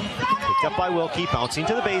her right. Picked up by Wilkie. Bouncing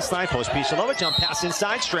to the baseline. Post Pishalova. Jump pass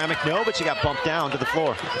inside. Schrammick no, but she got bumped down to the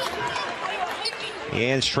floor.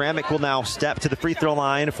 And Schrammick will now step to the free throw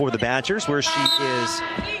line for the Badgers, where she is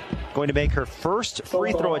going to make her first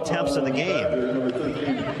free throw attempts of the game.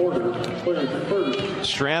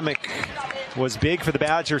 Schrammick was big for the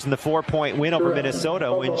Badgers in the 4-point win over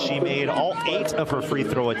Minnesota when she made all 8 of her free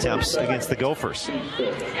throw attempts against the Gophers.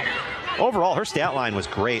 Overall, her stat line was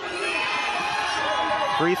great.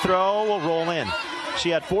 Free throw will roll in. She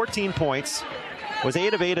had 14 points, was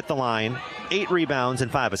 8 of 8 at the line, 8 rebounds, and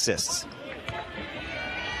 5 assists.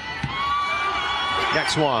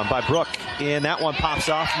 Next one by Brooke, and that one pops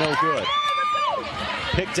off, no good.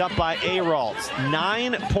 Picked up by Aaralt.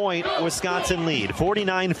 9-point Wisconsin lead,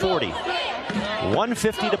 49-40.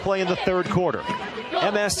 1:50 to play in the third quarter.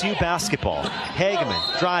 MSU basketball.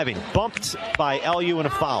 Hageman driving, bumped by LU and a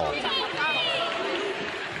foul.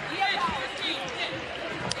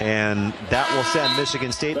 And that will send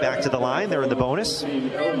Michigan State back to the line. They're in the bonus.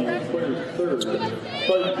 And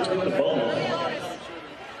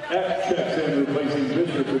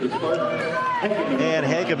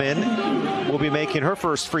Hageman will be making her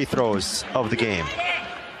first free throws of the game.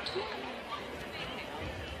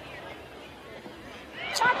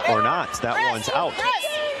 Or not. That one's out.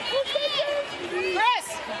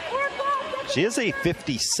 She is a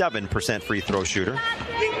 57% free throw shooter.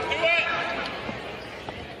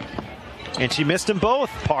 And she missed them both.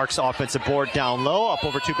 Parks offensive board down low, up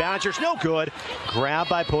over 2 Badgers, no good. Grab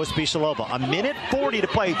by Post Pishalova. 1:40 to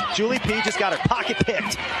play. Julie P just got her pocket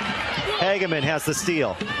picked. Hageman has the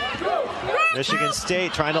steal. Michigan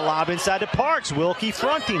State trying to lob inside to Parks. Wilkie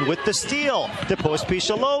fronting with the steal to Post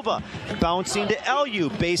Pishalova. Bouncing to LU.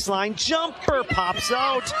 Baseline jumper pops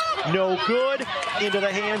out. No good. Into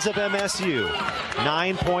the hands of MSU.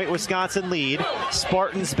 9-point Wisconsin lead.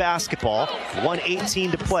 Spartans basketball.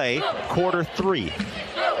 1:18 to play. Quarter 3.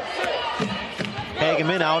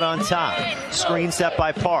 Hageman out on top. Screen set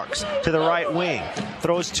by Parks to the right wing.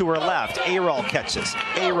 Throws to her left. Aaralt catches.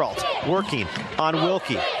 Aaralt working on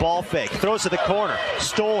Wilkie. Ball fake. Throws to the corner.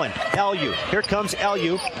 Stolen. LU. Here comes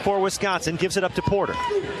LU for Wisconsin. Gives it up to Porter.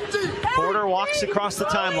 Porter walks across the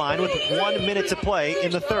timeline with 1 minute to play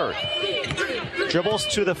in the third. Dribbles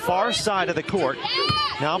to the far side of the court.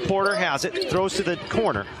 Now Porter has it. Throws to the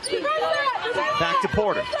corner. Back to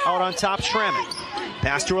Porter. Out on top, Schrammick.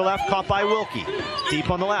 Pass to her left, caught by Wilkie. Deep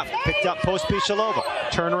on the left, picked up Post Pishalova.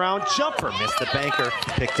 Turnaround jumper, missed the banker.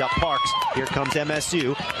 Picked up Parks. Here comes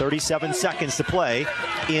MSU. 37 seconds to play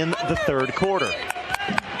in the third quarter.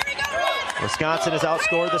 Wisconsin has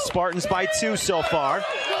outscored the Spartans by 2 so far.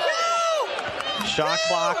 Shot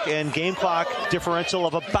clock and game clock differential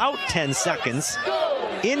of about 10 seconds.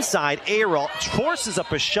 Inside, Aaralt forces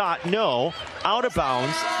up a shot. No. Out of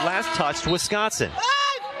bounds. Last touched Wisconsin.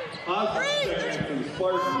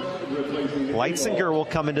 Leitzinger will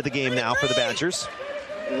come into the game now for the Badgers.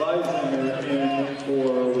 And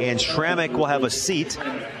Schrammick will have a seat.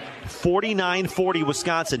 49-40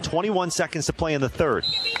 Wisconsin. 21 seconds to play in the third.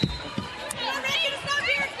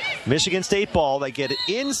 Michigan State ball. They get it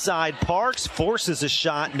inside. Parks forces a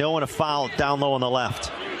shot. No, and a foul down low on the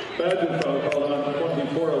left.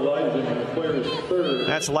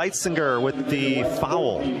 That's Leitzinger with the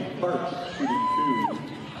foul.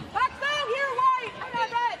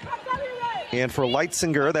 And for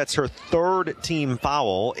Leitzinger, that's her third team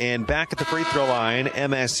foul. And back at the free throw line,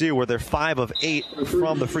 MSU, where they're 5 of 8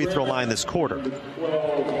 from the free throw line this quarter.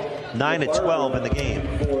 9-12 in the game.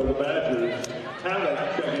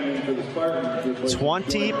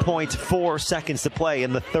 20.4 seconds to play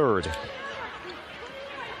in the third.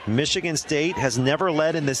 Michigan State has never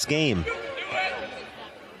led in this game.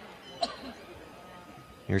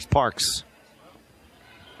 Here's Parks.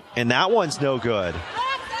 And that one's no good.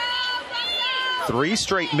 3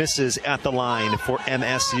 straight misses at the line for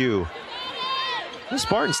MSU. The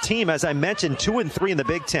Spartans team, as I mentioned, 2-3 in the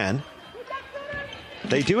Big Ten.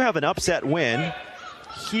 They do have an upset win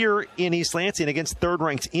here in East Lansing against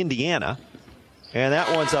third-ranked Indiana. And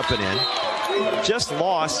that one's up and in. Just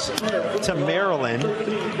lost to Maryland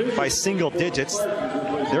by single digits.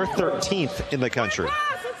 They're 13th in the country.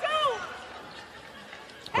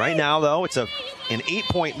 Right now, though, it's an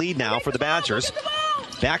 8-point lead now for the Badgers.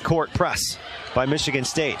 Backcourt press by Michigan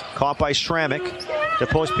State. Caught by Schrammick to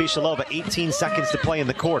Pospisilova. 18 seconds to play in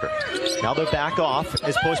the quarter. Now they're back off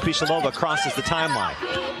as Pospisilova crosses the timeline.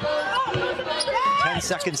 10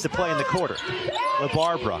 seconds to play in the quarter.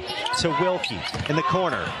 LaBarbera to Wilkie in the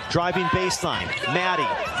corner. Driving baseline. Maddie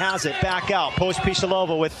has it back out.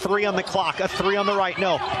 Pospisilova with 3 on the clock. A 3 on the right.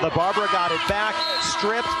 No. LaBarbera got it back.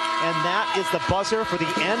 Stripped. And that is the buzzer for the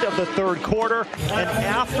end of the third quarter. And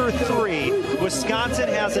after 3, Wisconsin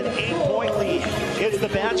has an 8-point lead. It's the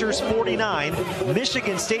Badgers 49,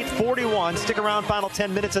 Michigan State 41. Stick around, final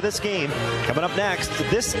 10 minutes of this game. Coming up next,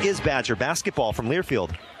 this is Badger basketball from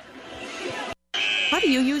Learfield. How do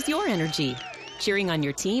you use your energy? Cheering on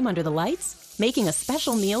your team under the lights? Making a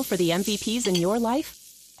special meal for the MVPs in your life?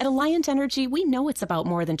 At Alliant Energy, we know it's about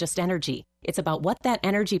more than just energy. It's about what that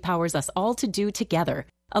energy powers us all to do together.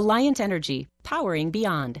 Alliant Energy, powering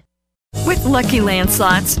beyond. With Lucky Land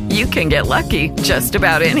Slots, you can get lucky just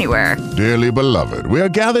about anywhere. Dearly beloved, we are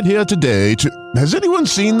gathered here today to... Has anyone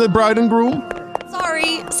seen the bride and groom?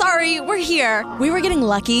 Sorry, we're here. We were getting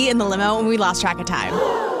lucky in the limo and we lost track of time.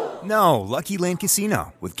 No, Lucky Land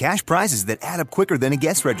Casino, with cash prizes that add up quicker than a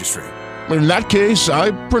guest registry. In that case,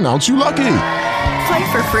 I pronounce you lucky.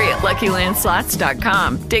 Play for free at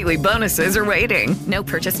LuckyLandSlots.com. Daily bonuses are waiting. No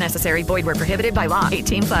purchase necessary. Void where prohibited by law.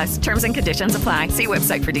 18+. Terms and conditions apply. See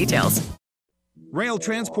website for details. Rail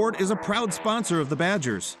Transport is a proud sponsor of the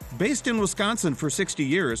Badgers. Based in Wisconsin for 60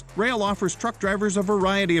 years, Rail offers truck drivers a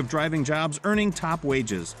variety of driving jobs earning top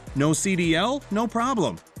wages. No CDL? No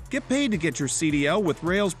problem. Get paid to get your CDL with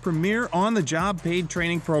Rail's premier on-the-job paid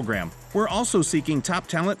training program. We're also seeking top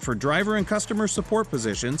talent for driver and customer support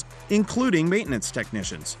positions, including maintenance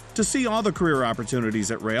technicians. To see all the career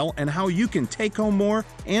opportunities at Rail and how you can take home more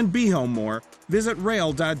and be home more, visit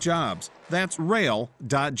rail.jobs. That's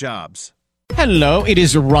rail.jobs. Hello, it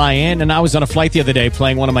is Ryan, and I was on a flight the other day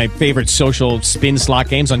playing one of my favorite social spin slot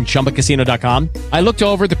games on ChumbaCasino.com. I looked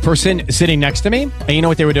over at the person sitting next to me, and you know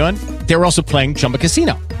what they were doing? They were also playing Chumba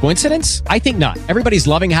Casino. Coincidence? I think not. Everybody's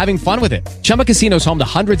loving having fun with it. Chumba Casino is home to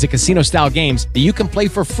hundreds of casino-style games that you can play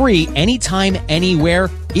for free anytime, anywhere,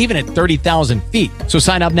 even at 30,000 feet. So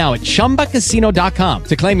sign up now at ChumbaCasino.com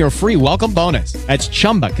to claim your free welcome bonus. That's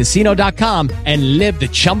ChumbaCasino.com and live the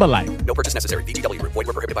Chumba life. No purchase necessary. VGW. Void where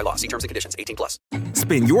prohibited by law. See terms and conditions. 18+.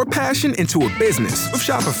 Spin your passion into a business with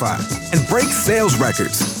Shopify and break sales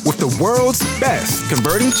records with the world's best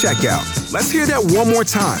converting checkout. Let's hear that one more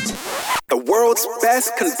time. The world's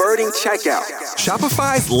best converting checkout.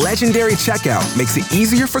 Shopify's legendary checkout makes it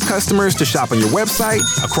easier for customers to shop on your website,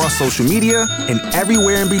 across social media, and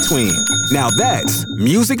everywhere in between. Now that's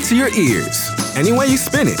music to your ears. Any way you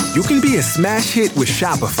spin it, you can be a smash hit with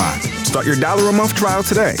Shopify. Start your $1 a month trial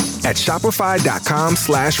today at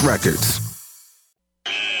shopify.com/records.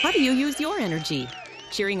 How do you use your energy?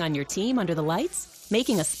 Cheering on your team under the lights?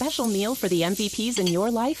 Making a special meal for the MVPs in your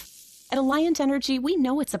life? At Alliant Energy, we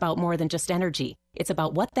know it's about more than just energy. It's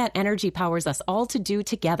about what that energy powers us all to do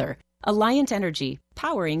together. Alliant Energy,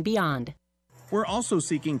 powering beyond. We're also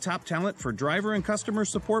seeking top talent for driver and customer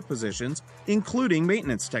support positions, including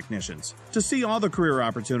maintenance technicians. To see all the career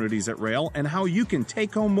opportunities at Rail and how you can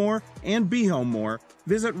take home more and be home more,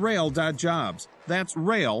 visit rail.jobs. That's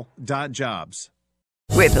rail.jobs.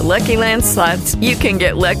 With the Lucky Land Slots, you can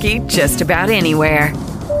get lucky just about anywhere.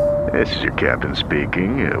 This is your captain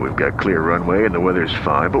speaking. We've got clear runway and the weather's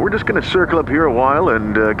fine, but we're just going to circle up here a while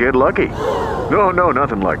and get lucky. No,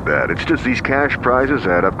 nothing like that. It's just these cash prizes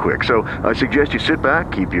add up quick. So I suggest you sit back,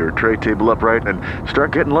 keep your tray table upright, and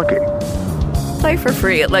start getting lucky. Play for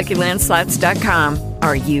free at LuckyLandSlots.com.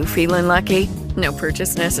 Are you feeling lucky? No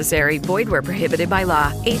purchase necessary. Void where prohibited by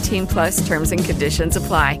law. 18+ terms and conditions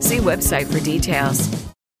apply. See website for details.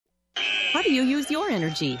 How do you use your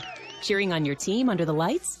energy? Cheering on your team under the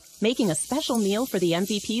lights? Making a special meal for the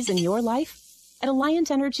MVPs in your life? At Alliant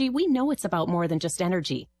Energy, we know it's about more than just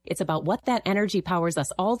energy. It's about what that energy powers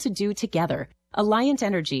us all to do together. Alliant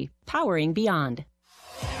Energy, powering beyond.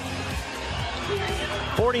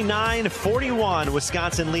 49-41,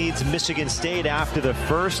 Wisconsin leads Michigan State after the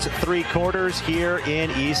first three quarters here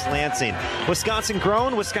in East Lansing. Wisconsin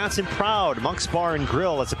grown, Wisconsin proud. Monk's Bar and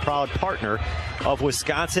Grill is a proud partner of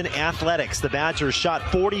Wisconsin Athletics. The Badgers shot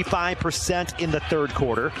 45% in the third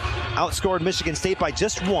quarter, outscored Michigan State by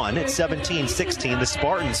just one at 17-16. The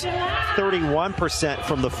Spartans 31%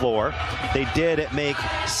 from the floor. They did make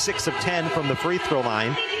 6 of 10 from the free throw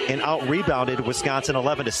line and out-rebounded Wisconsin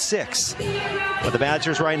 11-6. But the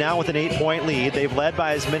Badgers right now with an 8-point lead. They've led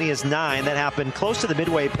by as many as 9. That happened close to the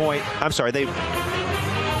midway point. I'm sorry, they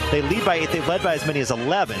lead by 8. They've led by as many as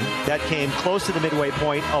 11. That came close to the midway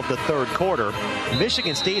point of the third quarter.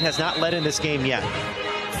 Michigan State has not led in this game yet.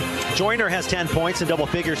 Joyner has 10 points in double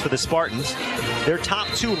figures for the Spartans. Their top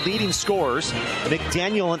two leading scorers,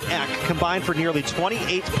 McDaniel and Eck, combined for nearly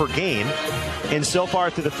 28 per game. And so far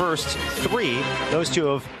through the first three, those two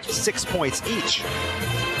have 6 points each.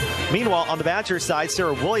 Meanwhile, on the Badgers side,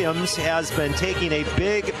 Sarah Williams has been taking a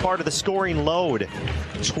big part of the scoring load.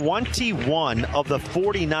 21 of the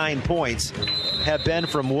 49 points have been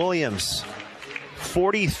from Williams.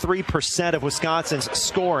 43% of Wisconsin's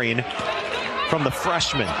scoring from the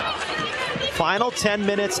freshman. Final 10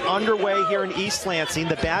 minutes underway here in East Lansing.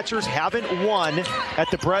 The Badgers haven't won at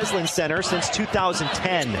the Breslin Center since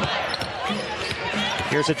 2010.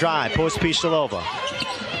 Here's a drive, post Pishalova.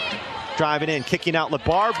 Driving in, kicking out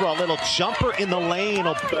LaBarbera, a little jumper in the lane,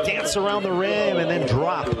 will dance around the rim and then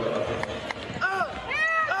drop.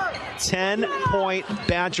 10-point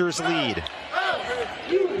Badgers lead.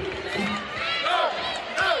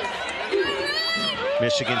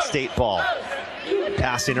 Michigan State ball.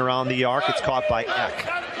 Passing around the arc, it's caught by Eck.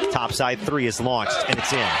 Topside three is launched, and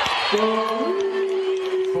it's in.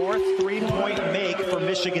 Fourth three-point make for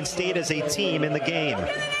Michigan State as a team in the game.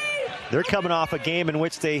 They're coming off a game in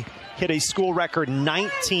which they hit a school record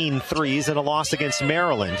 19 threes in a loss against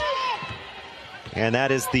Maryland. And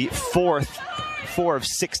that is the four of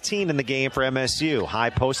 16 in the game for MSU. High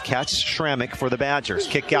post catch, Schrammick for the Badgers.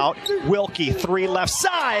 Kick out, Wilkie, three left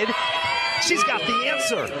side. She's got the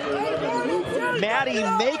answer. Maddie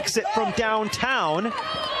makes it from downtown,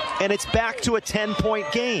 and it's back to a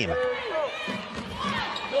 10-point game.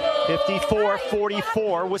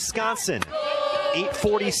 54-44, Wisconsin.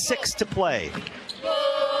 8:46 to play.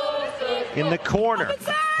 In the corner,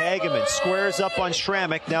 Hageman squares up on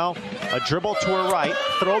Schrammick. Now a dribble to her right,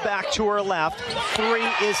 throw back to her left. Three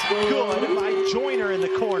is good by Joyner in the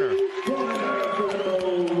corner.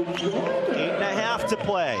 8.5 to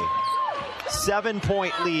play.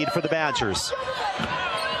 7-point lead for the Badgers.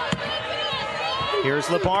 Here's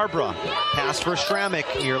LaBarbera. Pass for Schrammick.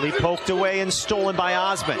 Nearly poked away and stolen by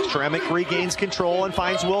Osmond. Schrammick regains control and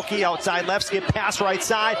finds Wilkie outside left. Skip pass right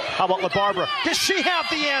side. How about LaBarbera? Does she have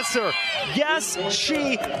the answer? Yes,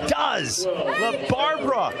 she does.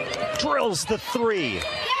 LaBarbera drills the three.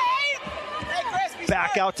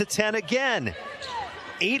 Back out to 10 again.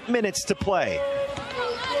 8 minutes to play.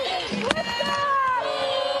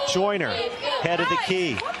 Joyner, head of the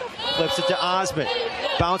key. Flips it to Osmond.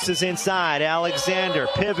 Bounces inside. Alexander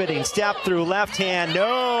pivoting. Step through left hand.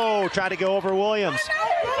 No. Try to go over Williams.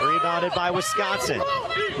 Rebounded by Wisconsin.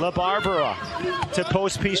 LaBarbera to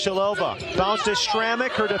post Pishalova. Bounce to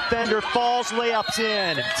Schrammick. Her defender falls. Layups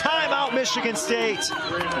in. Timeout Michigan State.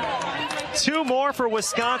 2 more for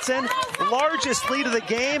Wisconsin. Largest lead of the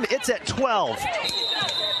game. It's at 12.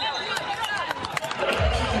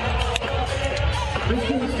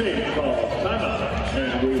 Michigan State calls timeout.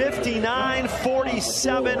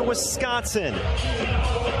 59-47 Wisconsin.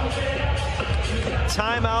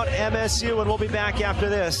 Timeout MSU, and we'll be back after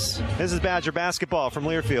this. This is Badger basketball from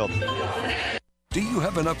Learfield. Do you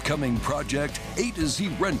have an upcoming project? A to Z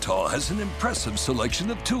Rental has an impressive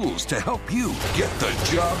selection of tools to help you get the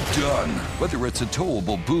job done. Whether it's a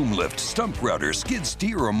towable boom lift, stump router, skid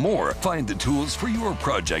steer, or more, find the tools for your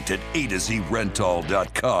project at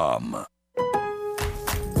atozrental.com.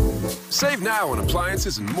 Save now on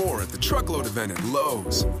appliances and more at the Truckload event at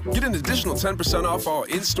Lowe's. Get an additional 10% off all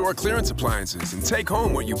in-store clearance appliances and take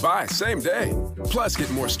home what you buy same day. Plus,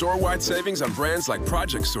 get more store-wide savings on brands like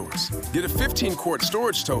Project Source. Get a 15-quart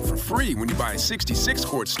storage tote for free when you buy a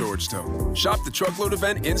 66-quart storage tote. Shop the Truckload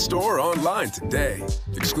event in-store or online today.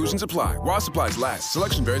 Exclusions apply. While supplies last.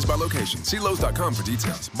 Selection varies by location. See Lowe's.com for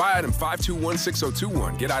details. Buy item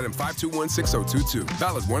 5216021. Get item 5216022.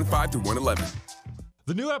 Valid 1/5 through 1/11.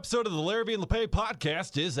 The new episode of the Larrabee and LePay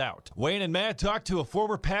podcast is out. Wayne and Matt talked to a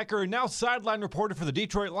former Packer and now sideline reporter for the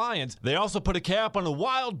Detroit Lions. They also put a cap on a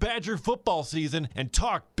wild Badger football season and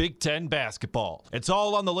talked Big Ten basketball. It's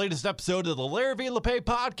all on the latest episode of the Larrabee and LePay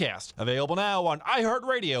podcast, available now on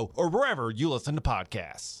iHeartRadio or wherever you listen to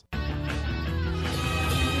podcasts.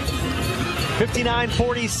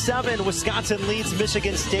 59-47, Wisconsin leads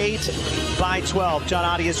Michigan State by 12. John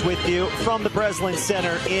Audius with you from the Breslin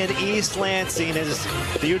Center in East Lansing as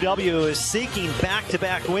the UW is seeking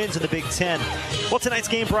back-to-back wins in the Big Ten. Well, tonight's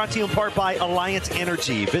game brought to you in part by Alliant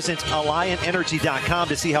Energy. Visit AlliantEnergy.com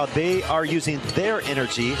to see how they are using their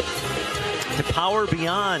energy to power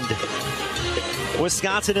beyond.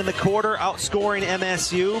 Wisconsin in the quarter outscoring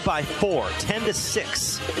MSU by 4,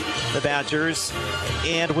 10-6. The Badgers,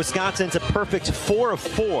 and Wisconsin's a perfect 4 of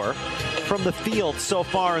 4 from the field so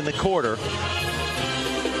far in the quarter.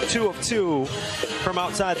 2 of 2 from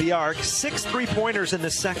outside the arc. 6 3-pointers in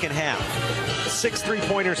the second half. 6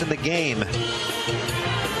 3-pointers in the game.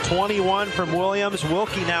 21 from Williams.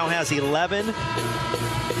 Wilkie now has 11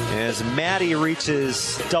 as Maddie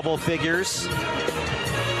reaches double figures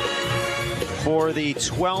for the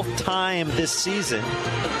 12th time this season.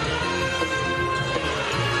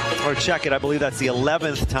 Or check it, I believe that's the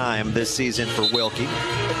 11th time this season for Wilkie.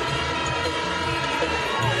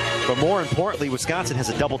 But more importantly, Wisconsin has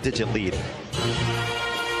a double-digit lead.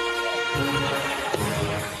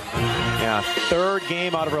 Yeah, third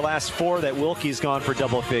game out of her last 4 that Wilkie's gone for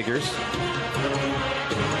double figures.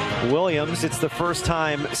 Williams, it's the first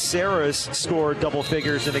time Sarah's scored double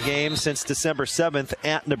figures in a game since December 7th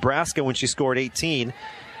at Nebraska when she scored 18.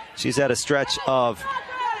 She's had a stretch of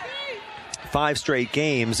 5 straight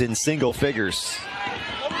games in single figures.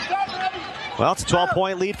 Well, it's a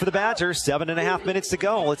 12-point lead for the Badgers. 7.5 minutes to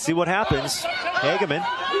go. Let's see what happens. Hageman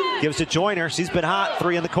gives to Joyner. She's been hot.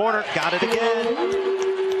 3 in the corner. Got it again.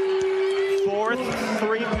 4th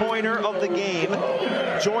three-pointer of the game.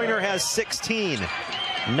 Joyner has 16.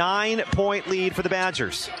 9-point lead for the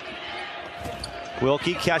Badgers.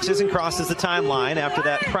 Wilkie catches and crosses the timeline after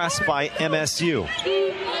that press by MSU.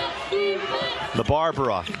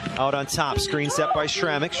 LaBarbera out on top. Screen set by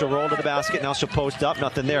Schrammick. She'll roll to the basket. Now she'll post up.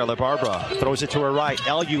 Nothing there. LaBarbera throws it to her right.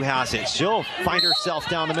 LU has it. She'll find herself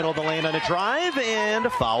down the middle of the lane on a drive. And a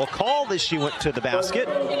foul called as she went to the basket.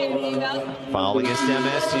 Foul against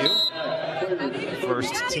MSU.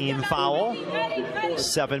 First team foul.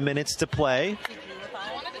 7 minutes to play.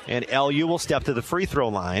 And LU will step to the free throw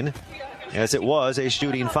line as it was a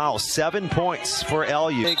shooting foul. 7 points for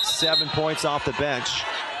LU. Big 7 points off the bench.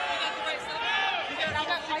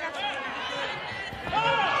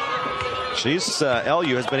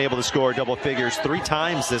 LU has been able to score double figures 3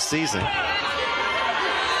 times this season.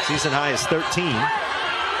 Season high is 13.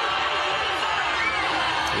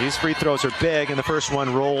 These free throws are big, and the first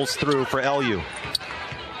one rolls through for LU.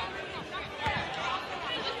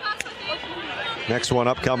 Next one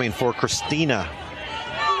upcoming for Christina.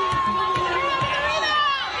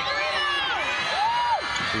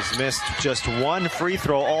 She's missed just 1 free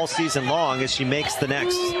throw all season long as she makes the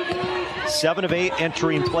next. 7 of 8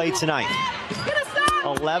 entering play tonight.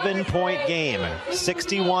 11-point game,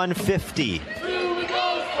 61-50.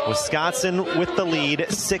 Wisconsin with the lead,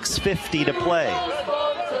 6:50 to play.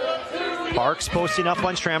 Parks posting up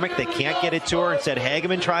on Schrammick. They can't get it to her. Instead,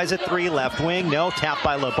 Hageman tries a 3, left wing. No, tapped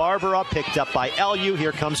by LaBarbera, picked up by LU.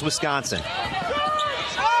 Here comes Wisconsin.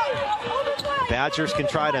 Badgers can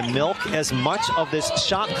try to milk as much of this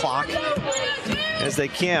shot clock as they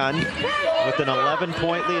can with an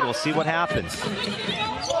 11-point lead. We'll see what happens.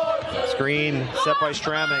 Screen set by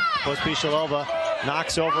Schrammick. Pospisilova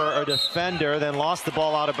knocks over a defender, then lost the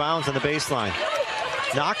ball out of bounds on the baseline.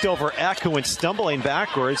 Knocked over Eck, who went stumbling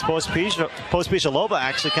backwards. Pospisilova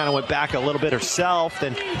actually kind of went back a little bit herself,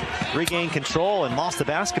 then regained control and lost the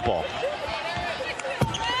basketball.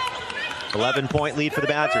 11-point lead for the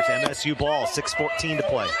Badgers. MSU ball, 6:14 to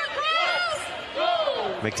play.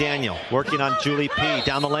 McDaniel working on Julie P.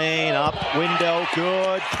 Down the lane, up, window,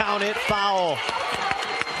 good, count it, foul.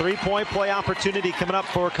 3-point play opportunity coming up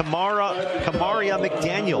for Kamaria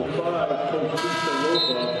McDaniel.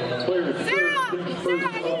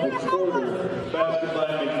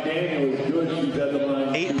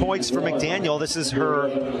 8 points for McDaniel. This is her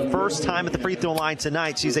first time at the free throw line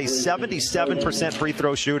tonight. She's a 77% free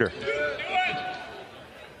throw shooter.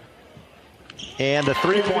 And the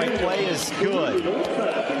 3-point play is good.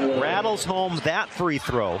 Rattles home that free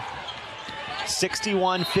throw.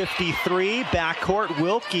 61-53. Backcourt,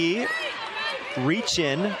 Wilkie reach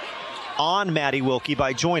in on Maddie Wilkie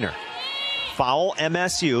by Joyner. Foul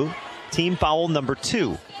MSU. Team foul number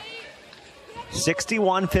 2.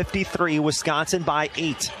 61-53, Wisconsin by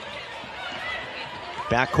 8.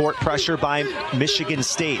 Backcourt pressure by Michigan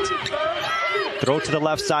State. Throw to the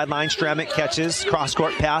left sideline. Stramick catches.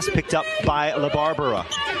 Cross-court pass picked up by LaBarbera.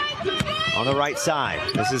 On the right side,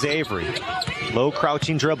 this is Avery. Low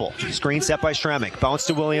crouching dribble. Screen set by Stramick. Bounce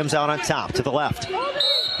to Williams out on top to the left.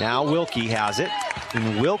 Now Wilkie has it.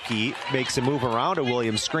 And Wilkie makes a move around a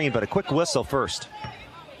Williams screen, but a quick whistle first.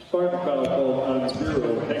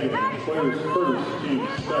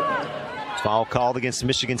 Foul called against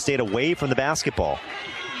Michigan State away from the basketball.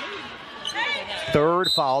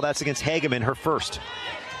 Third foul, that's against Hageman, her first.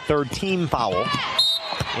 Third team foul.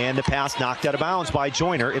 And the pass knocked out of bounds by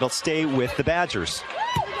Joyner. It'll stay with the Badgers.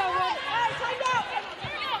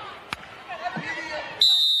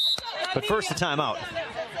 But first, a timeout.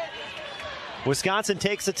 Wisconsin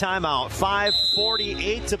takes a timeout.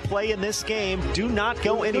 5:48 to play in this game. Do not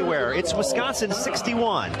go anywhere. It's Wisconsin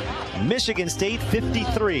 61, Michigan State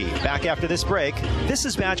 53. Back after this break. This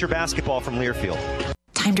is Badger basketball from Learfield.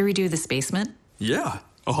 Time to redo this basement? Yeah.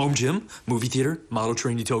 A home gym, movie theater, model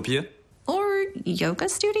train utopia. Or yoga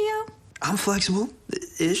studio? I'm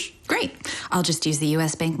flexible-ish. Great. I'll just use the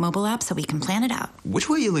U.S. Bank mobile app so we can plan it out. Which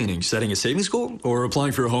way are you leaning? Setting a savings goal or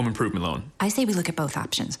applying for a home improvement loan? I say we look at both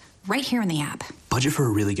options, right here in the app. Budget for a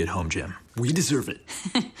really good home gym. We deserve it.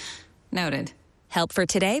 Noted. Help for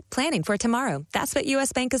today, planning for tomorrow. That's what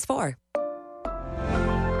U.S. Bank is for.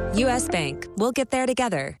 U.S. Bank. We'll get there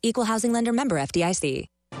together. Equal housing lender member FDIC.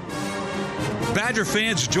 Badger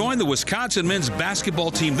fans, join the Wisconsin men's basketball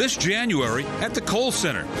team this January at the Kohl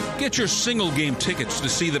Center. Get your single-game tickets to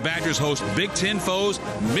see the Badgers host Big Ten foes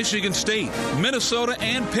Michigan State, Minnesota,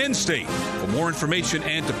 and Penn State. For more information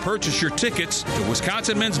and to purchase your tickets to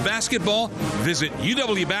Wisconsin men's basketball, visit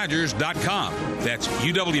uwbadgers.com. That's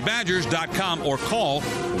uwbadgers.com or call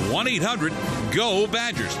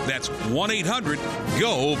 1-800-GO-BADGERS. That's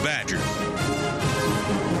 1-800-GO-BADGERS.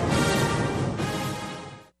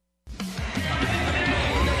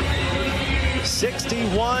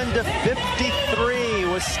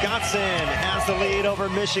 (61-53). Wisconsin has the lead over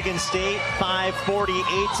Michigan State.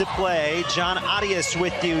 5:48 to play. John Adias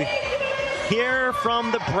with you here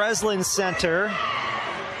from the Breslin Center,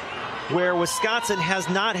 where Wisconsin has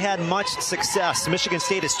not had much success. Michigan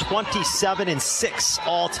State is 27-6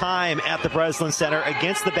 all time at the Breslin Center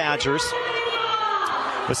against the Badgers.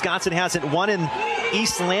 Wisconsin hasn't won in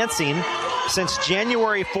East Lansing since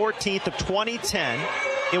January 14th of 2010.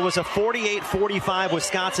 It was a 48-45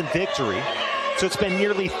 Wisconsin victory. So it's been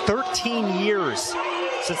nearly 13 years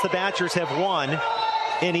since the Badgers have won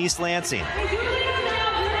in East Lansing.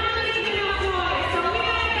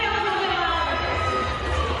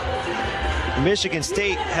 Michigan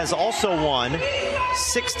State has also won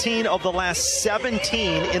 16 of the last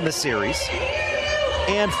 17 in the series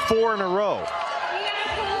and 4 in a row.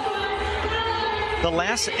 The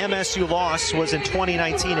last MSU loss was in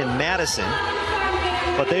 2019 in Madison.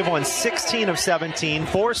 But they've won 16 of 17,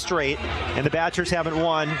 4 straight, and the Badgers haven't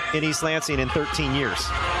won in East Lansing in 13 years.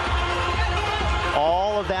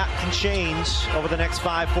 All of that can change over the next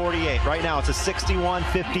 5:48. Right now, it's a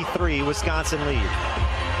 61-53 Wisconsin lead.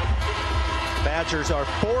 Badgers are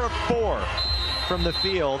 4 of 4 from the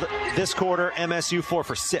field this quarter. MSU 4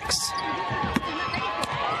 for 6.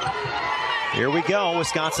 Here we go.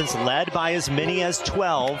 Wisconsin's led by as many as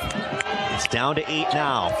 12. It's down to 8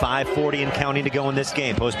 now. 5:40 and counting to go in this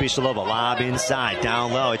game. Post Bishalova, lob inside,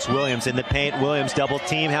 down low. It's Williams in the paint. Williams double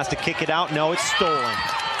team, has to kick it out. No, it's stolen.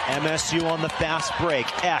 MSU on the fast break.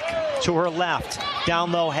 Eck to her left.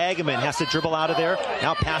 Down low, Hageman has to dribble out of there.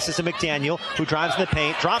 Now passes to McDaniel, who drives in the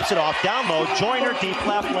paint, drops it off. Down low, Joyner deep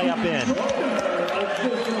left, layup in.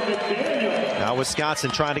 Now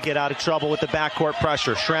Wisconsin trying to get out of trouble with the backcourt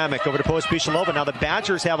pressure. Stramick over to Post Bishalova. Now the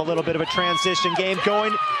Badgers have a little bit of a transition game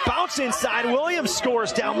going. Bounce inside. Williams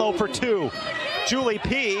scores down low for 2. Julie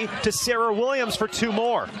P. to Sarah Williams for 2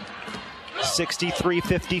 more.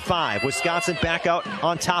 63-55. Wisconsin back out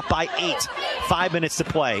on top by 8. 5 minutes to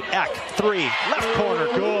play. Eck, 3. Left corner.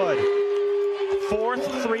 Good.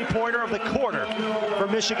 4th three-pointer of the quarter for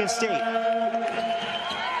Michigan State.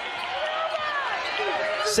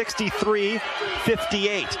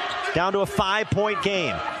 63-58. Down to a 5-point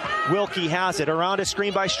game. Wilkie has it around a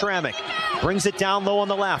screen by Stramick. Brings it down low on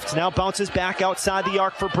the left. Now bounces back outside the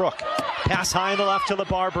arc for Brooke. Pass high on the left to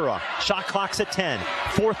LaBarbera. Shot clock's at 10.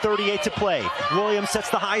 4:38 to play. Williams sets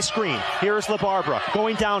the high screen. Here's LaBarbera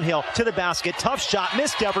going downhill to the basket. Tough shot.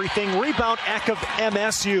 Missed everything. Rebound Eck of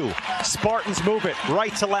MSU. Spartans move it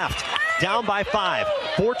right to left. down by 5.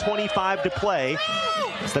 4:25 to play.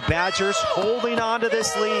 It's the Badgers holding on to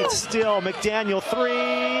this lead. Still, McDaniel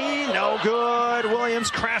 3, no good.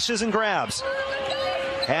 Williams crashes and grabs.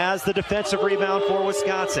 Has the defensive rebound for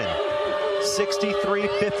Wisconsin.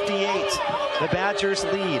 63-58. The Badgers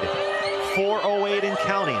lead. 4:08 and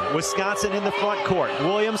counting. Wisconsin in the front court.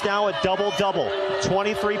 Williams now a double-double.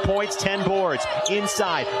 23 points, 10 boards.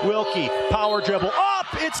 Inside, Wilkie, power dribble. Up!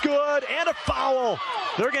 It's good! And a foul!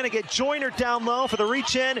 They're going to get Joyner down low for the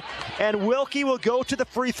reach-in, and Wilkie will go to the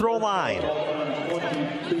free throw line.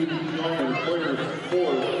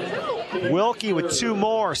 Wilkie with 2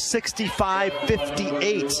 more,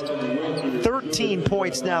 65-58. 13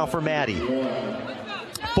 points now for Maddie.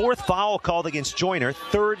 4th foul called against Joyner.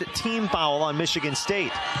 3rd team foul on Michigan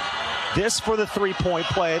State. This for the three-point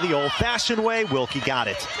play the old-fashioned way. Wilkie got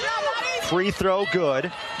it. Free throw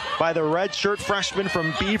good by the redshirt freshman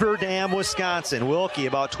from Beaver Dam, Wisconsin. Wilkie,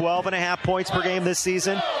 about 12.5 points per game this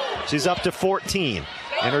season. She's up to 14,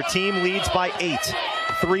 and her team leads by 8.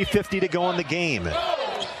 3:50 to go in the game.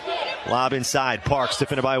 Lob inside. Parks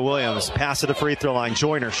defended by Williams. Pass to the free throw line.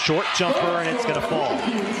 Joyner, short jumper, and it's going to fall.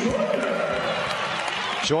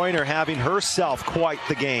 Joyner having herself quite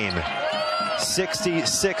the game.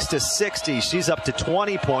 66-60. She's up to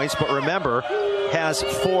 20 points, but remember, has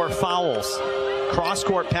 4 fouls.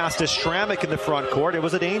 Cross-court pass to Stramick in the front court. It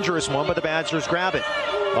was a dangerous one, but the Badgers grab it.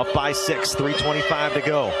 Up by 6, 3:25 to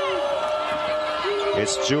go.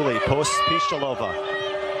 It's Julie Pospisilova.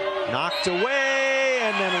 Knocked away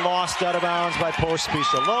and then lost out of bounds by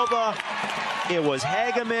Pospisilova. It was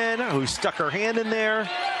Hageman who stuck her hand in there.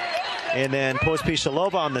 And then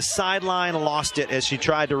Pospisilova on the sideline lost it as she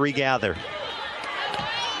tried to regather.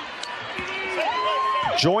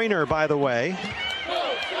 Joyner, by the way,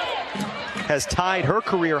 has tied her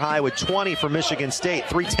career high with 20 for Michigan State.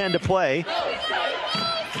 3:10 to play.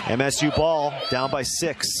 MSU ball down by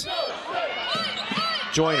 6.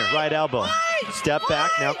 Joyner, right elbow. Step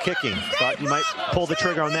back, now kicking. Thought you might pull the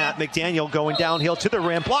trigger on that. McDaniel going downhill to the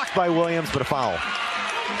rim. Blocked by Williams, but a foul.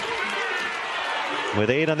 With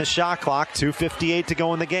 8 on the shot clock, 2:58 to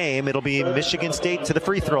go in the game, it'll be Michigan State to the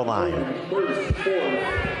free throw line.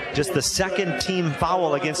 Just the 2nd team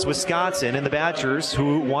foul against Wisconsin, and the Badgers,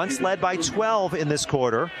 who once led by 12 in this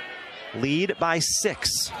quarter, lead by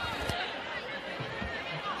 6.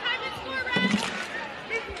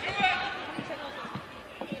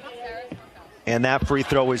 And that free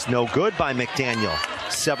throw is no good by McDaniel.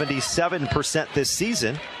 77% this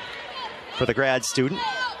season for the grad student.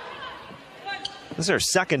 This is her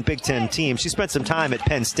 2nd Big Ten team. She spent some time at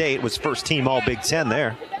Penn State, was 1st team all Big Ten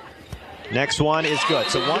there. Next one is good.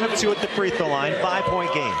 So 1 of 2 at the free throw line,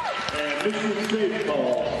 5-point game.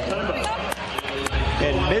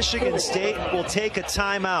 And Michigan State will take a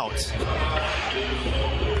timeout.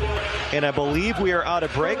 And I believe we are out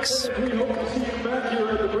of breaks.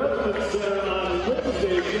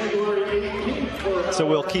 So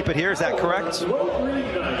we'll keep it here, is that correct?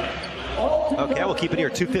 Okay, we'll keep it here.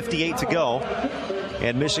 2:58 to go.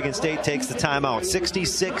 And Michigan State takes the timeout.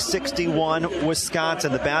 66-61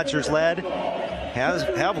 Wisconsin. The Badgers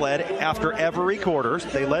have led after every quarter.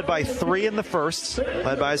 They led by 3 in the first,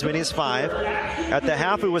 led by as many as 5. At the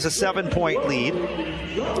half, it was a 7-point lead,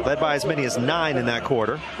 led by as many as 9 in that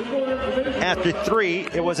quarter. After 3,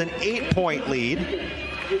 it was an 8-point lead.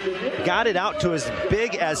 Got it out to as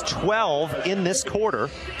big as 12 in this quarter.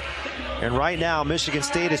 And right now, Michigan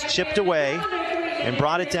State has chipped away and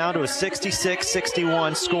brought it down to a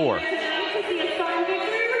 66-61 score.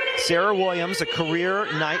 Sarah Williams, a career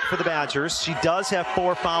night for the Badgers. She does have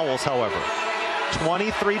 4 fouls, however.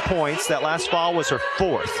 23 points. That last foul was her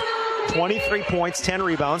 4th. 23 points, 10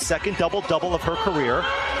 rebounds, 2nd double-double of her career,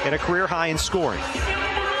 and a career high in scoring.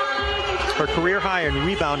 Her career high in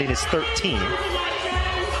rebounding is 13.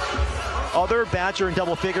 Other Badger in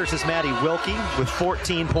double figures is Maddie Wilkie with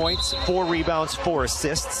 14 points, 4 rebounds, 4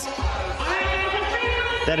 assists.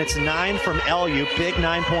 Then it's 9 from LU, big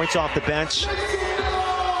 9 points off the bench.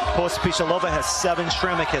 Pospisilova has 7,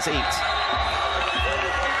 Stramick has 8.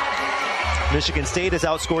 Michigan State has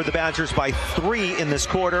outscored the Badgers by 3 in this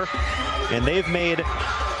quarter, and they've made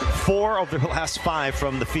 4 of their last 5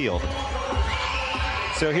 from the field.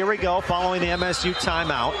 So here we go, following the MSU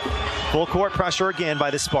timeout. Full court pressure again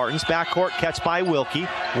by the Spartans. Backcourt catch by Wilkie.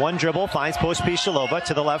 1 dribble finds Pospisilova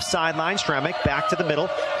to the left sideline. Stramick back to the middle.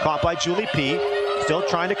 Caught by Julie P. Still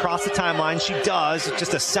trying to cross the timeline. She does.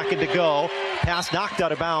 Just a second to go. Pass knocked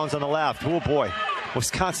out of bounds on the left. Oh boy.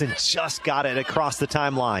 Wisconsin just got it across the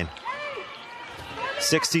timeline.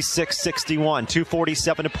 66-61.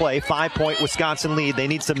 2:47 to play. 5-point Wisconsin lead. They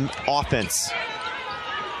need some offense.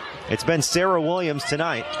 It's been Sarah Williams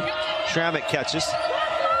tonight. Schrammick catches.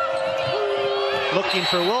 Looking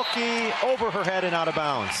for Wilkie, over her head and out of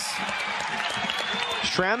bounds.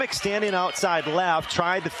 Schrammick standing outside left,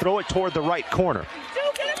 tried to throw it toward the right corner.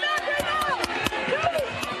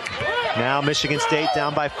 Now Michigan State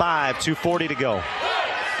down by 5, 2:40 to go.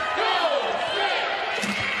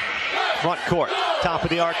 Front court, top of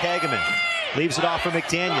the arc, Hageman. Leaves it off for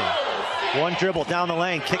McDaniel. One dribble down the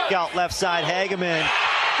lane, kick out left side, Hageman.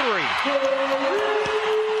 3.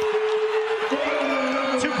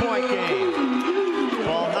 2-point game.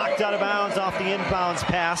 Ball knocked out of bounds off the inbounds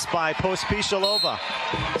pass by Pospisilova.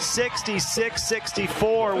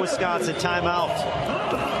 66-64, Wisconsin timeout.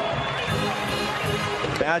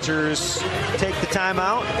 Badgers take the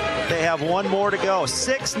timeout. They have one more to go.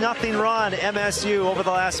 6-0 run, MSU over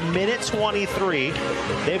the last minute 23.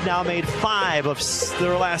 They've now made 5 of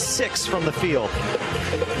their last 6 from the field.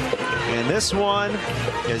 And this one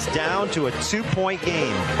is down to a 2-point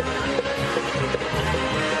game.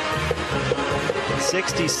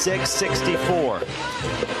 66-64.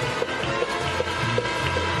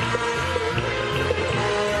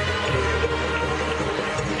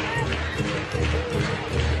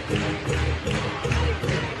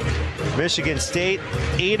 Michigan State,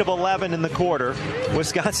 8 of 11 in the quarter.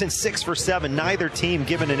 Wisconsin, 6 for 7. Neither team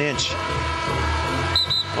given an inch.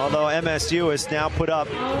 Although MSU has now put up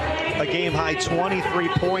a game-high 23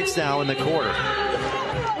 points now in the quarter.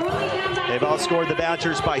 They've outscored the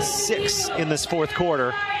Badgers by 6 in this fourth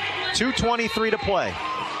quarter. 2:23 to play.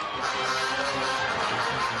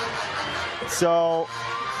 So,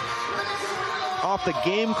 off the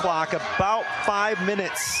game clock, about 5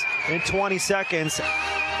 minutes and 20 seconds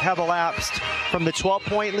have elapsed from the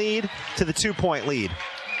 12-point lead to the 2-point lead.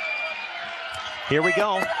 Here we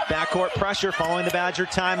go. Backcourt pressure following the Badger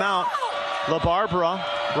timeout. LaBarbera,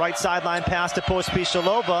 right sideline pass to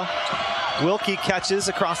Pospisilova. Wilkie catches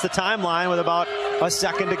across the timeline with about a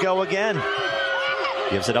second to go again.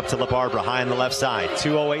 Gives it up to LaBarbera, high on the left side.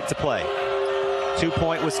 2:08 to play.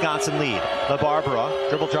 2-point Wisconsin lead. LaBarbera,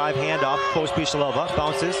 dribble drive handoff. Pospisilova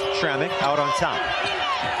bounces. Schrammick out on top.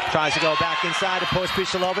 Tries to go back inside to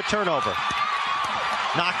Pospisilova. Turnover.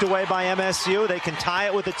 Knocked away by MSU. They can tie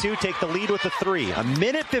it with a 2, take the lead with a 3. A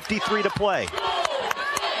minute 53 to play.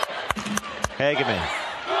 Hageman.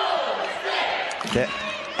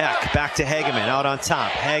 Eck back to Hageman, out on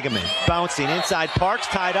top. Hageman bouncing inside Parks,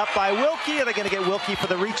 tied up by Wilkie. Are they going to get Wilkie for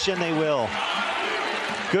the reach? And they will.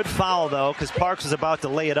 Good foul, though, because Parks was about to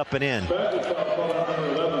lay it up and in.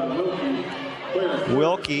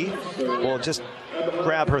 Wilkie will just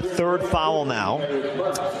grab her 3rd foul now.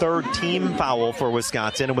 3rd team foul for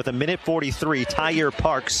Wisconsin. And with a minute 43, Tyre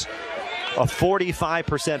Parks, a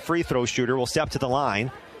 45% free throw shooter, will step to the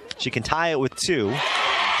line. She can tie it with 2.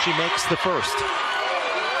 She makes the first.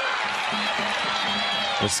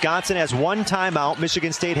 Wisconsin has 1 timeout.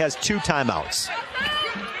 Michigan State has 2 timeouts.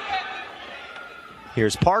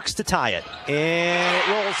 Here's Parks to tie it. And it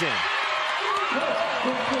rolls in.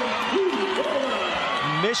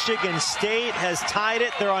 Michigan State has tied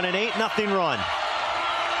it. They're on an 8-0 run.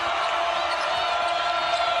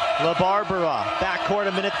 LaBarbera, backcourt,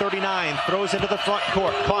 a minute 39. Throws into the front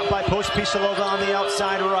court. Caught by Pospisilova on the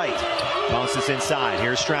outside right. Bounces inside.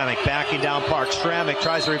 Here's Schrammick backing down Parks. Schrammick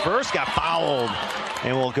tries to reverse. Got fouled.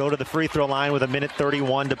 And will go to the free throw line with a minute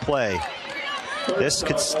 31 to play. This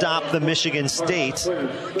could stop the Michigan State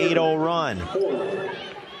 8-0 run.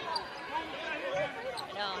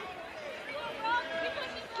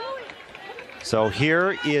 So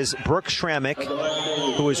here is Brooke Schrammick,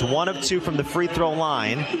 who is 1 of 2 from the free throw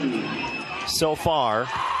line so far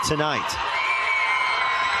tonight.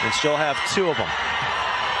 And she'll have 2 of them.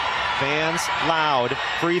 Fans loud.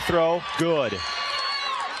 Free throw, good.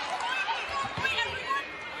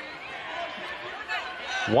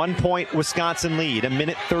 1-point Wisconsin lead, a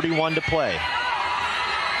minute 31 to play.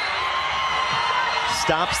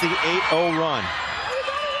 Stops the 8-0 run.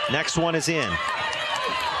 Next one is in.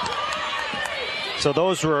 So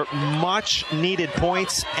those were much needed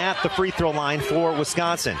points at the free throw line for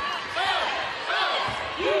Wisconsin.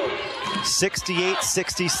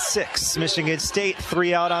 68-66. Michigan State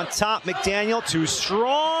 3 out on top. McDaniel too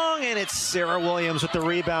strong, and it's Sarah Williams with the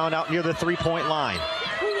rebound out near the 3-point line.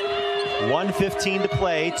 1:15 to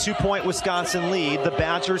play, 2-point Wisconsin lead. The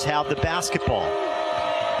Badgers have the basketball.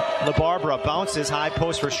 LaBarbera bounces, high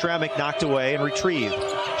post for Stramick, knocked away and retrieved.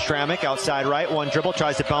 Stramick outside right, one dribble,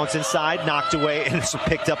 tries to bounce inside, knocked away, and it's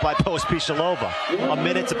picked up by Pospisilova. A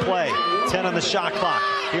minute to play, 10 on the shot clock.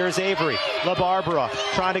 Here's Avery. LaBarbera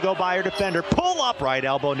trying to go by her defender. Pull up, right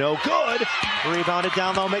elbow, no good. Rebounded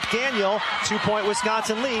down low, McDaniel. 2-point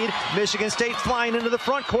Wisconsin lead. Michigan State flying into the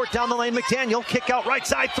front court, down the lane, McDaniel. Kick out right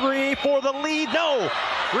side, three for the lead, no.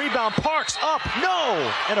 Rebound, Parks up,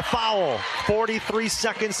 no. And a foul. 43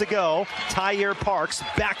 seconds to go. Tyre Parks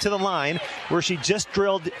back to the line where she just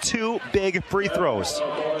drilled 2 big free throws.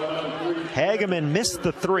 Hageman missed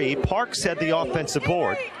the 3. Parks had the offensive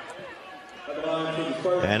board.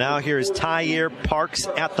 And now here's Tyre Parks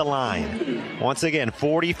at the line. Once again,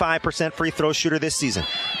 45% free throw shooter this season,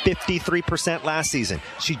 53% last season.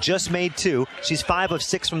 She just made 2. She's 5 of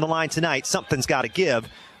 6 from the line tonight. Something's got to give.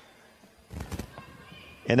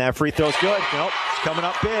 And that free throw's good. Nope, it's coming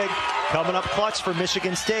up big. Coming up clutch for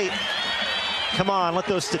Michigan State. Come on, let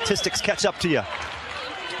those statistics catch up to you.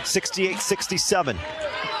 68-67.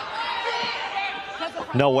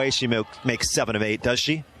 No way she makes 7 of 8, does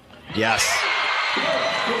she? Yes.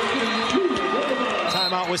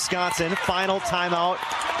 Timeout Wisconsin, final timeout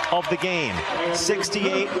of the game.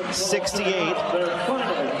 68-68.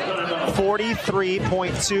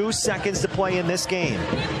 43.2 seconds to play in this game.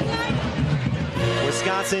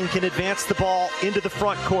 Wisconsin can advance the ball into the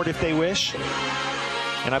front court if they wish,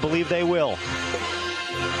 and I believe they will.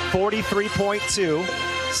 43.2,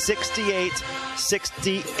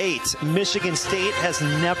 68-68. Michigan State has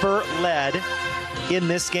never led in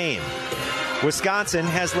this game. Wisconsin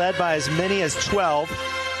has led by as many as 12.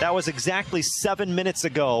 That was exactly 7 minutes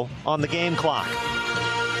ago on the game clock.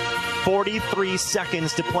 43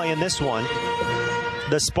 seconds to play in this one.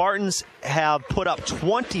 The Spartans have put up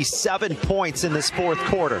 27 points in this fourth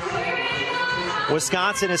quarter.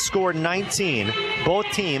 Wisconsin has scored 19. Both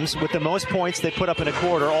teams with the most points they put up in a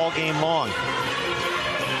quarter all game long.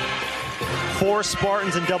 4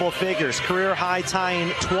 Spartans in double figures, career high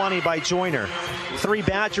tying 20 by Joyner. 3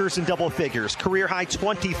 Badgers in double figures, career high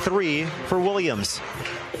 23 for Williams.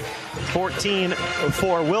 14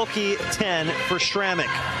 for Wilkie, 10 for Stramick.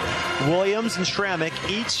 Williams and Stramick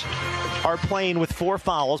each are playing with 4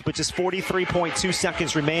 fouls, but just 43.2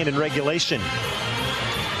 seconds remain in regulation.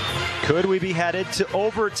 Could we be headed to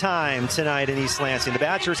overtime tonight in East Lansing? The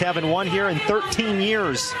Badgers haven't won here in 13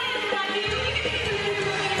 years.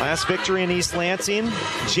 Last victory in East Lansing,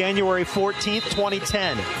 January 14th,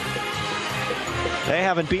 2010. They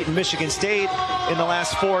haven't beaten Michigan State in the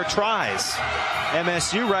last 4 tries.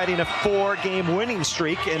 MSU riding a 4-game winning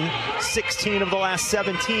streak in 16 of the last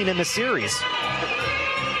 17 in the series.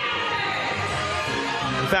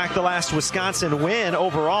 In fact, the last Wisconsin win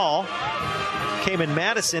overall came in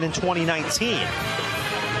Madison in 2019.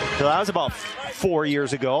 So that was about 4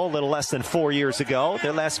 years ago, a little less than 4 years ago,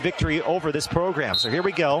 their last victory over this program. So here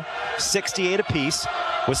we go, 68 apiece.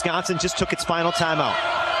 Wisconsin just took its final timeout.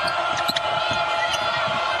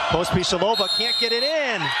 Pospisilova can't get it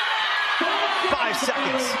in. 5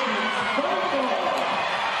 seconds.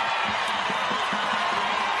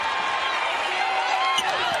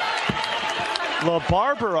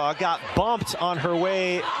 LaBarbera got bumped on her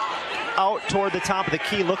way out toward the top of the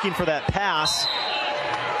key looking for that pass.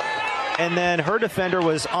 And then her defender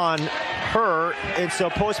was on her, and so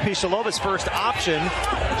Pospišilova's first option,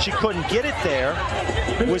 she couldn't get it there,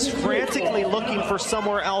 was frantically looking for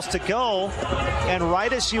somewhere else to go, and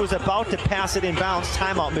right as she was about to pass it inbounds,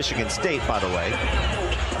 timeout Michigan State, by the way,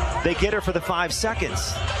 they get her for the 5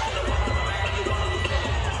 seconds.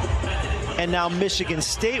 And now Michigan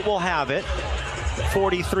State will have it,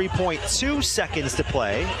 43.2 seconds to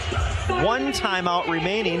play, 1 timeout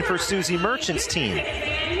remaining for Susie Merchant's team.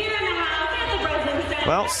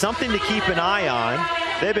 Well, something to keep an eye on.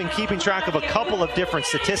 They've been keeping track of a couple of different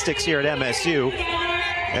statistics here at MSU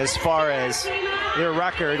as far as their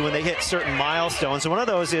record when they hit certain milestones. And one of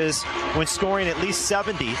those is when scoring at least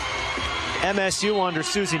 70. MSU under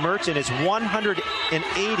Susie Merchant is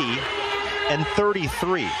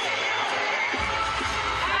 180-33.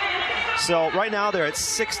 So right now they're at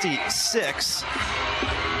 66.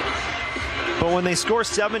 But when they score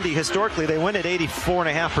 70, historically, they win at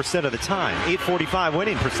 84.5% of the time. 845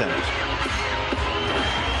 winning percentage.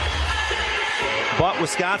 But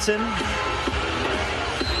Wisconsin,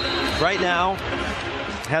 right now,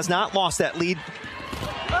 has not lost that lead.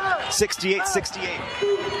 68-68.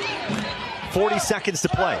 40 seconds to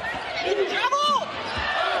play.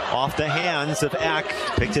 Off the hands of Eck.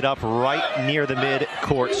 Picked it up right near the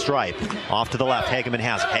mid-court stripe. Off to the left. Hageman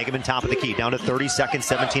has it. Hageman top of the key. Down to 30 seconds.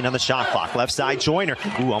 17 on the shot clock. Left side, Joyner.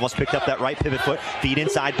 Almost picked up that right pivot foot. Feed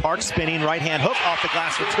inside. Park spinning. Right hand hook off the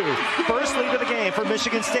glass for 2. First lead of the game for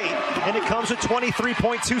Michigan State. And it comes with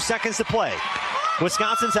 23.2 seconds to play.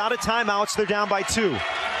 Wisconsin's out of timeouts. They're down by 2.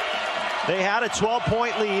 They had a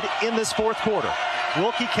 12-point lead in this fourth quarter.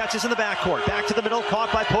 Wilkie catches in the backcourt. Back to the middle,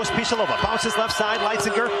 caught by Pospisilova. Bounces left side,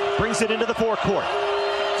 Leitzinger brings it into the forecourt.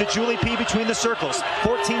 To Julie P between the circles.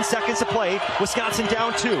 14 seconds to play. Wisconsin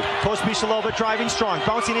down 2. Pospisilova driving strong.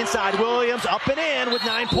 Bouncing inside. Williams up and in with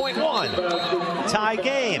 9.1. Tie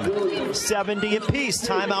game. 70 apiece.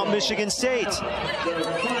 Timeout Michigan State.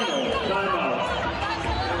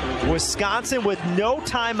 Wisconsin with no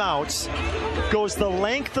timeouts goes the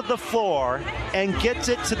length of the floor and gets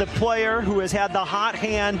it to the player who has had the hot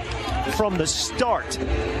hand from the start,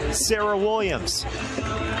 Sarah Williams.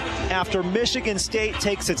 After Michigan State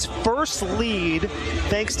takes its first lead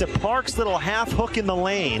thanks to Park's little half hook in the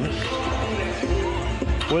lane,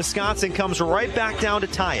 Wisconsin comes right back down to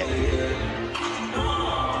tie it.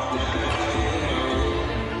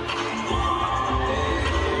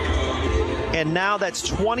 And now that's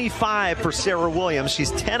 25 for Sarah Williams.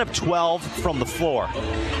 She's 10 of 12 from the floor.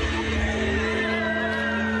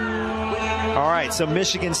 All right, so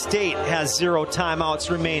Michigan State has 0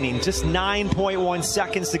 timeouts remaining. Just 9.1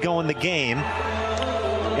 seconds to go in the game.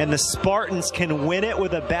 And the Spartans can win it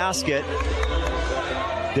with a basket,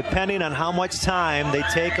 depending on how much time they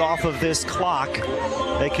take off of this clock.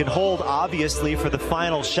 They can hold, obviously, for the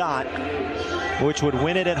final shot, which would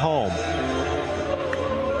win it at home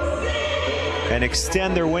and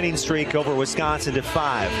extend their winning streak over Wisconsin to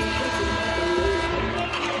 5.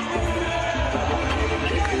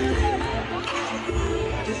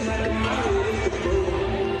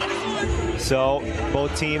 So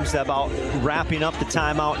both teams about wrapping up the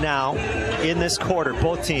timeout now in this quarter.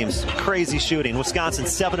 Both teams, crazy shooting. Wisconsin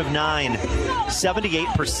 7 of 9,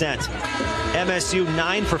 78%. MSU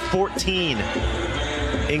 9 for 14,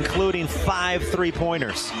 including 5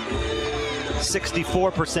 3-pointers.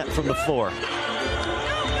 64% from the floor.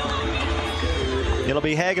 It'll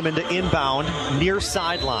be Hageman to inbound near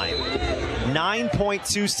sideline.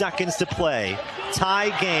 9.2 seconds to play.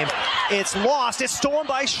 Tie game. It's lost. It's stolen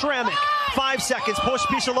by Shremick. 5 seconds.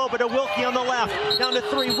 Pospisilova to Wilkie on the left. Down to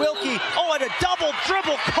 3. Wilkie. Oh, and a double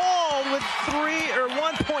dribble call with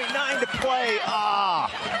 1.9 to play.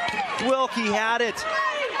 Wilkie had it.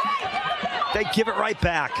 They give it right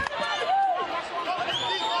back.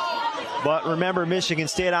 But remember, Michigan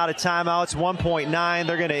State out of timeouts, 1.9.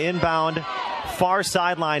 They're going to inbound far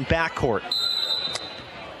sideline backcourt.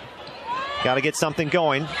 Got to get something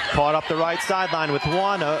going. Caught up the right sideline with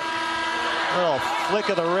one. A little flick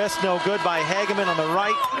of the wrist, no good by Hageman on the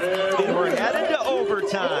right. And we're headed to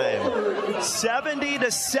overtime.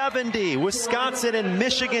 70-70, Wisconsin and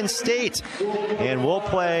Michigan State. And we'll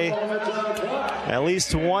play at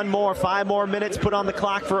least 5 more minutes put on the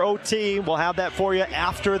clock for OT. We'll have that for you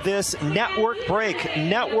after this network break,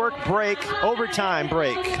 overtime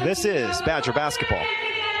break. This is Badger Basketball.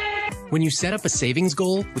 When you set up a savings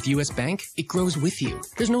goal with U.S. Bank, it grows with you.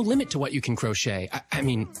 There's no limit to what you can crochet.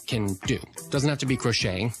 Can do. Doesn't have to be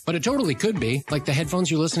crocheting, but it totally could be. Like the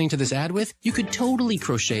headphones you're listening to this ad with, you could totally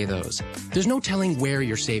crochet those. There's no telling where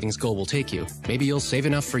your savings goal will take you. Maybe you'll save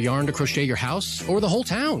enough for yarn to crochet your house or the whole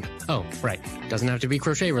town. Oh, right. Doesn't have to be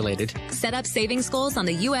crochet related. Set up savings goals on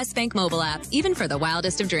the U.S. Bank mobile app, even for the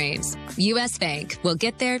wildest of dreams. U.S. Bank. We'll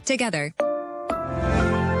get there together.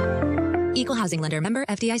 Equal housing lender. Member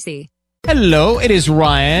FDIC. Hello, it is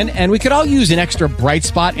Ryan, and we could all use an extra bright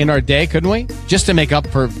spot in our day, couldn't we? Just to make up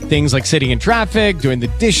for things like sitting in traffic, doing the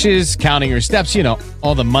dishes, counting your steps,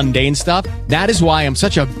 all the mundane stuff. That is why I'm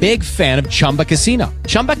such a big fan of Chumba Casino.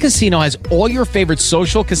 Chumba Casino has all your favorite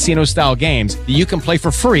social casino-style games that you can play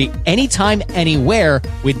for free anytime, anywhere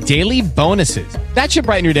with daily bonuses. That should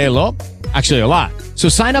brighten your day a little. Actually, a lot. So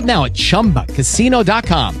sign up now at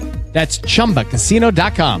ChumbaCasino.com. That's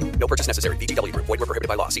ChumbaCasino.com. No purchase necessary. VGW Group. Void where prohibited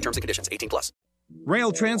by law. See terms and conditions. 18+.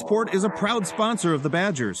 Rail Transport is a proud sponsor of the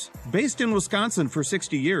Badgers. Based in Wisconsin for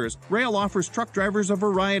 60 years, Rail offers truck drivers a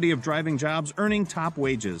variety of driving jobs earning top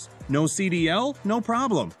wages. No CDL? No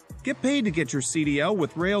problem. Get paid to get your CDL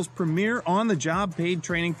with Rail's premier on-the-job paid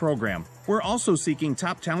training program. We're also seeking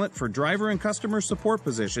top talent for driver and customer support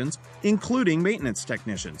positions, including maintenance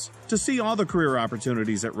technicians. To see all the career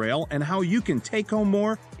opportunities at Rail and how you can take home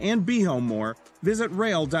more and be home more, visit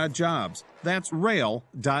rail.jobs. That's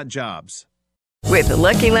rail.jobs. With the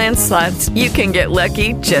Lucky Land Slots, you can get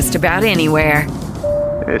lucky just about anywhere.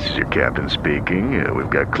 This is your captain speaking. We've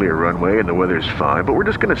got clear runway and the weather's fine, but we're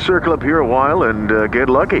just going to circle up here a while and get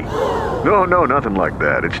lucky. No, nothing like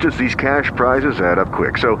that. It's just these cash prizes add up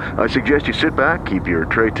quick. So I suggest you sit back, keep your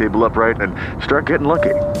tray table upright, and start getting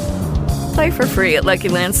lucky. Play for free at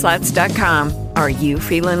LuckyLandSlots.com. Are you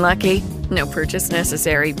feeling lucky? No purchase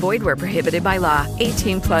necessary. Void where prohibited by law.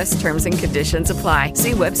 18+ terms and conditions apply.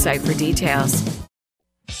 See website for details.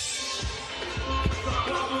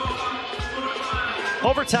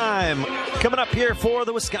 Overtime coming up here for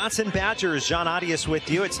the Wisconsin Badgers. John Audius with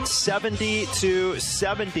you. It's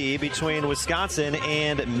 70-70 between Wisconsin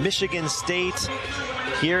and Michigan State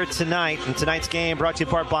here tonight. And tonight's game brought to you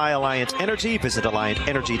in part by Alliant Energy. Visit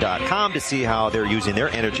AlliantEnergy.com to see how they're using their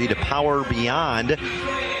energy to power beyond.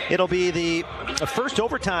 It'll be the first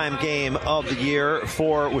overtime game of the year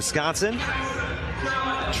for Wisconsin,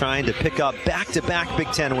 trying to pick up back-to-back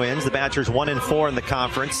Big Ten wins. The Badgers 1-4 in the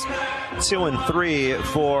conference, 2-3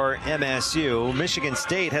 for MSU. Michigan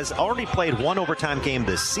State has already played one overtime game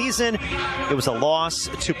this season. It was a loss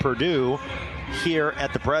to Purdue here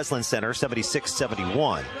at the Breslin Center,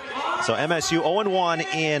 76-71. So MSU 0-1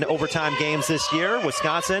 in overtime games this year.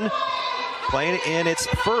 Wisconsin playing in its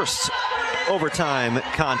first overtime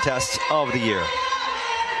contest of the year.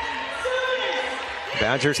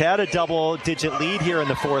 Badgers had a double-digit lead here in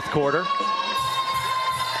the fourth quarter.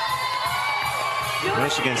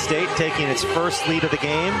 Michigan State taking its first lead of the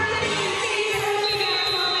game.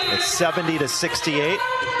 It's 70-68.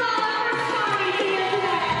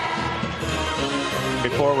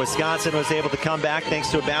 Before Wisconsin was able to come back thanks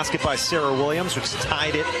to a basket by Sarah Williams, which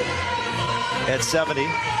tied it at 70.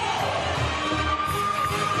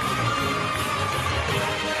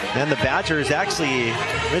 Then the Badgers, actually,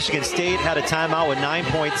 Michigan State had a timeout with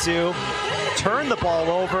 9.2. Turned the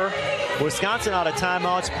ball over. Wisconsin out of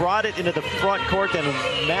timeouts, brought it into the front court. Then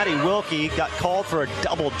Maddie Wilkie got called for a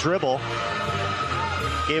double dribble.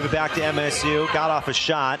 Gave it back to MSU, got off a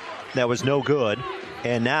shot that was no good.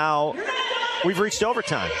 And now we've reached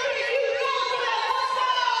overtime.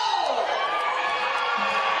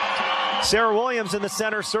 Sarah Williams in the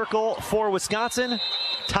center circle for Wisconsin.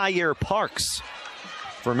 Tyre Parks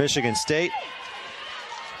for Michigan State.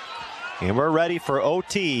 And we're ready for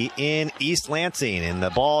OT in East Lansing. And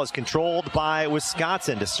the ball is controlled by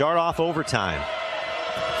Wisconsin to start off overtime.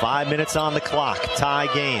 5 minutes on the clock. Tie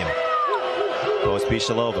game.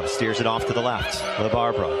 Pospisilova steers it off to the left.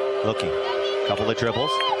 LaBarbera looking. Couple of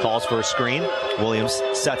dribbles. Calls for a screen. Williams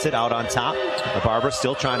sets it out on top. LaBarbera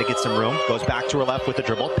still trying to get some room. Goes back to her left with the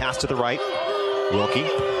dribble. Pass to the right. Wilkie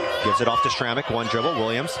gives it off to Stramick. One dribble.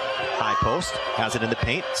 Williams, high post, has it in the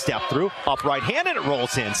paint. Step through, up right hand, and it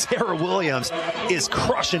rolls in. Sarah Williams is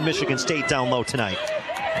crushing Michigan State down low tonight.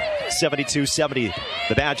 72-70.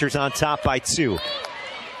 The Badgers on top by 2.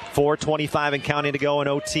 4:25 and counting to go in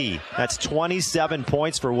OT. That's 27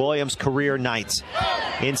 points for Williams' career night.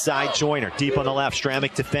 Inside Joyner, deep on the left.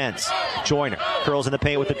 Stramick defense. Joyner curls in the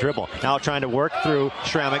paint with the dribble. Now trying to work through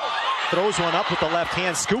Stramick. Throws one up with the left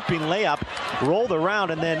hand, scooping layup, rolled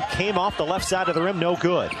around, and then came off the left side of the rim, no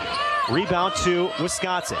good. Rebound to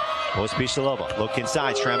Wisconsin. Pospisilova, look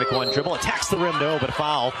inside, Stramick one dribble, attacks the rim, no, but a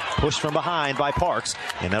foul. Pushed from behind by Parks,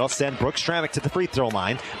 and that'll send Brooke Stramick to the free throw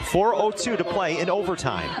line. 4:02 to play in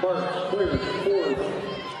overtime.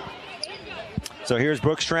 So here's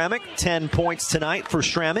Brooke Stramick, 10 points tonight for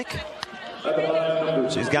Stramick.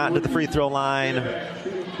 She's gotten to the free throw line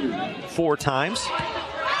 4 times.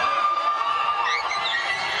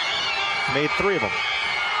 Made 3 of them.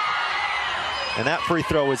 And that free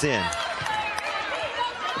throw was in.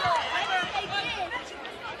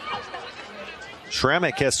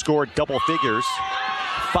 Stramick has scored double figures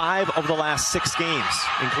 5 of the last 6 games,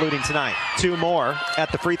 including tonight. 2 more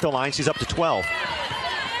at the free throw line. She's up to 12.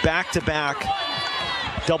 Back-to-back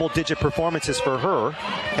double-digit performances for her.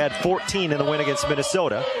 Had 14 in the win against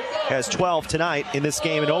Minnesota. Has 12 tonight in this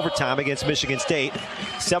game in overtime against Michigan State.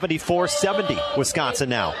 74-70 Wisconsin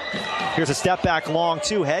now. Here's a step back long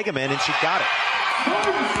to Hageman, and she got it.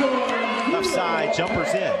 Left side,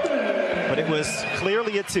 jumpers in. But it was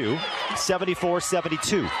clearly a 2.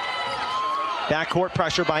 74-72. Backcourt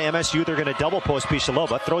pressure by MSU. They're going to double post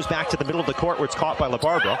Pospisilova. Throws back to the middle of the court where it's caught by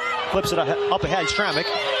LaBarbera. Flips it up ahead. Stramick.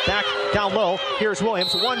 Back down low. Here's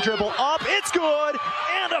Williams. One dribble up. It's good.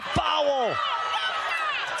 And a foul.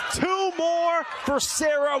 2 more for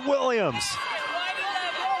Sarah Williams.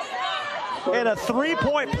 And a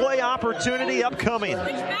 3-point play opportunity upcoming.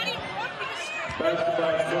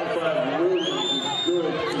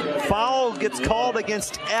 Foul gets called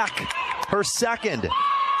against Eck. Her second.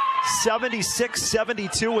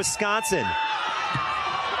 76-72 Wisconsin.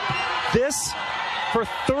 This for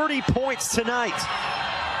 30 points tonight.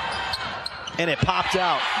 and it popped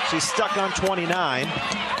out. She's stuck on 29,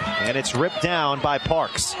 and it's ripped down by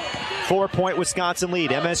Parks. 4-point Wisconsin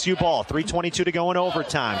lead. MSU ball. 3:22 to go in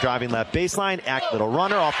overtime. Driving left baseline. Eck, little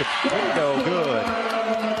runner off the window. Good.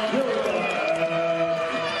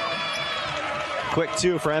 Quick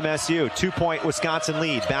two for MSU. 2-point Wisconsin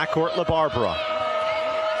lead. Backcourt LaBarbera.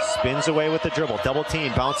 Spins away with the dribble. Double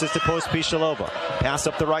team. Bounces to post Pishalova. Pass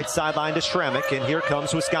up the right sideline to Shramick. And here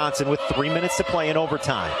comes Wisconsin with 3 minutes to play in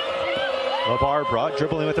overtime. LaBarbera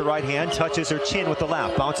dribbling with the right hand. Touches her chin with the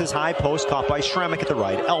left. Bounces high post. Caught by Shramick at the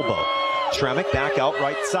right elbow. Shramick back out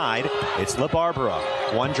right side. It's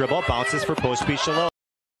LaBarbera. One dribble. Bounces for post Pishalova.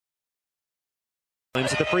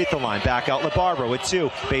 Williams at the free throw line. Back out LaBarbera with two.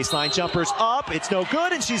 Baseline jumpers up. It's no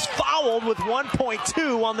good. And she's fouled with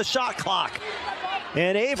 1.2 on the shot clock.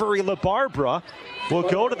 And Avery LaBarbera will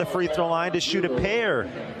go to the free throw line to shoot a pair.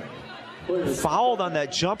 Fouled on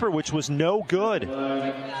that jumper, which was no good.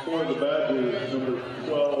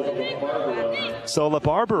 So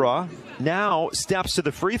LaBarbera now steps to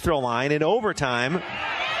the free throw line in overtime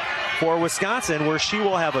for Wisconsin, where she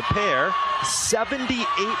will have a pair.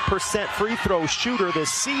 78% free throw shooter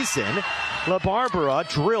this season. LaBarbera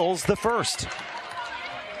drills the first.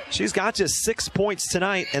 She's got just 6 points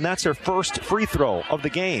tonight, and that's her first free throw of the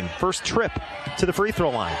game. First trip to the free throw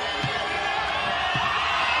line.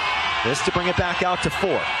 This to bring it back out to 4.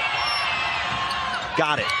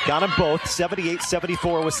 Got it. Got them both.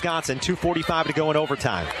 78-74 Wisconsin. 2:45 to go in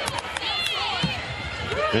overtime.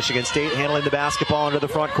 Michigan State handling the basketball under the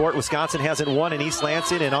front court. Wisconsin hasn't won in East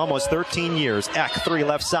Lansing in almost 13 years. Eck, 3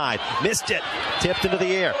 left side. Missed it. Tipped into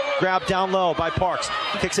the air. Grabbed down low by Parks.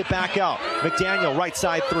 Kicks it back out. McDaniel, right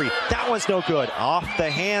side 3. That one's no good. Off the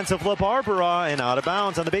hands of LaBarbera and out of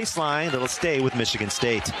bounds on the baseline. That'll stay with Michigan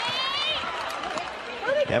State.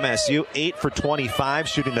 MSU 8 for 25,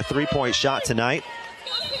 shooting the 3-point shot tonight.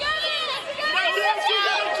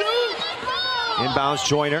 Inbounds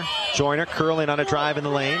Joyner. Joyner curling on a drive in the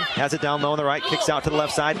lane. Has it down low on the right. Kicks out to the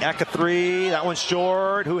left side. Eck, a 3. That one's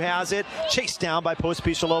short. Who has it? Chased down by Post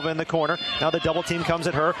Pishalova in the corner. Now the double team comes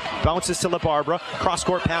at her. Bounces to LaBarbera.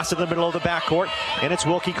 Cross-court pass to the middle of the backcourt. And it's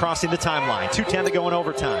Wilkie crossing the timeline. 2:10 to go in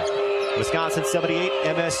overtime. Wisconsin 78,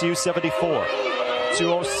 MSU 74.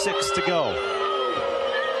 2:06 to go.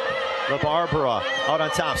 LaBarbera out on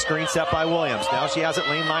top. Screen set by Williams. Now she has it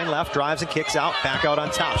lane line left. Drives and kicks out. Back out on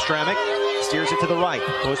top. Shramick steers it to the right.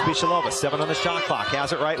 Post Pishalova. 7 on the shot clock.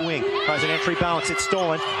 Has it right wing. Tries an entry bounce. It's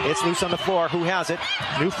stolen. It's loose on the floor. Who has it?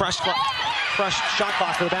 New fresh shot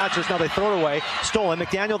clock for the Badgers. Now they throw it away. Stolen.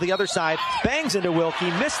 McDaniel the other side. Bangs into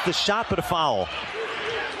Wilkie. Missed the shot, but a foul.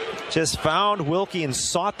 Just found Wilkie and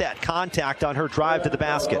sought that contact on her drive to the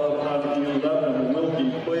basket.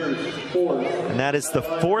 And that is the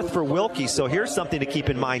 4th for Wilkie. So here's something to keep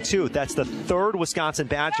in mind, too. That's the 3rd Wisconsin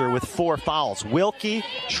Badger with 4 fouls. Wilkie,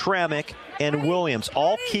 Shramick, and Williams,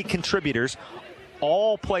 all key contributors,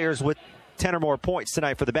 all players with 10 or more points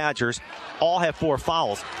tonight for the Badgers, all have 4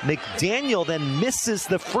 fouls. McDaniel then misses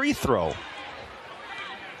the free throw.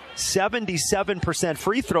 77%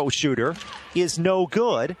 free throw shooter is no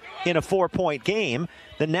good in a 4-point game.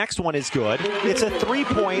 The next one is good. It's a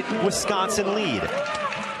 3-point Wisconsin lead.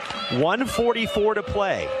 1:44 to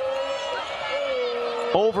play.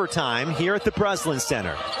 Overtime here at the Breslin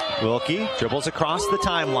Center. Wilkie dribbles across the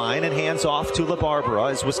timeline and hands off to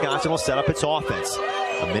LaBarbera as Wisconsin will set up its offense.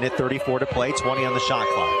 1:34 to play, 20 on the shot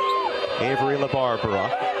clock. Avery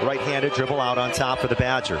LaBarbera, right-handed dribble out on top for the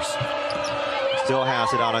Badgers. Still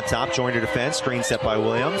has it out on top. Joiner defense. Screen set by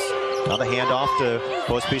Williams. Now the handoff to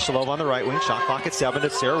Post Pishalova on the right wing. Shot clock at 7 to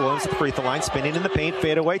Sarah Williams at the free throw line. Spinning in the paint.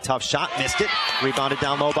 Fade away. Tough shot. Missed it. Rebounded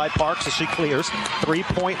down low by Parks as she clears.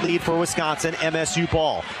 3-point lead for Wisconsin. MSU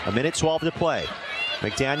ball. 1:12 to play.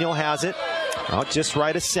 McDaniel has it. Out just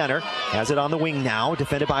right of center. Has it on the wing now.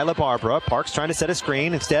 Defended by LaBarbera. Parks trying to set a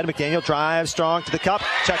screen. Instead, McDaniel drives strong to the cup.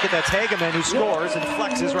 Check it. That's Hageman who scores and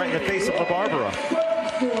flexes right in the face of LaBarbera.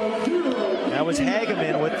 That was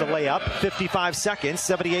Hageman with the layup. 55 seconds,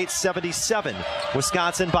 78-77.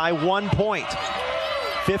 Wisconsin by 1 point.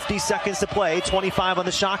 50 seconds to play, 25 on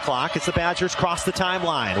the shot clock. It's the Badgers cross the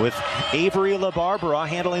timeline with Avery LaBarbera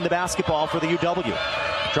handling the basketball for the UW.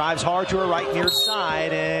 Drives hard to her right near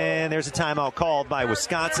side, and there's a timeout called by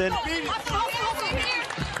Wisconsin.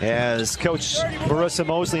 As Coach Marissa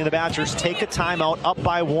Mosley and the Badgers take a timeout up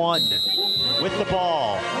by 1. With the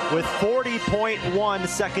ball, with 40.1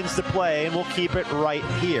 seconds to play, and we'll keep it right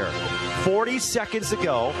here. 40 seconds to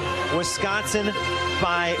go. Wisconsin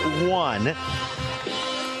by 1.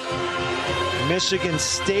 Michigan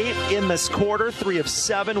State in this quarter, 3 of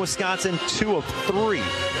 7. Wisconsin, 2 of 3.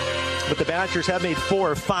 But the Badgers have made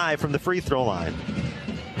 4 of 5 from the free throw line.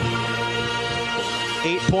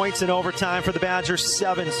 8 points in overtime for the Badgers,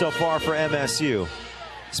 7 so far for MSU.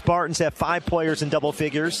 Spartans have 5 players in double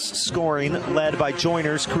figures, scoring, led by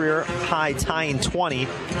Joyner's career high tying 20.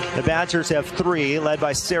 The Badgers have 3, led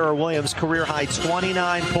by Sarah Williams, career high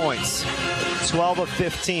 29 points, 12 of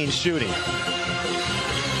 15 shooting.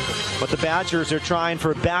 But the Badgers are trying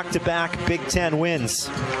for back-to-back Big Ten wins.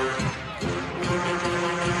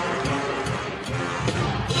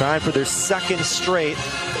 Trying for their second straight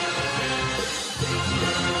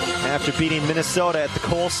after beating Minnesota at the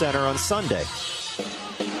Kohl Center on Sunday.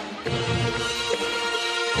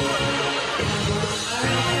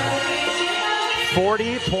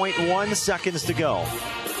 .1 seconds to go.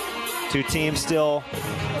 Two teams still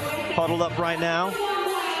huddled up right now.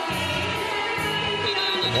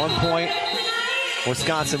 1 point,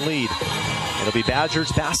 Wisconsin lead. It'll be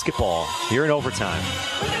Badgers basketball here in overtime.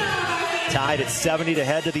 Tied at 70 to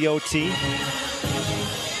head to the OT.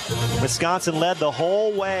 Wisconsin led the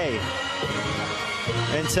whole way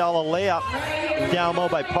until a layup down low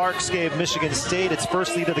by Parks gave Michigan State its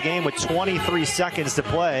first lead of the game with 23 seconds to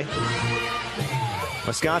play.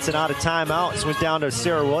 Wisconsin out of timeouts, went down to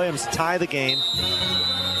Sarah Williams to tie the game.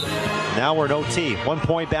 Now we're in OT. 1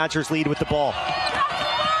 point Badgers lead with the ball.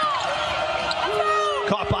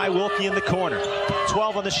 Caught by Wilkie in the corner.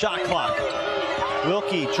 12 on the shot clock.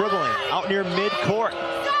 Wilkie dribbling out near midcourt.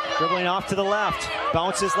 Dribbling off to the left.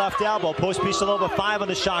 Bounces left elbow. Post Pishalova, 5 on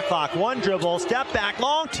the shot clock. 1 dribble. Step back.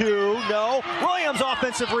 Long 2. No. Williams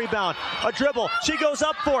offensive rebound. A dribble. She goes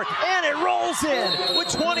up for it. And it rolls in with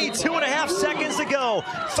 22 and a half seconds to go.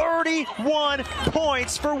 31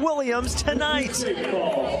 points for Williams tonight.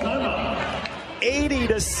 80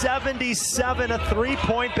 to 77, a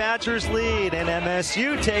 3-point Badgers lead. And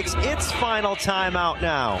MSU takes its final timeout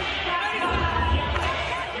now.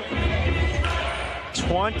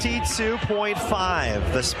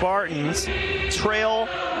 22.5. The Spartans trail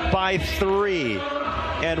by 3.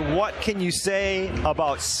 And what can you say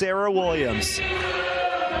about Sarah Williams?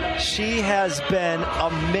 She has been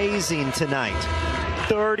amazing tonight.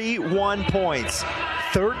 31 points,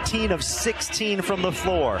 13 of 16 from the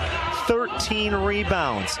floor, 13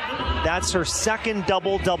 rebounds. That's her second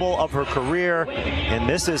double-double of her career, and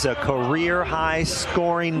this is a career-high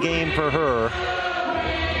scoring game for her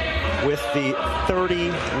with the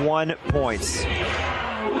 31 points.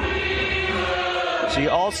 She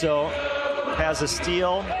also has a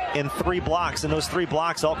steal in 3 blocks, and those 3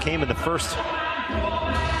 blocks all came in the first.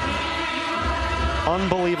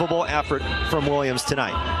 Unbelievable effort from Williams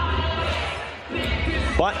tonight.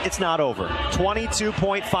 But it's not over.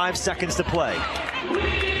 22.5 seconds to play.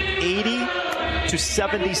 80 to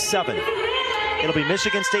 77. It'll be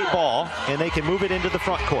Michigan State ball, and they can move it into the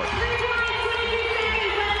front court.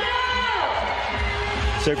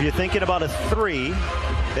 So if you're thinking about a 3,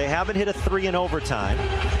 they haven't hit a 3 in overtime.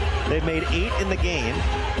 They've made 8 in the game.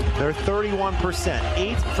 They're 31%,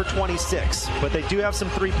 8 for 26. But they do have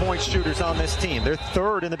some 3-point shooters on this team. They're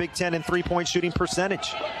 3rd in the Big Ten in 3-point shooting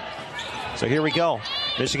percentage. So here we go.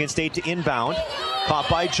 Michigan State to inbound. Caught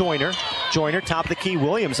by Joyner. Joyner, top of the key.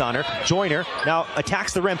 Williams on her. Joyner now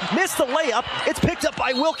attacks the rim. Missed the layup. It's picked up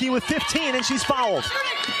by Wilkie with 15, and she's fouled.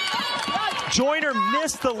 Joyner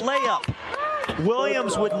missed the layup.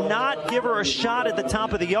 Williams would not give her a shot at the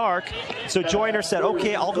top of the arc. So Joyner said,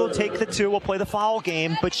 okay, I'll go take the 2. We'll play the foul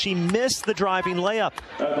game. But she missed the driving layup.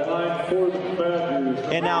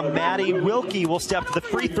 And now Maddie Wilkie will step to the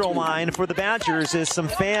free throw line for the Badgers as some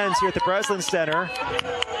fans here at the Breslin Center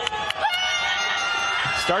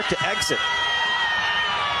start to exit.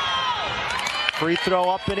 Free throw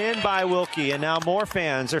up and in by Wilkie. And now more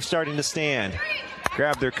fans are starting to stand.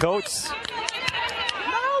 Grab their coats.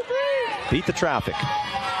 Beat the traffic.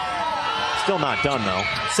 Still not done, though.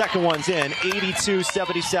 Second one's in,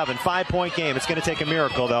 82-77. 5-point game. It's going to take a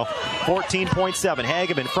miracle, though. 14.7.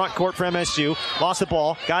 Hageman, front court for MSU. Lost the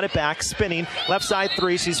ball. Got it back. Spinning. Left side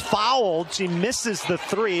 3. She's fouled. She misses the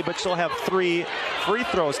 3, but she'll have 3 free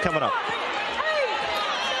throws coming up.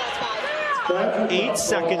 8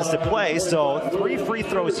 seconds to play, so 3 free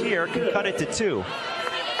throws here can cut it to 2.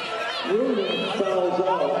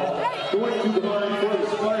 Going to the line for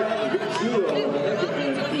the Spartans. 0.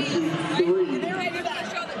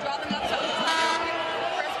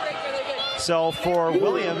 So for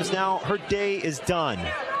Williams, now her day is done.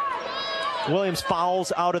 Williams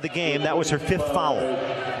fouls out of the game. That was her 5th foul.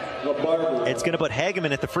 It's going to put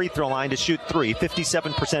Hageman at the free throw line to shoot 3.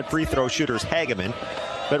 57% free throw shooters, Hageman.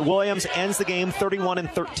 But Williams ends the game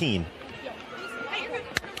 31-13.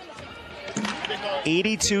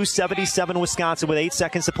 82-77 Wisconsin with 8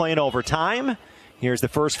 seconds to play in overtime. Here's the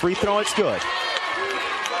first free throw. It's good.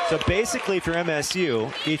 So basically, if you're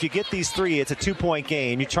MSU, if you get these 3, it's a 2-point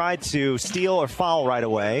game. You try to steal or foul right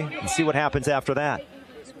away and see what happens after that.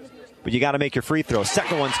 But you got to make your free throw.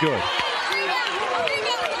 Second one's good.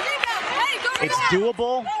 It's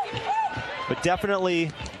doable, but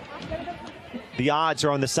definitely the odds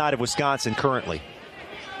are on the side of Wisconsin currently.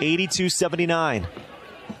 82-79.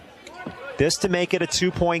 This to make it a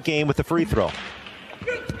 2-point game with the free throw.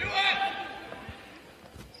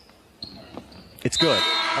 It's good.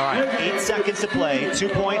 All right, 8 seconds to play,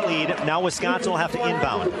 2-point lead. Now Wisconsin will have to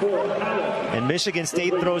inbound. And Michigan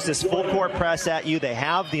State throws this full court press at you. They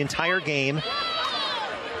have the entire game.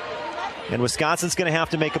 And Wisconsin's going to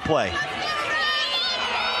have to make a play.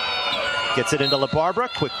 Gets it into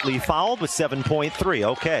LaBarbera, quickly fouled with 7.3.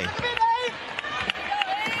 Okay.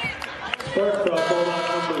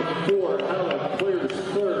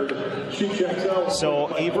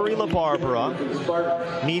 So Avery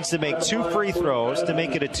LaBarbera needs to make 2 free throws to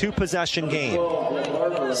make it a 2-possession game.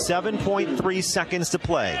 7.3 seconds to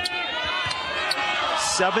play.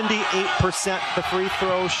 78% the free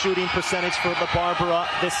throw shooting percentage for LaBarbera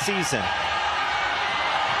this season.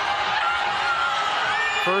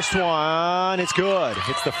 First one, it's good.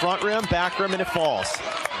 It's the front rim, back rim, and it falls.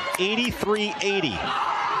 83-80.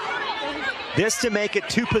 This to make it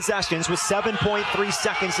 2 possessions with 7.3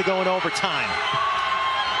 seconds to go in overtime.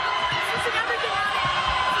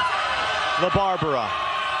 LaBarbera.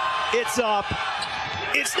 It's up.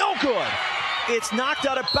 It's no good. It's knocked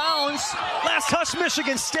out of bounds. Last touch,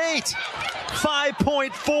 Michigan State.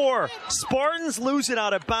 5.4. Spartans lose it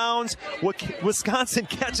out of bounds. Wisconsin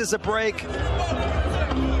catches a break.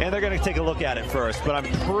 And they're going to take a look at it first. But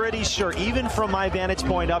I'm pretty sure, even from my vantage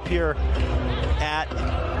point up here at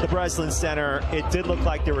the Breslin Center, it did look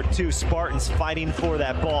like there were 2 Spartans fighting for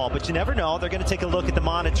that ball. But you never know. They're going to take a look at the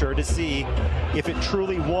monitor to see if it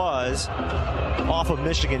truly was off of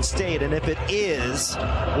Michigan State. And if it is,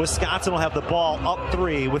 Wisconsin will have the ball up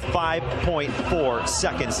 3 with 5.4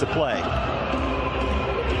 seconds to play.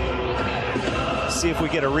 See if we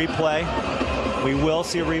get a replay. We will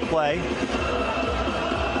see a replay.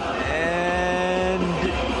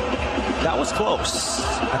 That was close.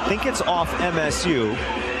 I think it's off MSU.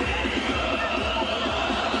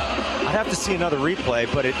 I'd have to see another replay,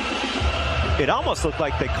 but it almost looked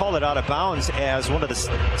like they called it out of bounds as one of the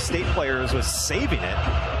state players was saving it.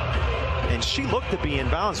 And she looked to be in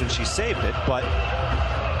bounds when she saved it, but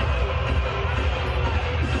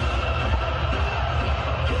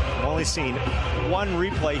I've only seen one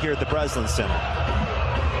replay here at the Breslin Center.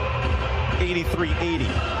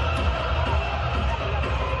 83-80.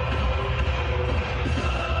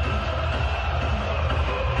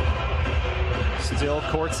 Still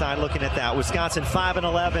courtside looking at that. Wisconsin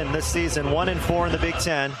 5-11 this season, 1-4 in the Big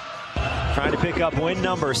Ten. Trying to pick up win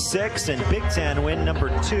number 6 and Big Ten win number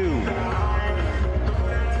 2.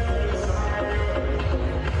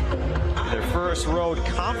 Their first road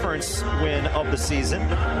conference win of the season.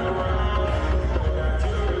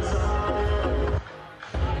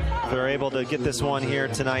 They're able to get this one here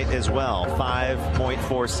tonight as well.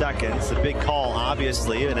 5.4 seconds. A big call,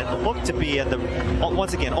 obviously, and it looked to be at the,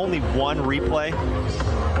 once again, only one replay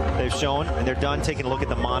they've shown, and they're done taking a look at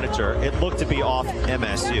the monitor. It looked to be off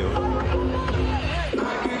MSU.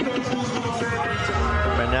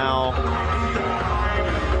 But now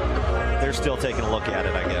they're still taking a look at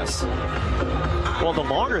it, I guess. Well, the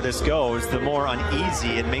longer this goes, the more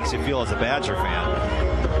uneasy it makes you feel as a Badger fan.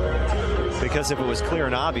 Because if it was clear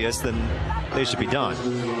and obvious, then they should be done.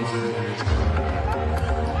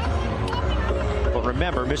 But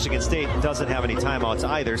remember, Michigan State doesn't have any timeouts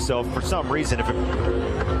either, so for some reason,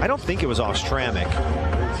 I don't think it was off Stramick,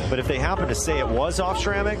 but if they happen to say it was off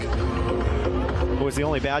Stramick, who was the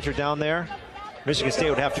only Badger down there, Michigan State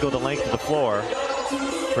would have to go the length of the floor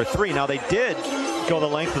for 3. Now, they did go the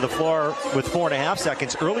length of the floor with 4.5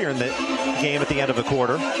 seconds earlier in the game at the end of the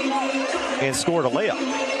quarter and scored a layup.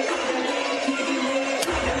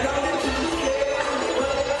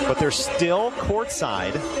 But they're still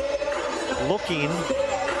courtside looking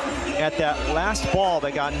at that last ball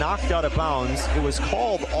that got knocked out of bounds. It was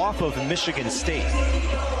called off of Michigan State.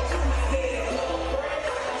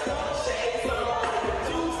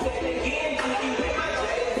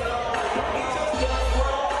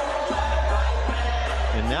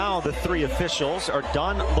 And now the 3 officials are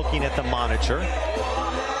done looking at the monitor.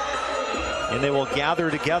 And they will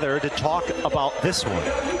gather together to talk about this one.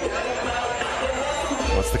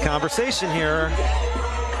 What's the conversation here?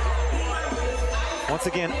 Once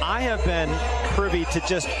again, I have been privy to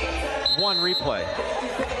just one replay.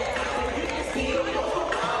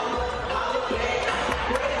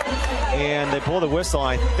 And they pull the whistle.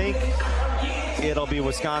 I think it'll be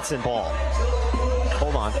Wisconsin ball.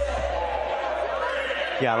 Hold on.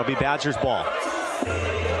 Yeah, it'll be Badgers ball.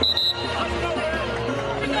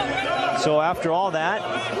 So after all that,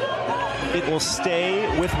 it will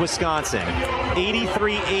stay with Wisconsin.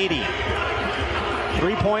 83-80.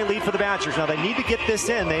 3-point lead for the Badgers. Now they need to get this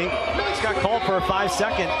in. They just got called for a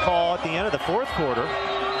 5-second call at the end of the fourth quarter,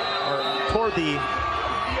 or toward the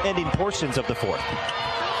ending portions of the fourth.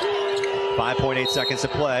 5.8 seconds to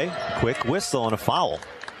play. Quick whistle and a foul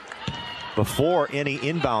before any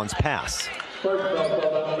inbounds pass.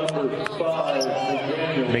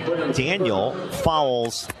 McDaniel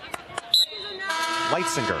fouls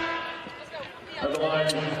Leitzinger.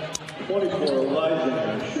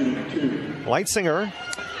 Leitzinger,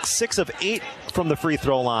 6 of 8 from the free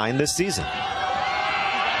throw line this season.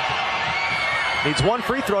 Needs one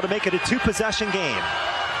free throw to make it a 2-possession game.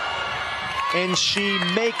 And she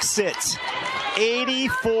makes it.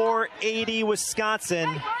 84-80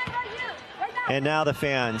 Wisconsin. And now the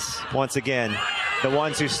fans, once again, the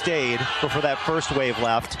ones who stayed before that first wave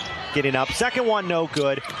left, getting up. Second one, no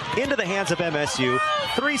good. Into the hands of MSU.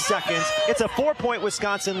 3 seconds. It's a 4-point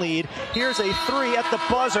Wisconsin lead. Here's a 3 at the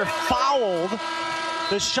buzzer. Fouled.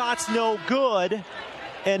 The shot's no good.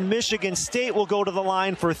 And Michigan State will go to the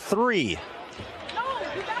line for 3.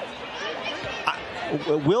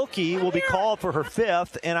 Wilkie will be called for her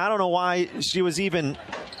 5th, and I don't know why she was even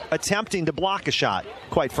attempting to block a shot,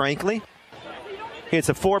 quite frankly. It's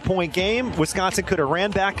a 4-point game. Wisconsin could have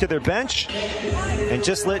ran back to their bench and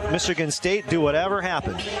just let Michigan State do whatever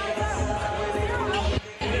happened.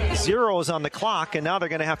 0 is on the clock, and now they're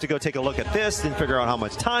going to have to go take a look at this and figure out how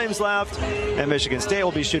much time's left. And Michigan State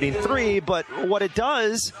will be shooting 3, but what it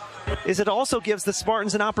does is it also gives the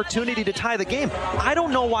Spartans an opportunity to tie the game. I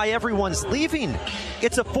don't know why everyone's leaving.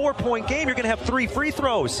 It's a 4-point game. You're going to have 3 free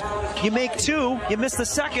throws. You make 2, you miss the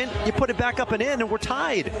second, you put it back up and in, and we're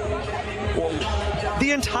tied.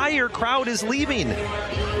 The entire crowd is leaving.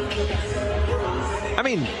 I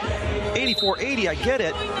mean, 84-80, I get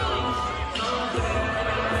it.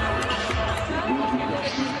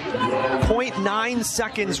 0.9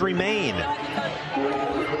 seconds remain.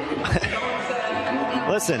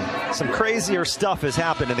 Listen, some crazier stuff has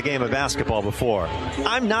happened in the game of basketball before.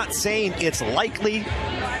 I'm not saying it's likely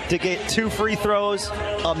to get 2 free throws,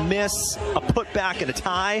 a miss, a putback, and a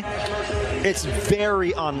tie. It's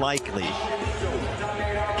very unlikely.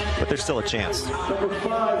 But there's still a chance.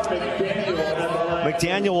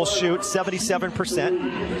 McDaniel will shoot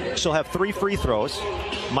 77%. She'll have 3 free throws.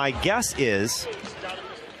 My guess is,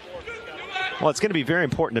 well, it's going to be very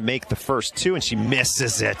important to make the first 2, and she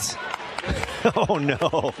misses it. Oh,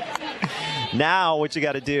 no. Now what you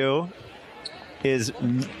got to do is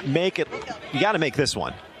make it. You got to make this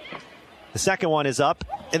one. The second one is up,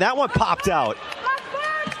 and that one popped out.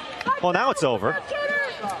 Well, now it's over.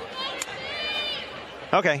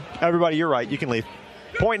 Okay, everybody, you're right. You can leave.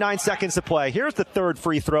 0.9 seconds to play. Here's the 3rd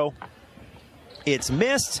free throw. It's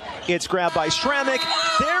missed. It's grabbed by Schrammick.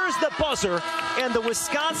 There's the buzzer. And the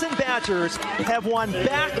Wisconsin Badgers have won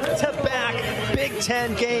back-to-back Big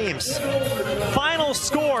Ten games. Final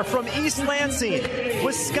score from East Lansing.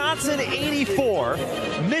 Wisconsin 84,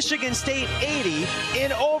 Michigan State 80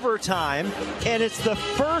 in overtime. And it's the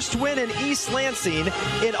first win in East Lansing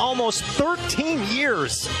in almost 13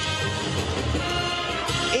 years.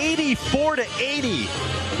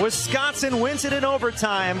 84-80. Wisconsin wins it in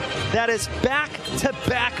overtime. That is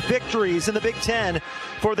back-to-back victories in the Big Ten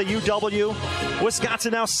for the UW.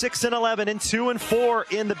 Wisconsin now 6-11 and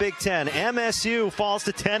 2-4 in the Big Ten. MSU falls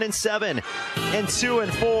to 10-7 and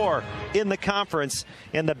 2-4 in the conference.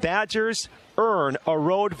 And the Badgers earn a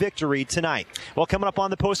road victory tonight. Well, coming up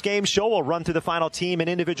on the post-game show, we'll run through the final team and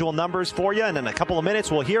individual numbers for you. And in a couple of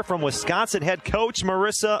minutes, we'll hear from Wisconsin head coach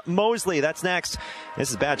Marissa Mosley. That's next.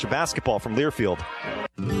 This is Badger basketball from Learfield.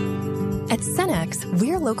 At Cenex,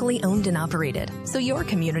 we're locally owned and operated, so your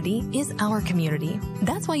community is our community.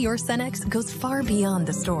 That's why your Cenex goes far beyond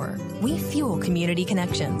the store. We fuel community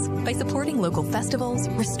connections by supporting local festivals,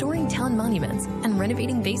 restoring town monuments, and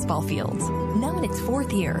renovating baseball fields. Now in its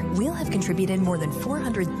 4th year, we'll have contributed more than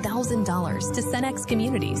 $400,000 to Cenex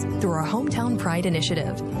communities through our Hometown Pride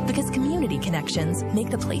initiative, because community connections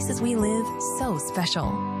make the places we live so special.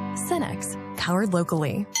 Cenex, powered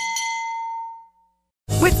locally.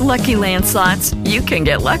 With Lucky Land Slots, you can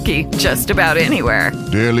get lucky just about anywhere.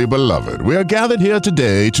 Dearly beloved, we are gathered here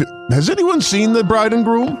today to... Has anyone seen the bride and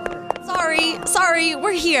groom? Sorry,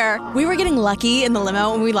 we're here. We were getting lucky in the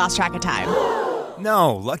limo and we lost track of time.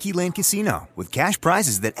 No, Lucky Land Casino, with cash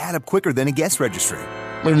prizes that add up quicker than a guest registry.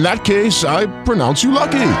 In that case, I pronounce you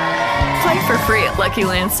lucky. Play for free at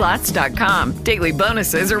LuckyLandSlots.com. Daily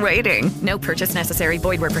bonuses are waiting. No purchase necessary.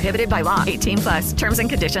 Void where prohibited by law. 18+. Terms and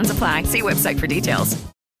conditions apply. See website for details.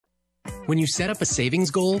 When you set up a savings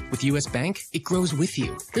goal with U.S. Bank, it grows with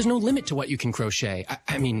you. There's no limit to what you can crochet.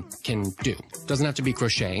 Can do. Doesn't have to be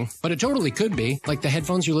crocheting, but it totally could be. Like the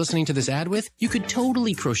headphones you're listening to this ad with, you could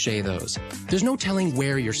totally crochet those. There's no telling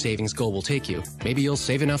where your savings goal will take you. Maybe you'll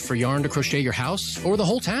save enough for yarn to crochet your house or the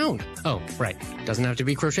whole town. Oh, right. Doesn't have to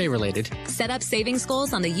be crochet related. Set up savings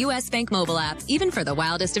goals on the U.S. Bank mobile app, even for the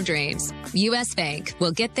wildest of dreams. U.S. Bank.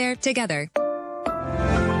 We'll get there together.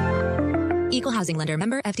 Equal housing lender,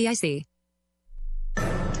 member FDIC.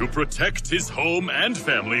 To protect his home and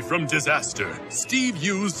family from disaster, Steve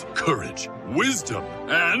used courage, wisdom,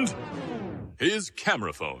 and his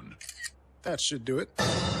camera phone. That should do it.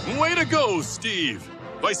 Way to go, Steve!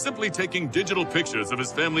 By simply taking digital pictures of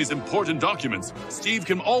his family's important documents, Steve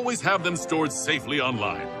can always have them stored safely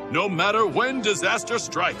online, no matter when disaster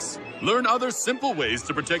strikes. Learn other simple ways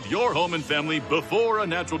to protect your home and family before a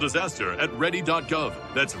natural disaster at ready.gov.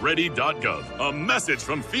 That's ready.gov. A message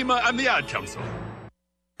from FEMA and the Ad Council.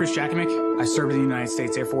 Chris Jakimick. I served in the United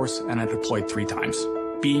States Air Force and I deployed 3 times.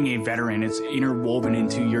 Being a veteran, it's interwoven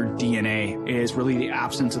into your DNA. It is really the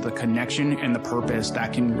absence of the connection and the purpose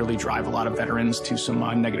that can really drive a lot of veterans to some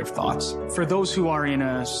negative thoughts. For those who are in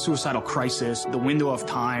a suicidal crisis, the window of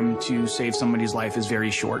time to save somebody's life is very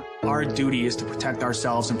short. Our duty is to protect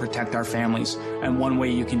ourselves and protect our families. And one way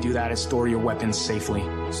you can do that is store your weapons safely.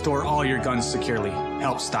 Store all your guns securely.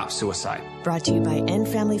 Help stop suicide. Brought to you by End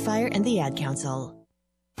Family Fire and the Ad Council.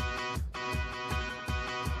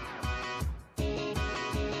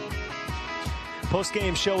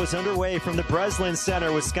 Post-game show is underway from the Breslin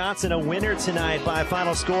Center. Wisconsin a winner tonight by a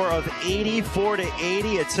final score of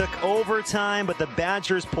 84-80. It took overtime, but the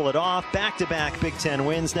Badgers pull it off. Back-to-back Big Ten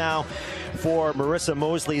wins now for Marissa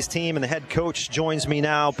Mosley's team, and the head coach joins me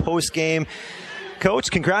now post-game.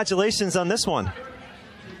 Coach, congratulations on this one.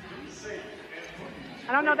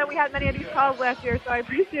 I don't know that we had many of these calls last year, so I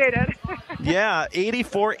appreciate it. Yeah,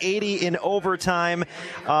 84-80 in overtime.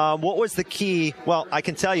 What was the key? Well, I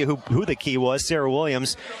can tell you who the key was, Sarah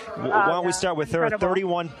Williams. Why don't we start with her?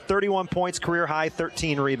 31 points, career high,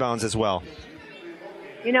 13 rebounds as well.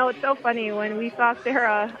 You know, it's so funny. When we saw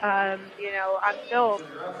Sarah, on film,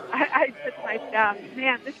 I said to my staff,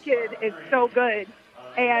 man, this kid is so good.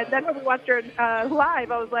 And then when we watched her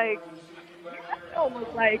live, I was like,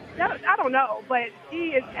 almost like, I don't know, but she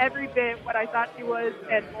is every bit what I thought she was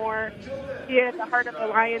and more. She is the heart of the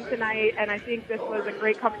Lion tonight, and I think this was a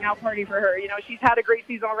great coming out party for her. You know, she's had a great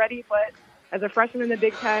season already, but as a freshman in the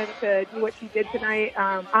Big Ten to do what she did tonight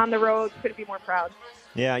on the road, couldn't be more proud.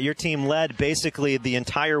 Yeah, your team led basically the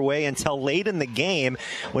entire way until late in the game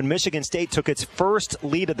when Michigan State took its first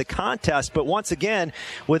lead of the contest. But once again,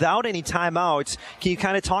 without any timeouts, can you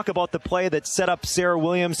kind of talk about the play that set up Sarah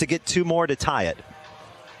Williams to get 2 more to tie it?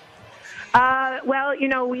 Well, you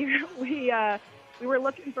know, we were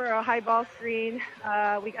looking for a high ball screen.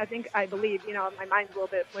 I believe, you know, my mind's a little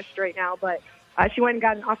bit mushed right now, but she went and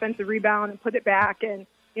got an offensive rebound and put it back. And,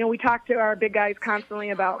 you know, we talked to our big guys constantly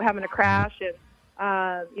about having a crash and,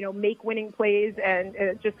 make winning plays, and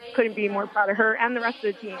it just couldn't be more proud of her and the rest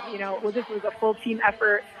of the team. You know, this was a full team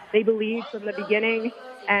effort. They believed from the beginning,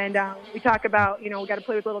 and we talk about, we got to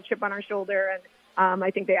play with a little chip on our shoulder, and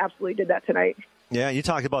I think they absolutely did that tonight. Yeah, you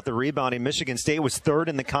talked about the rebounding. Michigan State was 3rd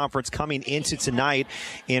in the conference coming into tonight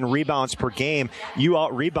in rebounds per game. You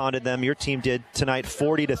out-rebounded them. Your team did tonight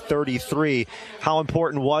 40-33. How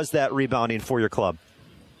important was that rebounding for your club?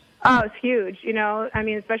 Oh, it's huge,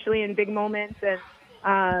 especially in big moments. And,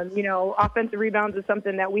 offensive rebounds is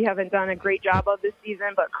something that we haven't done a great job of this season,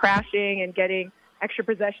 but crashing and getting extra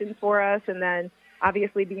possessions for us, and then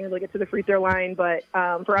obviously being able to get to the free throw line. But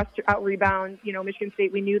for us to out-rebound, Michigan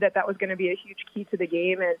State, we knew that was going to be a huge key to the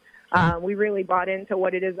game, and we really bought into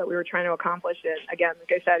what it is that we were trying to accomplish. And again,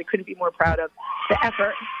 like I said, I couldn't be more proud of the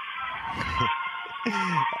effort.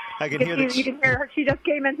 I can hear that. You can hear her. She just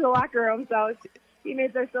came into the locker room, so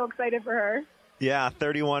teammates are so excited for her. Yeah,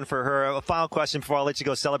 31 for her. A final question before I let you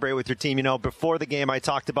go celebrate with your team. Before the game, I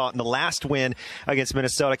talked about in the last win against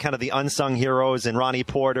Minnesota, kind of the unsung heroes and Ronnie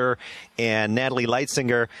Porter and Natalie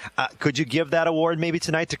Leitzinger. Could you give that award maybe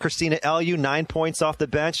tonight to Christina Elu? 9 points off the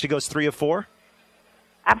bench. She goes 3 of 4.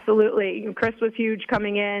 Absolutely. Chris was huge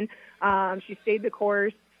coming in. She stayed the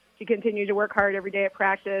course. She continued to work hard every day at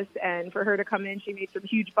practice, and for her to come in, she made some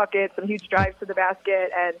huge buckets, some huge drives to the basket,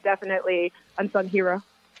 and definitely unsung hero.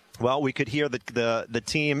 Well, we could hear the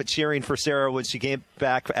team cheering for Sarah when she came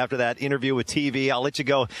back after that interview with TV. I'll let you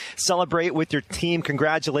go celebrate with your team.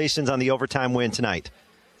 Congratulations on the overtime win tonight.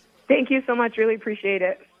 Thank you so much. Really appreciate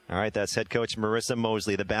it. All right, that's head coach Marissa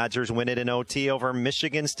Mosley. The Badgers win it in OT over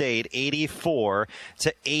Michigan State,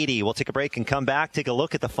 84-80. We'll take a break and come back, take a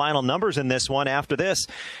look at the final numbers in this one. After this,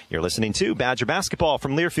 you're listening to Badger Basketball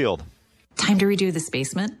from Learfield. Time to redo this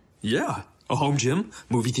basement? Yeah. A home gym,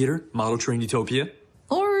 movie theater, model train utopia.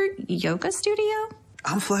 Or yoga studio?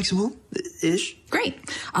 I'm flexible-ish. Great.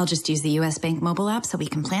 I'll just use the U.S. Bank mobile app so we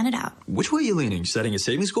can plan it out. Which way are you leaning? Setting a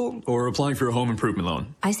savings goal or applying for a home improvement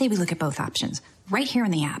loan? I say we look at both options, right here in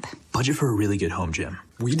the app. Budget for a really good home gym.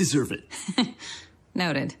 We deserve it.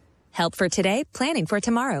 Noted. Help for today, planning for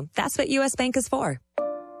tomorrow. That's what U.S. Bank is for.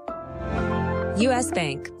 U.S.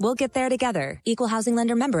 Bank. We'll get there together. Equal housing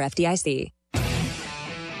lender member FDIC.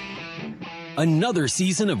 Another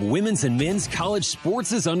season of women's and men's college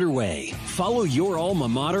sports is underway. Follow your alma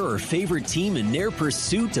mater or favorite team in their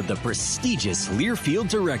pursuit of the prestigious Learfield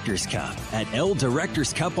Directors Cup at L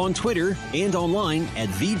Directors Cup on Twitter and online at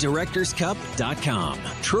thedirectorscup.com.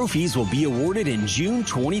 Trophies will be awarded in June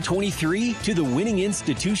 2023 to the winning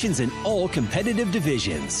institutions in all competitive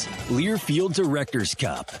divisions. Learfield Directors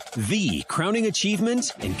Cup, the crowning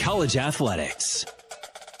achievement in college athletics.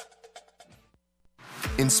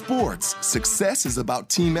 In sports, success is about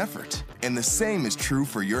team effort, and the same is true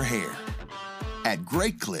for your hair. At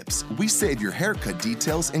Great Clips, we save your haircut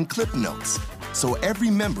details in clip notes, so every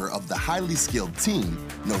member of the highly skilled team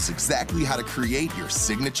knows exactly how to create your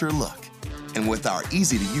signature look. And with our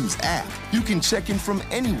easy-to-use app, you can check in from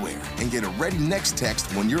anywhere and get a ready next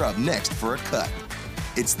text when you're up next for a cut.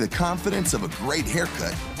 It's the confidence of a great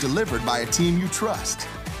haircut delivered by a team you trust.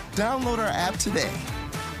 Download our app today.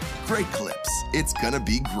 Great Clips. It's gonna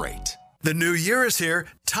be great. The new year is here.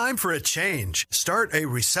 Time for a change. Start a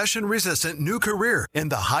recession-resistant new career in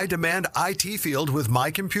the high-demand IT field with My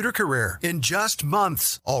Computer Career in just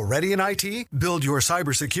months. Already in IT? Build your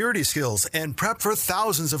cybersecurity skills and prep for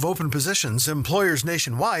thousands of open positions employers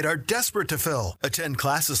nationwide are desperate to fill. Attend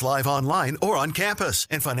classes live online or on campus,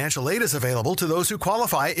 and financial aid is available to those who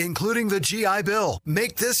qualify, including the GI Bill.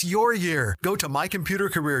 Make this your year. Go to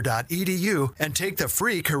mycomputercareer.edu and take the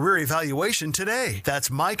free career evaluation today. That's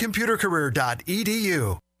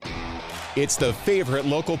mycomputercareer.edu. It's the favorite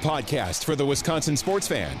local podcast for the Wisconsin sports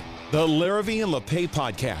fan. The Larrivee and LePay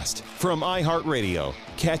Podcast from iHeartRadio.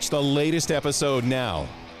 Catch the latest episode now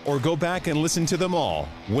or go back and listen to them all.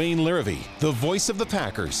 Wayne Larrivee, the voice of the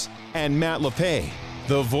Packers, and Matt LePay,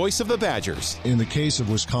 the voice of the Badgers. In the case of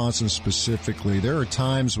Wisconsin specifically, there are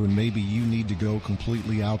times when maybe you need to go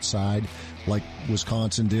completely outside, like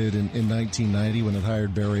Wisconsin did in 1990 when it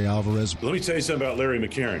hired Barry Alvarez. Let me tell you something about Larry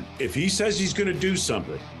McCarron. If he says he's going to do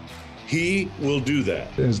something, he will do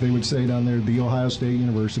that. As they would say down there, the Ohio State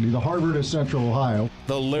University, the Harvard of Central Ohio.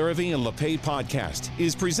 The Larrivee and LePay Podcast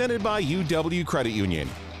is presented by UW Credit Union,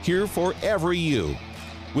 here for every you.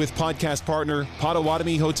 With podcast partner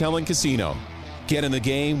Potawatomi Hotel and Casino. Get in the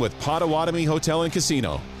game with Potawatomi Hotel and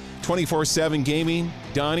Casino. 24/7 gaming,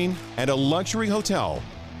 dining, and a luxury hotel,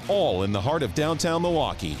 all in the heart of downtown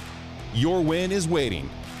Milwaukee. Your win is waiting.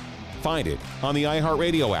 Find it on the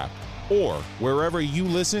iHeartRadio app or wherever you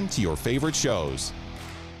listen to your favorite shows.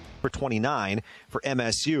 For 29 for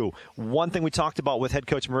MSU. One thing we talked about with head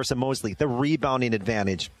coach Marissa Mosley, the rebounding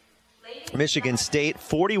advantage. Michigan State,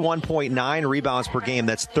 41.9 rebounds per game.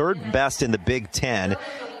 That's third best in the Big Ten.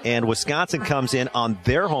 And Wisconsin comes in on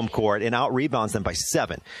their home court and out-rebounds them by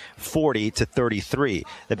 7, 40-33.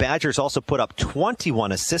 The Badgers also put up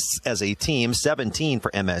 21 assists as a team, 17 for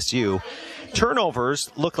MSU. Turnovers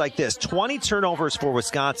look like this. 20 turnovers for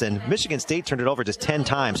Wisconsin. Michigan State turned it over just 10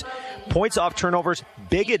 times. Points off turnovers,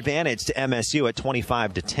 big advantage to MSU at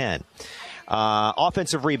 25-10.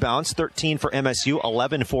 Offensive rebounds, 13 for MSU,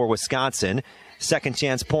 11 for Wisconsin. Second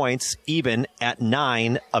chance points, even at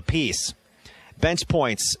 9 apiece. Bench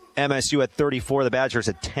points, MSU at 34, the Badgers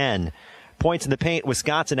at 10. Points in the paint,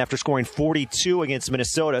 Wisconsin, after scoring 42 against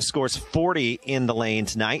Minnesota, scores 40 in the lane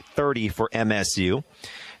tonight, 30 for MSU.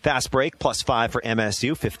 Fast break, +5 for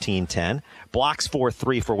MSU, 15-10. Blocks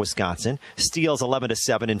 4-3 for Wisconsin. Steals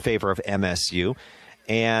 11-7 in favor of MSU.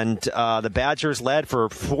 And the Badgers led for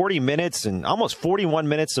 40 minutes and almost 41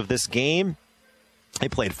 minutes of this game. They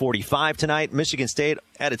played 45 tonight. Michigan State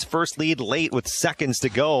had its first lead late with seconds to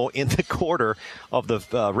go in the quarter of the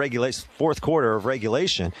fourth quarter of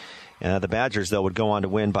regulation. The Badgers, though, would go on to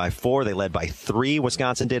win by 4. They led by 3,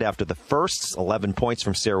 Wisconsin did, after the first. 11 points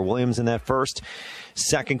from Sarah Williams in that first.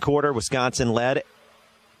 Second quarter, Wisconsin led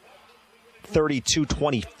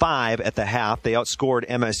 32-25 at the half. They outscored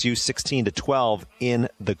MSU 16-12 in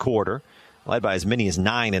the quarter, led by as many as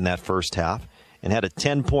 9 in that first half, and had a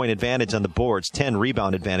 10-point advantage on the boards, 10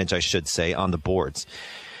 rebound advantage, I should say, on the boards.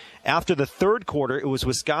 After the third quarter, it was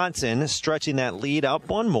Wisconsin stretching that lead up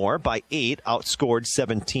one more by 8, outscored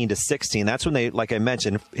 17-16. That's when they, like I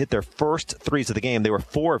mentioned, hit their first threes of the game. They were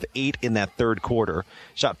 4 of 8 in that third quarter,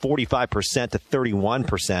 shot 45% to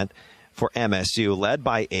 31% for MSU, led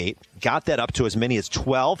by 8. Got that up to as many as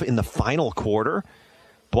 12 in the final quarter,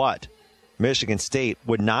 but Michigan State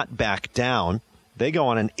would not back down. They go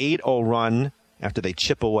on an 8-0 run after they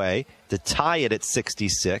chip away to tie it at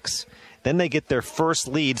 66. Then they get their first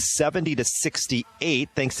lead, 70-68,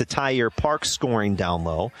 thanks to Tyre Park scoring down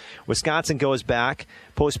low. Wisconsin goes back,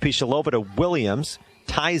 post Pishalova to Williams,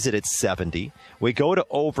 ties it at 70. We go to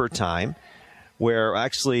overtime, where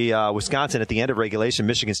actually Wisconsin, at the end of regulation,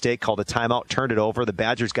 Michigan State called a timeout, turned it over. The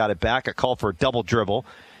Badgers got it back, a call for a double dribble.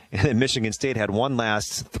 And then Michigan State had one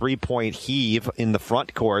last three-point heave in the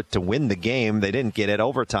front court to win the game. They didn't get it.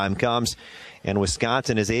 Overtime comes, and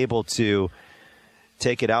Wisconsin is able to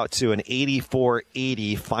take it out to an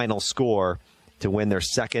 84-80 final score to win their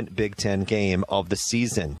second Big Ten game of the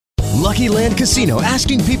season. Lucky Land Casino,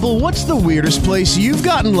 asking people, what's the weirdest place you've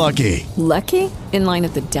gotten lucky? Lucky? In line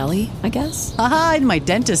at the deli, I guess? Aha, in my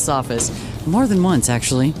dentist's office. More than once,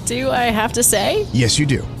 actually. Do I have to say? Yes, you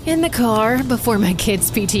do. In the car before my kids'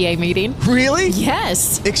 PTA meeting. Really?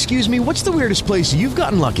 Yes. Excuse me, what's the weirdest place you've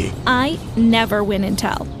gotten lucky? I never win and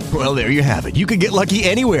tell. Well, there you have it. You can get lucky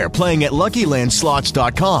anywhere, playing at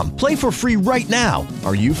LuckyLandSlots.com. Play for free right now.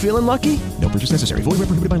 Are you feeling lucky? No purchase necessary. Void where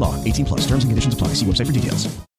prohibited by law. 18+. Terms and conditions apply. See website for details.